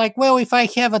argument is like, well, if I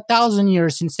have 1,000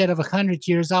 years instead of 100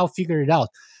 years, I'll figure it out.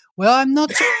 Well, I'm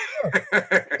not so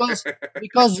sure,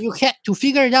 because you have to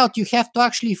figure it out. You have to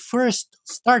actually first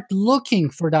start looking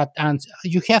for that answer.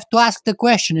 You have to ask the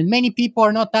question, and many people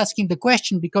are not asking the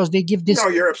question because they give this No,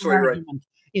 you're absolutely right. argument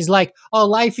is like, oh,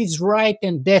 life is right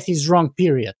and death is wrong,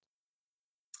 period.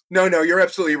 No, you're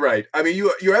absolutely right. I mean,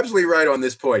 you're absolutely right on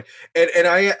this point, and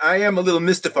I am a little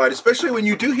mystified, especially when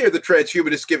you do hear the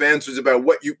transhumanists give answers about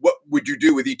what would you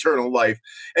do with eternal life,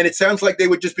 and it sounds like they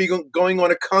would just be going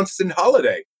on a constant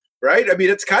holiday, right? I mean,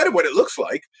 it's kind of what it looks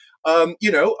like, or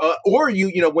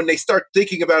when they start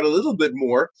thinking about it a little bit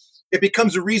more, it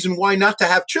becomes a reason why not to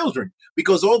have children,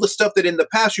 because all the stuff that in the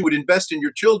past you would invest in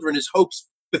your children is hopes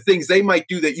the things they might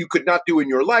do that you could not do in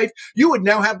your life, you would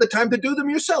now have the time to do them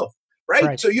yourself, right?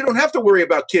 Right. So you don't have to worry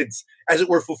about kids, as it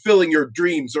were, fulfilling your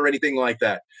dreams or anything like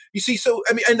that. You see, so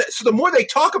I mean, and so the more they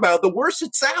talk about it, the worse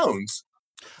it sounds.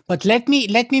 But let me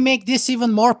make this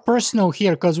even more personal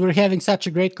here, because we're having such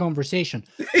a great conversation.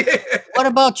 What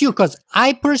about you? Because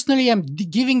I personally am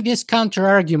giving this counter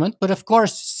argument, but of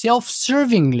course,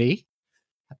 self-servingly,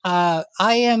 I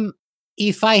am.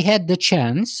 If I had the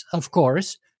chance, of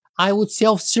course, I would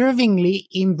self-servingly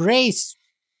embrace,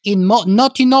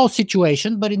 not in all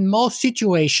situation, but in most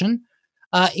situation,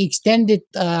 extended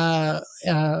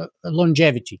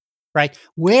longevity. Right?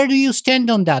 Where do you stand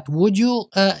on that? Would you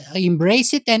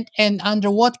embrace it, and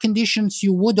under what conditions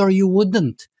you would or you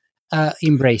wouldn't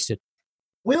embrace it?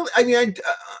 Well, I mean,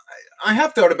 I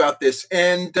have thought about this,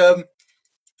 and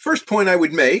first point I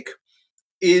would make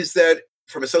is that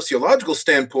from a sociological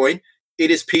standpoint, it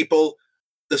is people,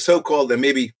 the so-called, and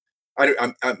maybe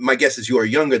my guess is you are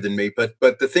younger than me, but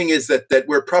the thing is that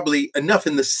we're probably enough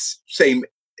in the same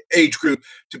age group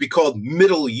to be called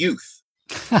middle youth.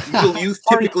 Middle youth,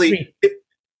 typically,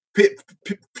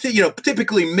 43.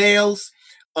 typically males.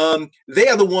 They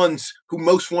are the ones who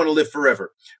most want to live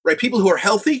forever, right? People who are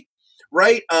healthy,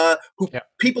 right? Who Yeah.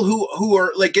 People who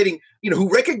are like getting, who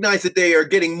recognize that they are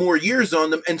getting more years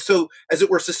on them, and so as it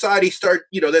were, society start,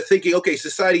 they're thinking, okay,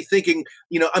 society thinking,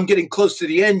 I'm getting close to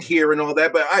the end here and all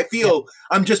that, but I Yeah. feel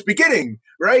I'm just beginning,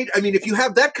 right? I mean, if you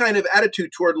have that kind of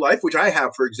attitude toward life, which I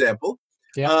have, for example,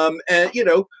 Yeah. and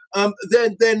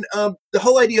then the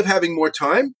whole idea of having more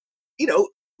time, you know,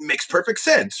 makes perfect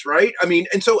sense, right? I mean,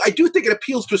 and so I do think it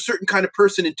appeals to a certain kind of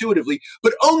person intuitively,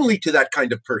 but only to that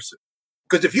kind of person.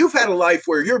 Because if you've had a life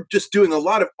where you're just doing a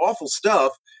lot of awful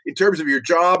stuff in terms of your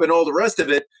job and all the rest of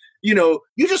it, you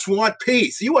just want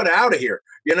peace. You want out of here.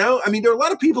 I mean, there are a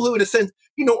lot of people who, in a sense,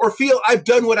 or feel I've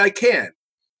done what I can.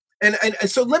 And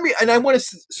so I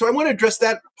want to address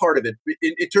that part of it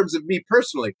in terms of me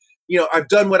personally. I've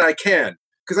done what I can,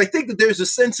 because I think that there's a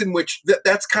sense in which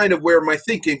that's kind of where my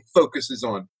thinking focuses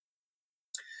on.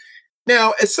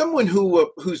 Now, as someone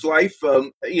whose life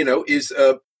is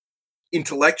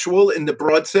intellectual in the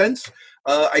broad sense,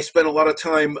 I spend a lot of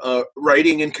time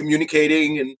writing and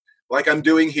communicating, and like I'm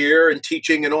doing here, and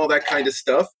teaching and all that kind of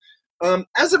stuff.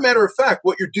 As a matter of fact,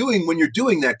 what you're doing when you're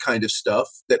doing that kind of stuff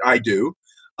that I do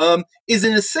is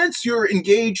in a sense you're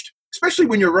engaged, especially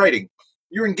when you're writing,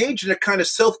 you're engaged in a kind of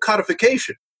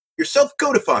self-codification. You're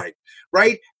self-codifying,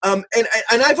 right? And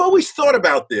I've always thought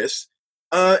about this,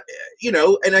 uh,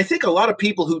 and I think a lot of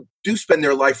people who do spend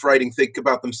their life writing think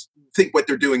what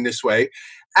they're doing this way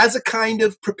as a kind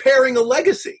of preparing a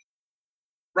legacy,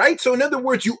 right? So, in other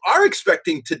words, you are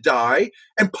expecting to die.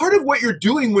 And part of what you're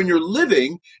doing when you're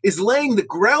living is laying the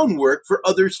groundwork for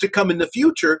others to come in the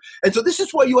future. And so, this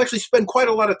is why you actually spend quite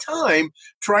a lot of time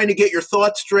trying to get your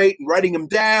thoughts straight and writing them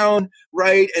down,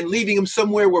 right? And leaving them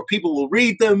somewhere where people will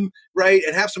read them, right?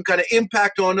 And have some kind of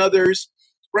impact on others,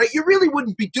 right? You really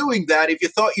wouldn't be doing that if you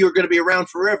thought you were going to be around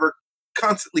forever,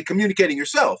 constantly communicating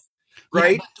yourself, Yeah,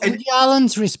 right? but And Woody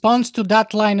Allen's response to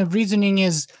that line of reasoning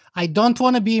is, I don't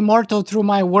want to be immortal through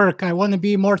my work. I want to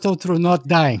be immortal through not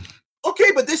dying.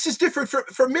 okay, but this is different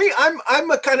for me.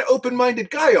 I'm a kind of open-minded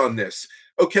guy on this.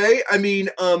 Okay, I mean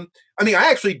I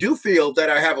actually do feel that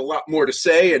I have a lot more to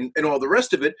say and all the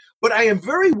rest of it, but I am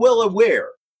very well aware,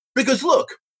 because look,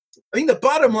 I mean the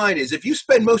bottom line is if you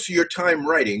spend most of your time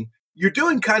writing, you're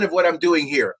doing kind of what I'm doing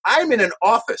here. I'm in an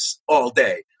office all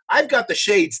day. I've got the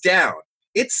shades down.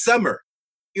 It's summer,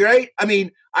 right? I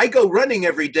mean, I go running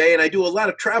every day and I do a lot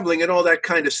of traveling and all that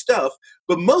kind of stuff.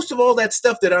 But most of all that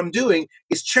stuff that I'm doing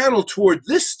is channeled toward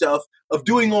this stuff of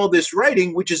doing all this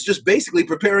writing, which is just basically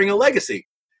preparing a legacy,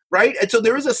 right? And so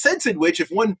there is a sense in which if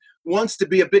one wants to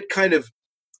be a bit kind of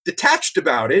detached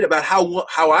about it, about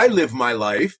how I live my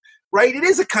life, right? It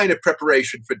is a kind of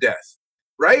preparation for death,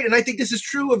 right? And I think this is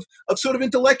true of sort of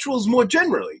intellectuals more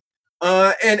generally.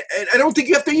 And I don't think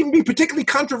you have to even be particularly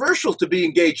controversial to be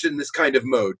engaged in this kind of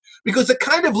mode, because the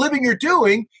kind of living you're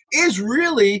doing is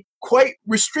really quite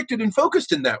restricted and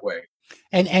focused in that way.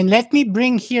 And let me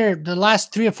bring here the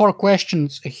last 3 or 4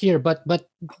 questions here, but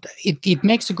it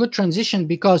makes a good transition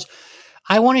because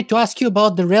I wanted to ask you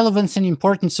about the relevance and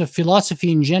importance of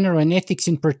philosophy in general and ethics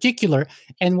in particular.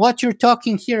 And what you're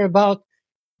talking here about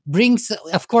brings,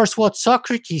 of course, what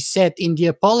Socrates said in the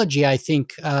Apology, I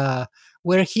think,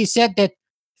 where he said that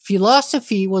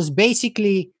philosophy was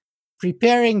basically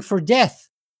preparing for death.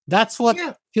 That's what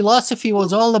Yeah. philosophy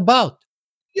was Well, all about.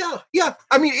 yeah.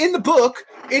 I mean, in the book,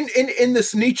 in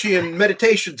this Nietzschean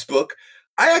meditations book,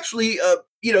 I actually,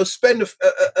 spend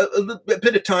a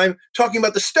bit of time talking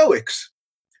about the Stoics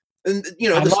and I the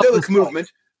love the Stoic Stoics.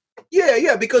 movement.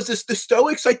 Yeah, because the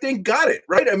Stoics, I think, got it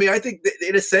right. I mean, I think that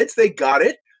in a sense they got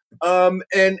it. And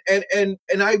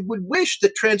I would wish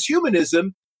that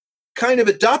transhumanism kind of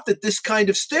adopted this kind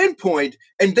of standpoint,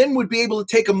 and then would be able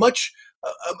to take a much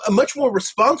more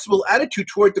responsible attitude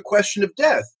toward the question of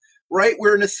death. Right,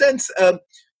 where in a sense, at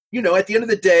the end of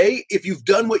the day, if you've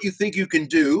done what you think you can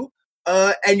do,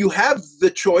 and you have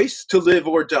the choice to live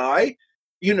or die,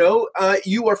 you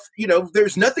are,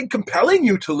 there's nothing compelling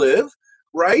you to live,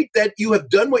 right? That you have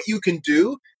done what you can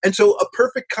do. And so a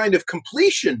perfect kind of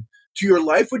completion to your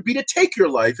life would be to take your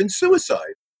life in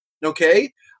suicide.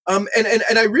 Okay. And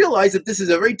I realize that this is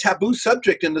a very taboo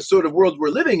subject in the sort of world we're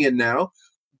living in now.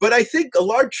 But I think a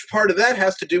large part of that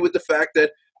has to do with the fact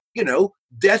that,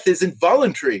 death is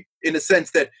involuntary in a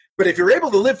sense that, but if you're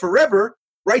able to live forever,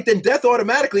 right, then death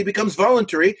automatically becomes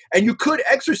voluntary and you could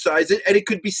exercise it and it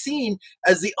could be seen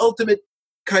as the ultimate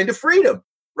kind of freedom,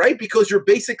 right? Because you're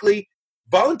basically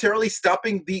voluntarily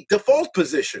stopping the default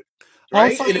position,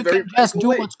 right? Also, In a you can very just radical do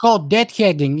way. what's called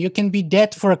deadheading. You can be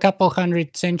dead for a couple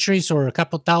hundred centuries or a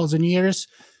couple thousand years,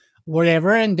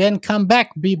 whatever, and then come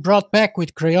back, be brought back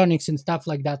with cryonics and stuff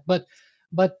like that. But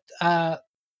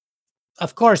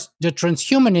of course, the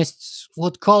transhumanists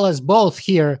would call us both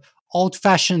here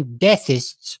old-fashioned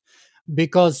deathists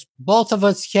because both of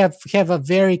us have a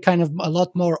very kind of a lot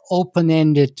more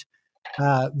open-ended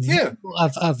view Yeah.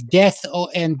 of death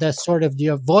and the sort of the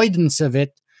avoidance of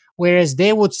it, whereas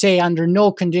they would say under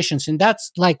no conditions. And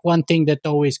that's like one thing that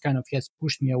always kind of has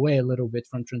pushed me away a little bit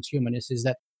from transhumanists is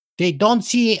that they don't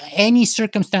see any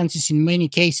circumstances in many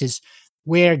cases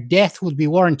where death would be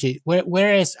warranted,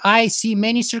 whereas I see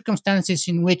many circumstances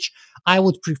in which I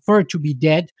would prefer to be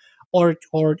dead or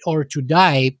to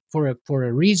die for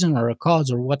a reason or a cause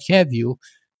or what have you,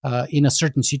 in a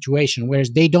certain situation,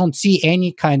 whereas they don't see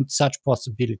any kind such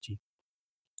possibility.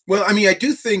 Well, I mean, I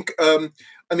do think, one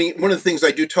of the things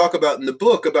I do talk about in the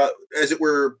book about, as it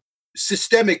were,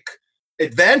 systemic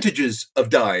advantages of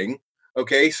dying.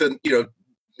 Okay. So,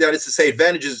 that is to say,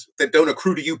 advantages that don't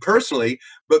accrue to you personally,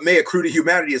 but may accrue to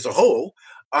humanity as a whole,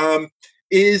 um,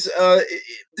 is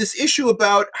this issue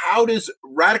about how does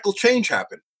radical change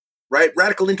happen, right?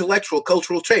 Radical intellectual,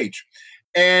 cultural change.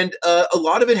 And a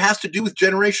lot of it has to do with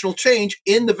generational change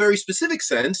in the very specific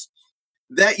sense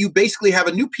that you basically have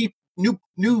a new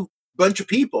bunch of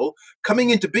people coming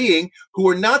into being who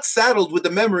are not saddled with the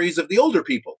memories of the older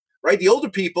people, right? The older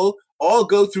people all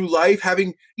go through life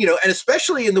having, and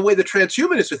especially in the way the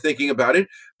transhumanists are thinking about it,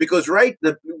 because, right,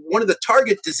 one of the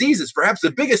target diseases, perhaps the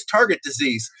biggest target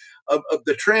disease of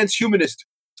the transhumanist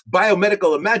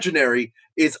biomedical imaginary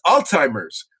is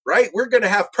Alzheimer's, right? We're going to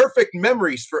have perfect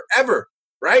memories forever,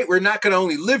 right? We're not going to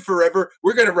only live forever,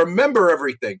 we're going to remember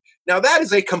everything. Now, that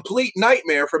is a complete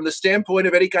nightmare from the standpoint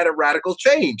of any kind of radical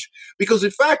change. Because,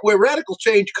 in fact, where radical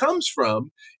change comes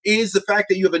from is the fact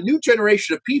that you have a new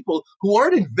generation of people who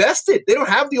aren't invested. They don't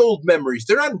have the old memories.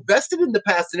 They're not invested in the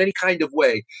past in any kind of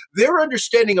way. Their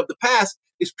understanding of the past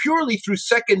is purely through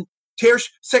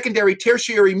secondary,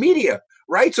 tertiary media,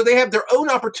 right? So they have their own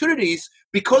opportunities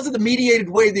because of the mediated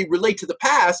way they relate to the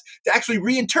past to actually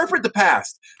reinterpret the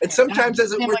past. And And that sometimes,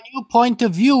 as gives it them were, a new point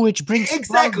of view, which brings progress.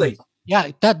 exactly,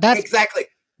 Yeah, that's exactly,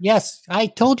 yes, I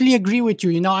totally agree with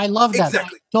you. I love that. I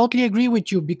exactly. totally agree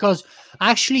with you because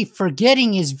actually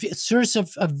forgetting serves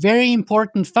a very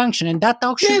important function, and that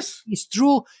actually Yes, is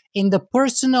true in the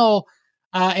personal.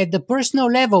 At the personal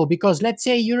level, because let's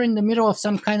say you're in the middle of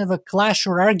some kind of a clash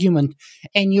or argument,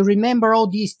 and you remember all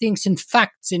these things and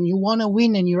facts, and you want to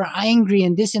win, and you're angry,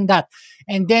 and this and that,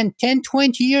 and then 10,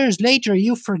 20 years later,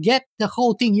 you forget the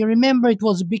whole thing. You remember it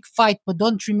was a big fight, but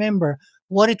don't remember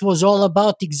what it was all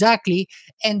about exactly,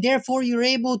 and therefore you're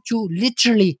able to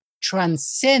literally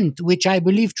transcend, which I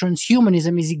believe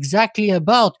transhumanism is exactly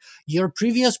about, your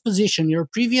previous position, your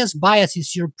previous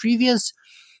biases, your previous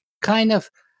kind of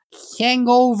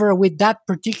hangover with that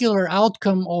particular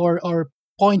outcome or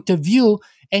point of view,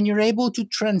 and you're able to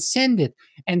transcend it.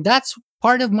 And that's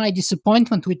part of my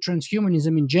disappointment with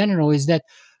transhumanism in general, is that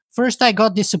first I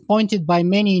got disappointed by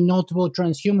many notable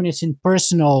transhumanists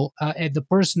at the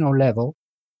personal level,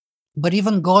 but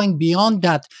even going beyond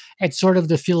that, at sort of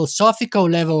the philosophical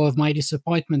level of my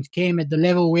disappointment came at the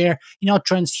level where,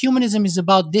 transhumanism is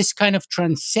about this kind of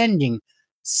transcending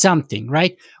something,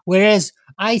 right? Whereas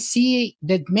I see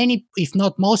that many, if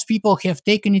not most people, have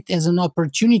taken it as an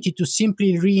opportunity to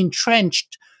simply re-entrench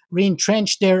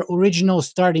their original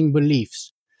starting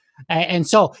beliefs. And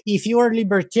so if you're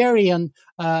libertarian,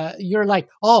 you're like,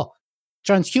 oh,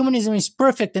 transhumanism is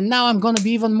perfect, and now I'm going to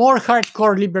be even more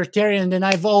hardcore libertarian than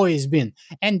I've always been.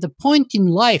 And the point in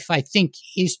life, I think,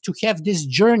 is to have this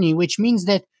journey, which means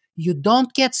that you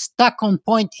don't get stuck on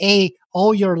point A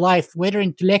all your life, whether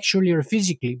intellectually or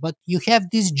physically, but you have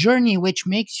this journey which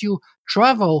makes you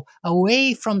travel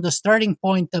away from the starting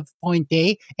point of point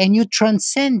A, and you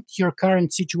transcend your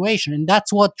current situation. And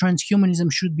that's what transhumanism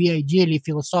should be ideally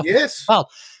philosophically yes. about.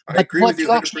 I But agree what with you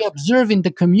you actually 100%. observe in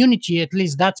the community, at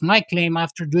least that's my claim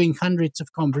after doing hundreds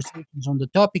of conversations on the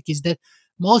topic, is that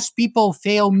most people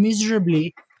fail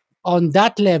miserably on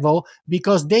that level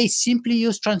because they simply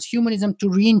use transhumanism to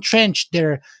re-entrench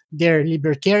their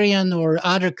libertarian or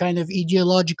other kind of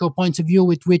ideological points of view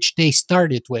with which they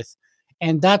started with.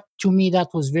 And that, to me, that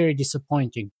was very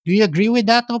disappointing. Do you agree with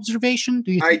that observation?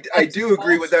 Do you think I that's do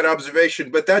agree with false? that observation,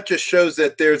 but that just shows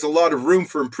that there's a lot of room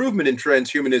for improvement in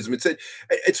transhumanism.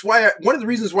 It's why one of the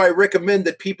reasons why I recommend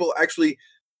that people actually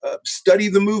study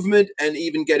the movement and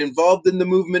even get involved in the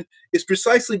movement is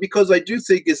precisely because I do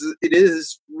think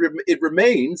it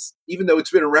remains, even though it's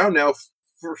been around now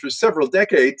for several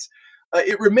decades,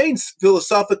 it remains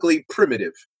philosophically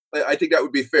primitive. I think that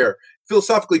would be fair.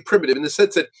 Philosophically primitive in the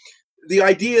sense that the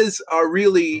ideas are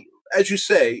really, as you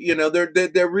say,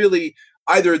 they're really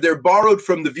either they're borrowed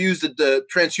from the views that the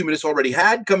transhumanists already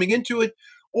had coming into it,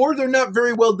 or they're not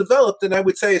very well developed. And I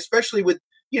would say, especially with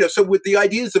so with the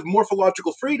ideas of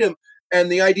morphological freedom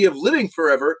and the idea of living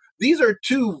forever, these are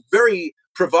two very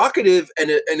provocative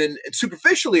and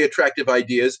superficially attractive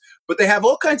ideas, but they have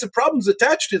all kinds of problems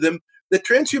attached to them that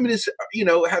transhumanists,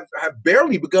 have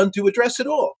barely begun to address at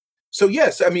all. So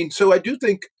yes, I mean, so I do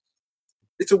think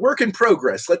it's a work in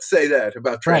progress. Let's say that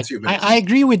about Right. transhumanism. I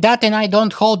agree with that, and I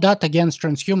don't hold that against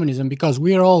transhumanism because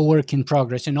we're all work in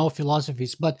progress in all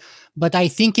philosophies. But I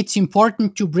think it's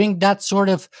important to bring that sort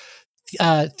of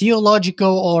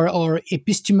theological or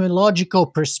epistemological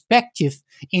perspective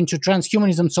into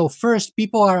transhumanism. So first,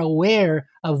 people are aware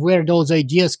of where those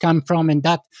ideas come from, and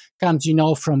that comes,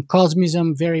 from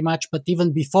cosmism very much. But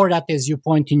even before that, as you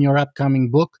point in your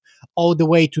upcoming book, all the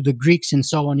way to the Greeks and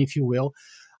so on, if you will.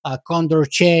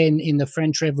 Condorcet in the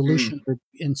French Mm. Revolution,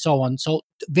 and so on. So,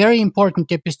 very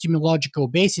important epistemological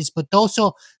basis, but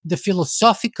also the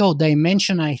philosophical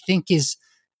dimension, I think, is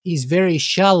very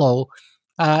shallow.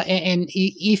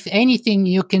 If anything,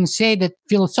 you can say that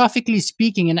philosophically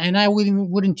speaking, and I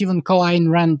wouldn't even call Ayn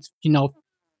Rand,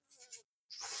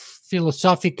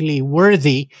 philosophically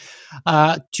worthy,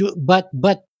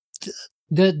 but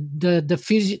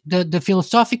the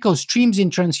philosophical streams in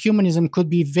transhumanism could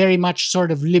be very much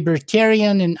sort of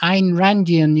libertarian and Ayn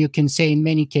Randian, you can say, in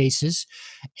many cases.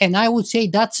 And I would say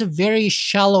that's a very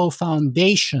shallow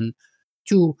foundation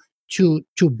to to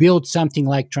build something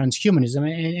like transhumanism.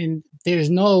 And there's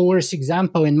no worse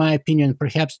example, in my opinion,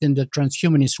 perhaps, than the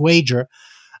transhumanist wager.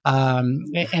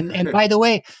 And by the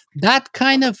way, that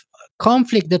kind of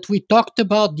conflict that we talked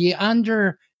about, the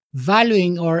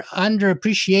undervaluing or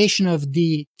underappreciation of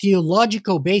the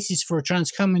theological basis for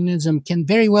transhumanism, can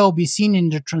very well be seen in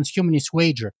the transhumanist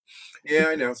wager. Yeah,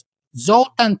 I know.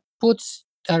 Zoltan puts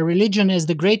a religion as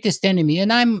the greatest enemy,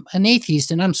 and I'm an atheist,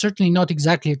 and I'm certainly not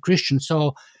exactly a Christian.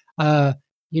 So, uh,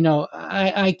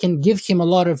 I can give him a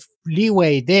lot of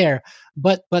leeway there.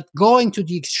 But going to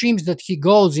the extremes that he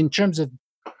goes in terms of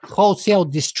wholesale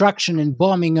destruction and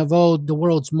bombing of all the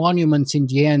world's monuments in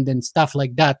the end and stuff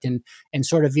like that, and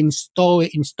sort of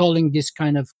installing this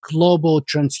kind of global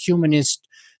transhumanist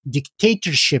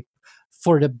dictatorship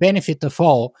for the benefit of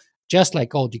all, just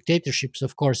like all dictatorships,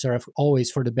 of course, are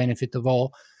always for the benefit of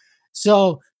all.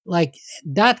 So, like,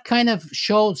 that kind of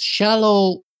shows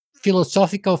shallow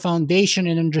philosophical foundation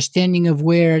and understanding of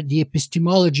where the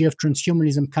epistemology of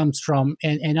transhumanism comes from,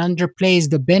 and underplays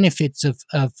the benefits of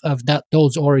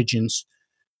those origins.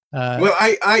 Uh, Well,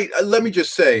 I let me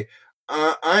just say,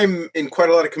 I'm in quite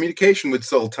a lot of communication with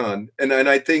Sultan, and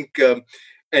I think,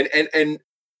 and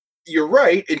you're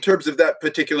right in terms of that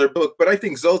particular book, but I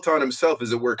think Zoltan himself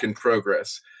is a work in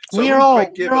progress. So I we're wouldn't all quite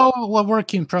we're give up. all a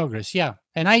work in progress, yeah.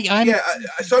 And I'm Yeah,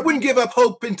 so I wouldn't give up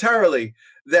hope entirely.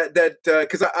 That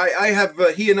because I have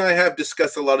he and I have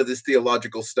discussed a lot of this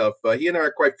theological stuff. He and I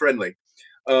are quite friendly.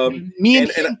 me and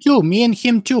And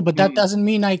him too, but that mm, doesn't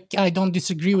mean I don't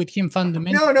disagree with him no,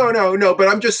 fundamentally. no, no, no. But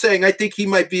I'm just saying, I think he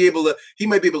might be able to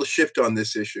shift on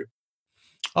this issue.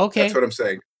 That's Okay. what I'm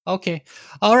saying. Okay.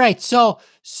 All right. So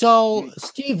Mm.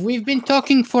 Steve, we've been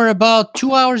talking for about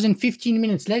 2 hours and 15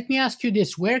 minutes. Let me ask you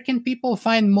this. Where can people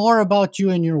find more about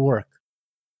you and your work?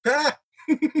 Ah.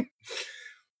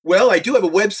 Well, I do have a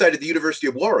website at the University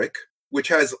of Warwick, which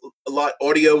has a lot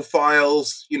audio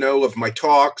files, of my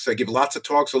talks. I give lots of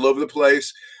talks all over the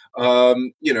place,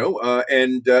 and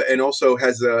also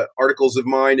has articles of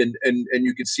mine, and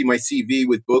you can see my CV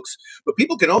with books. But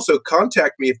people can also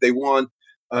contact me if they want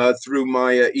through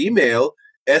my email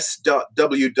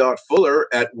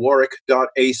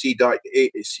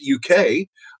s.w.fuller@warwick.ac.uk.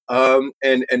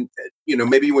 And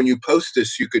maybe when you post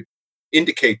this, you could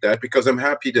indicate that, because I'm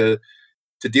happy to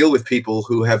deal with people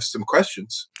who have some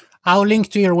questions. I'll link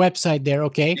to your website there,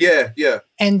 okay? Yeah, yeah.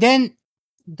 And then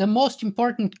the most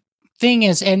important thing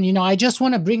is, and I just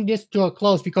want to bring this to a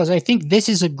close because I think this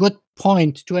is a good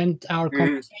point to end our Mhm.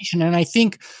 conversation. And I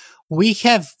think we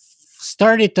have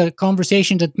started a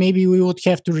conversation that maybe we would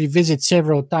have to revisit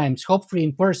several times, hopefully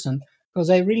in person, because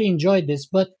I really enjoyed this.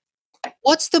 But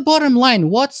what's the bottom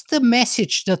line? What's the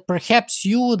message that perhaps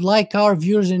you would like our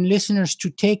viewers and listeners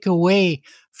to take away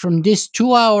from this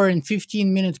 2 hour and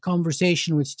 15-minute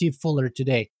conversation with Steve Fuller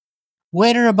today,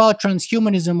 whether about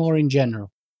transhumanism or in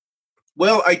general?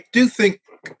 Well, I do think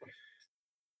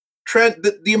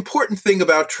the important thing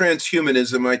about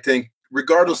transhumanism, I think,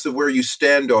 regardless of where you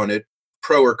stand on it,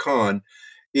 pro or con,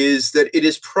 is that it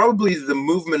is probably the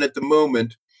movement at the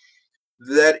moment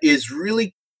that is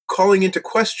really calling into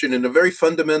question in a very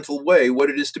fundamental way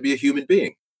what it is to be a human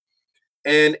being.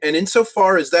 And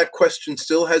insofar as that question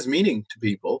still has meaning to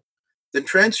people, then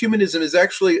transhumanism is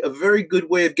actually a very good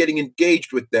way of getting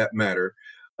engaged with that matter,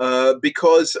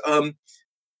 because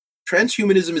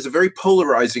transhumanism is a very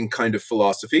polarizing kind of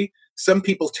philosophy. Some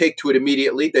people take to it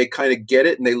immediately, they kind of get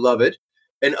it and they love it,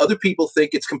 and other people think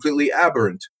it's completely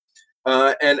aberrant.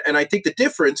 And I think the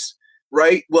difference,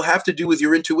 right, will have to do with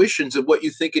your intuitions of what you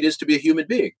think it is to be a human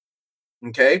being.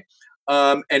 Okay.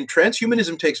 And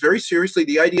transhumanism takes very seriously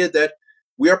the idea that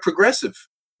we are progressive,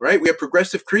 right? We are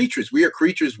progressive creatures. We are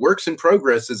creatures, works in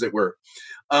progress, as it were.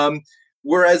 Um,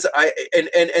 whereas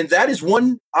and that is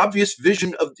one obvious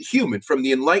vision of the human from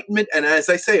the Enlightenment, and as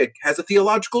I say, it has a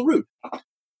theological root.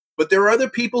 But there are other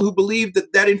people who believe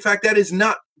that in fact that is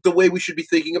not the way we should be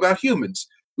thinking about humans.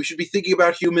 We should be thinking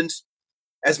about humans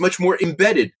as much more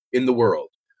embedded in the world,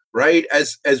 right?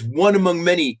 As one among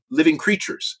many living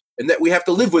creatures, and that we have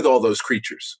to live with all those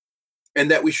creatures,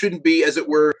 and that we shouldn't be, as it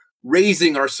were,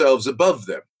 raising ourselves above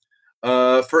them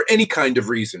for any kind of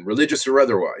reason, religious or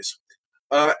otherwise.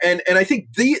 And I think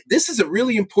this is a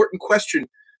really important question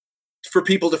for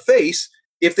people to face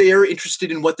if they are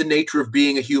interested in what the nature of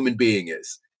being a human being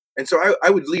is. And so I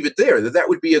would leave it there. That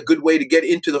would be a good way to get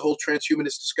into the whole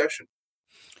transhumanist discussion.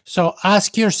 So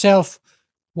ask yourself,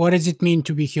 what does it mean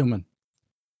to be human?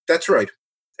 That's right.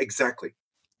 Exactly.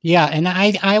 Yeah, and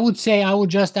I would say, I would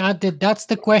just add that that's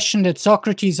the question that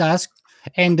Socrates asked,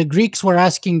 and the Greeks were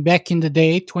asking back in the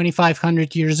day,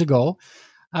 2,500 years ago.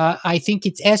 I think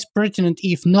it's as pertinent,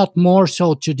 if not more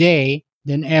so, today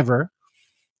than ever.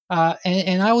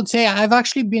 And I would say I've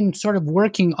actually been sort of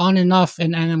working on and off,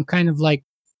 and I'm kind of like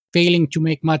failing to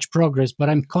make much progress, but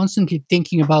I'm constantly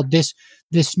thinking about this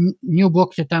new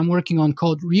book that I'm working on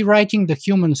called Rewriting the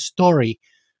Human Story,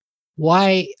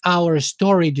 why our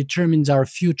story determines our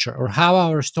future, or how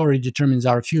our story determines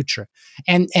our future.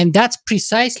 And that's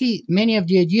precisely many of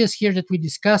the ideas here that we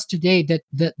discussed today, that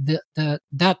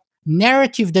that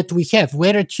narrative that we have,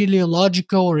 whether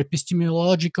teleological or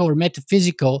epistemological or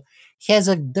metaphysical, has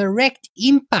a direct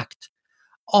impact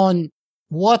on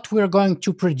what we're going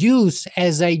to produce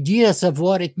as ideas of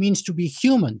what it means to be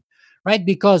human, right?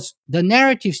 Because the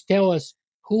narratives tell us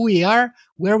who we are,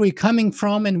 where we're coming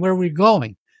from, and where we're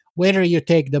going. Whether you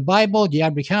take the Bible, the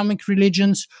Abrahamic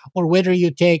religions, or whether you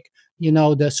take,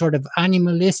 the sort of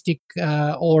animalistic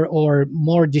or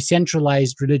more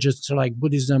decentralized religions like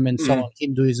Buddhism and so Mhm. on,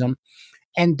 Hinduism,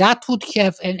 and that would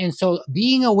have, and so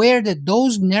being aware that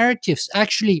those narratives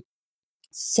actually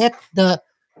set the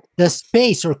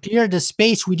space, or clear the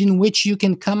space within which you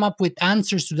can come up with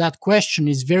answers to that question,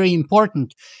 is very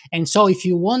important. And so if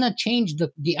you want to change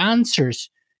the answers,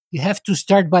 you have to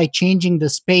start by changing the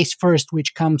space first,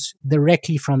 which comes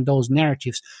directly from those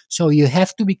narratives. So you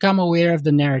have to become aware of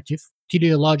the narrative,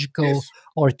 teleological Yes.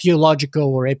 or theological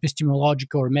or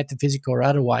epistemological or metaphysical or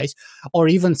otherwise, or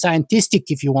even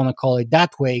scientific, if you want to call it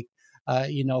that way,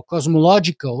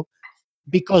 cosmological,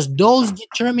 because those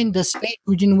determine the space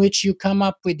within which you come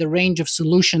up with the range of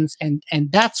solutions. And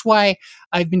that's why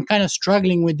I've been kind of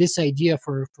struggling with this idea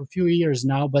for a few years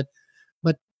now. But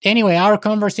anyway, our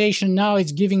conversation now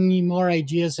is giving me more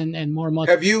ideas and more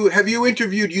motivation. Have you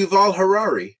interviewed Yuval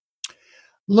Harari?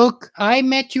 Look, I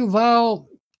met Yuval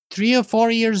 3 or 4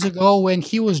 years ago when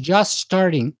he was just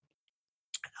starting.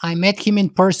 I met him in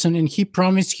person, and he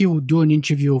promised he would do an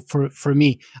interview for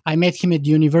me. I met him at the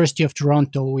University of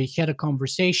Toronto. We had a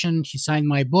conversation. He signed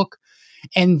my book.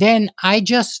 And then I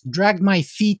just dragged my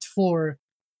feet for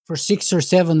 6 or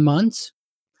 7 months.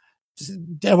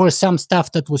 There was some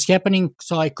stuff that was happening,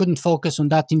 so I couldn't focus on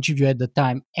that interview at the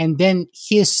time. And then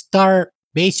his star,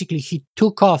 basically, he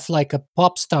took off like a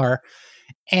pop star,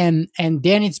 and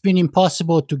then it's been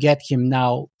impossible to get him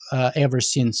now, ever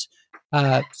since.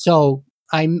 So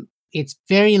I'm. It's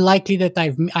very likely that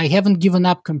I haven't given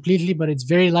up completely, but it's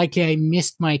very likely I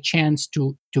missed my chance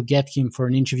to get him for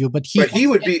an interview. But But he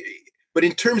would be. But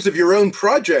in terms of your own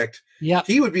project, yeah,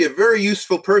 he would be a very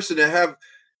useful person to have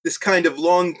this kind of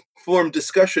long form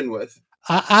discussion with.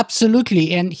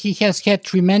 Absolutely, and he has had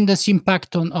tremendous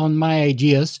impact on my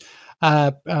ideas.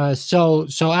 So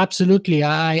absolutely,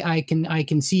 I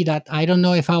can see that. I don't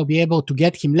know if I'll be able to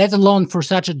get him, let alone for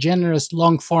such a generous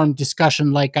long form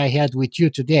discussion like I had with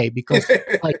you today, because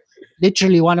like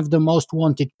literally one of the most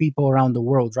wanted people around the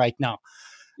world right now.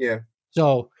 Yeah.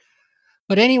 So,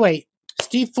 but anyway,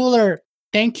 Steve Fuller,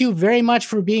 thank you very much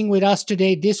for being with us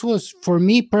today. This was, for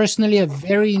me personally, a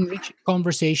very enriching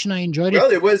conversation. I enjoyed it.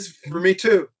 Well, it was for me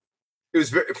too. It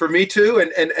was for me too,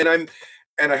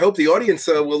 and I hope the audience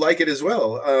will like it as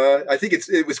well. I think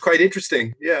it was quite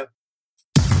interesting. Yeah.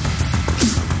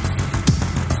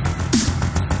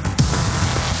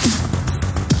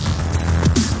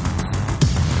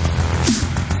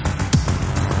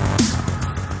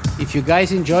 If you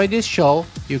guys enjoy this show,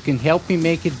 you can help me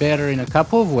make it better in a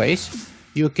couple of ways.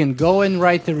 You can go and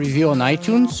write a review on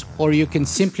iTunes, or you can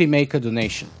simply make a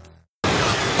donation.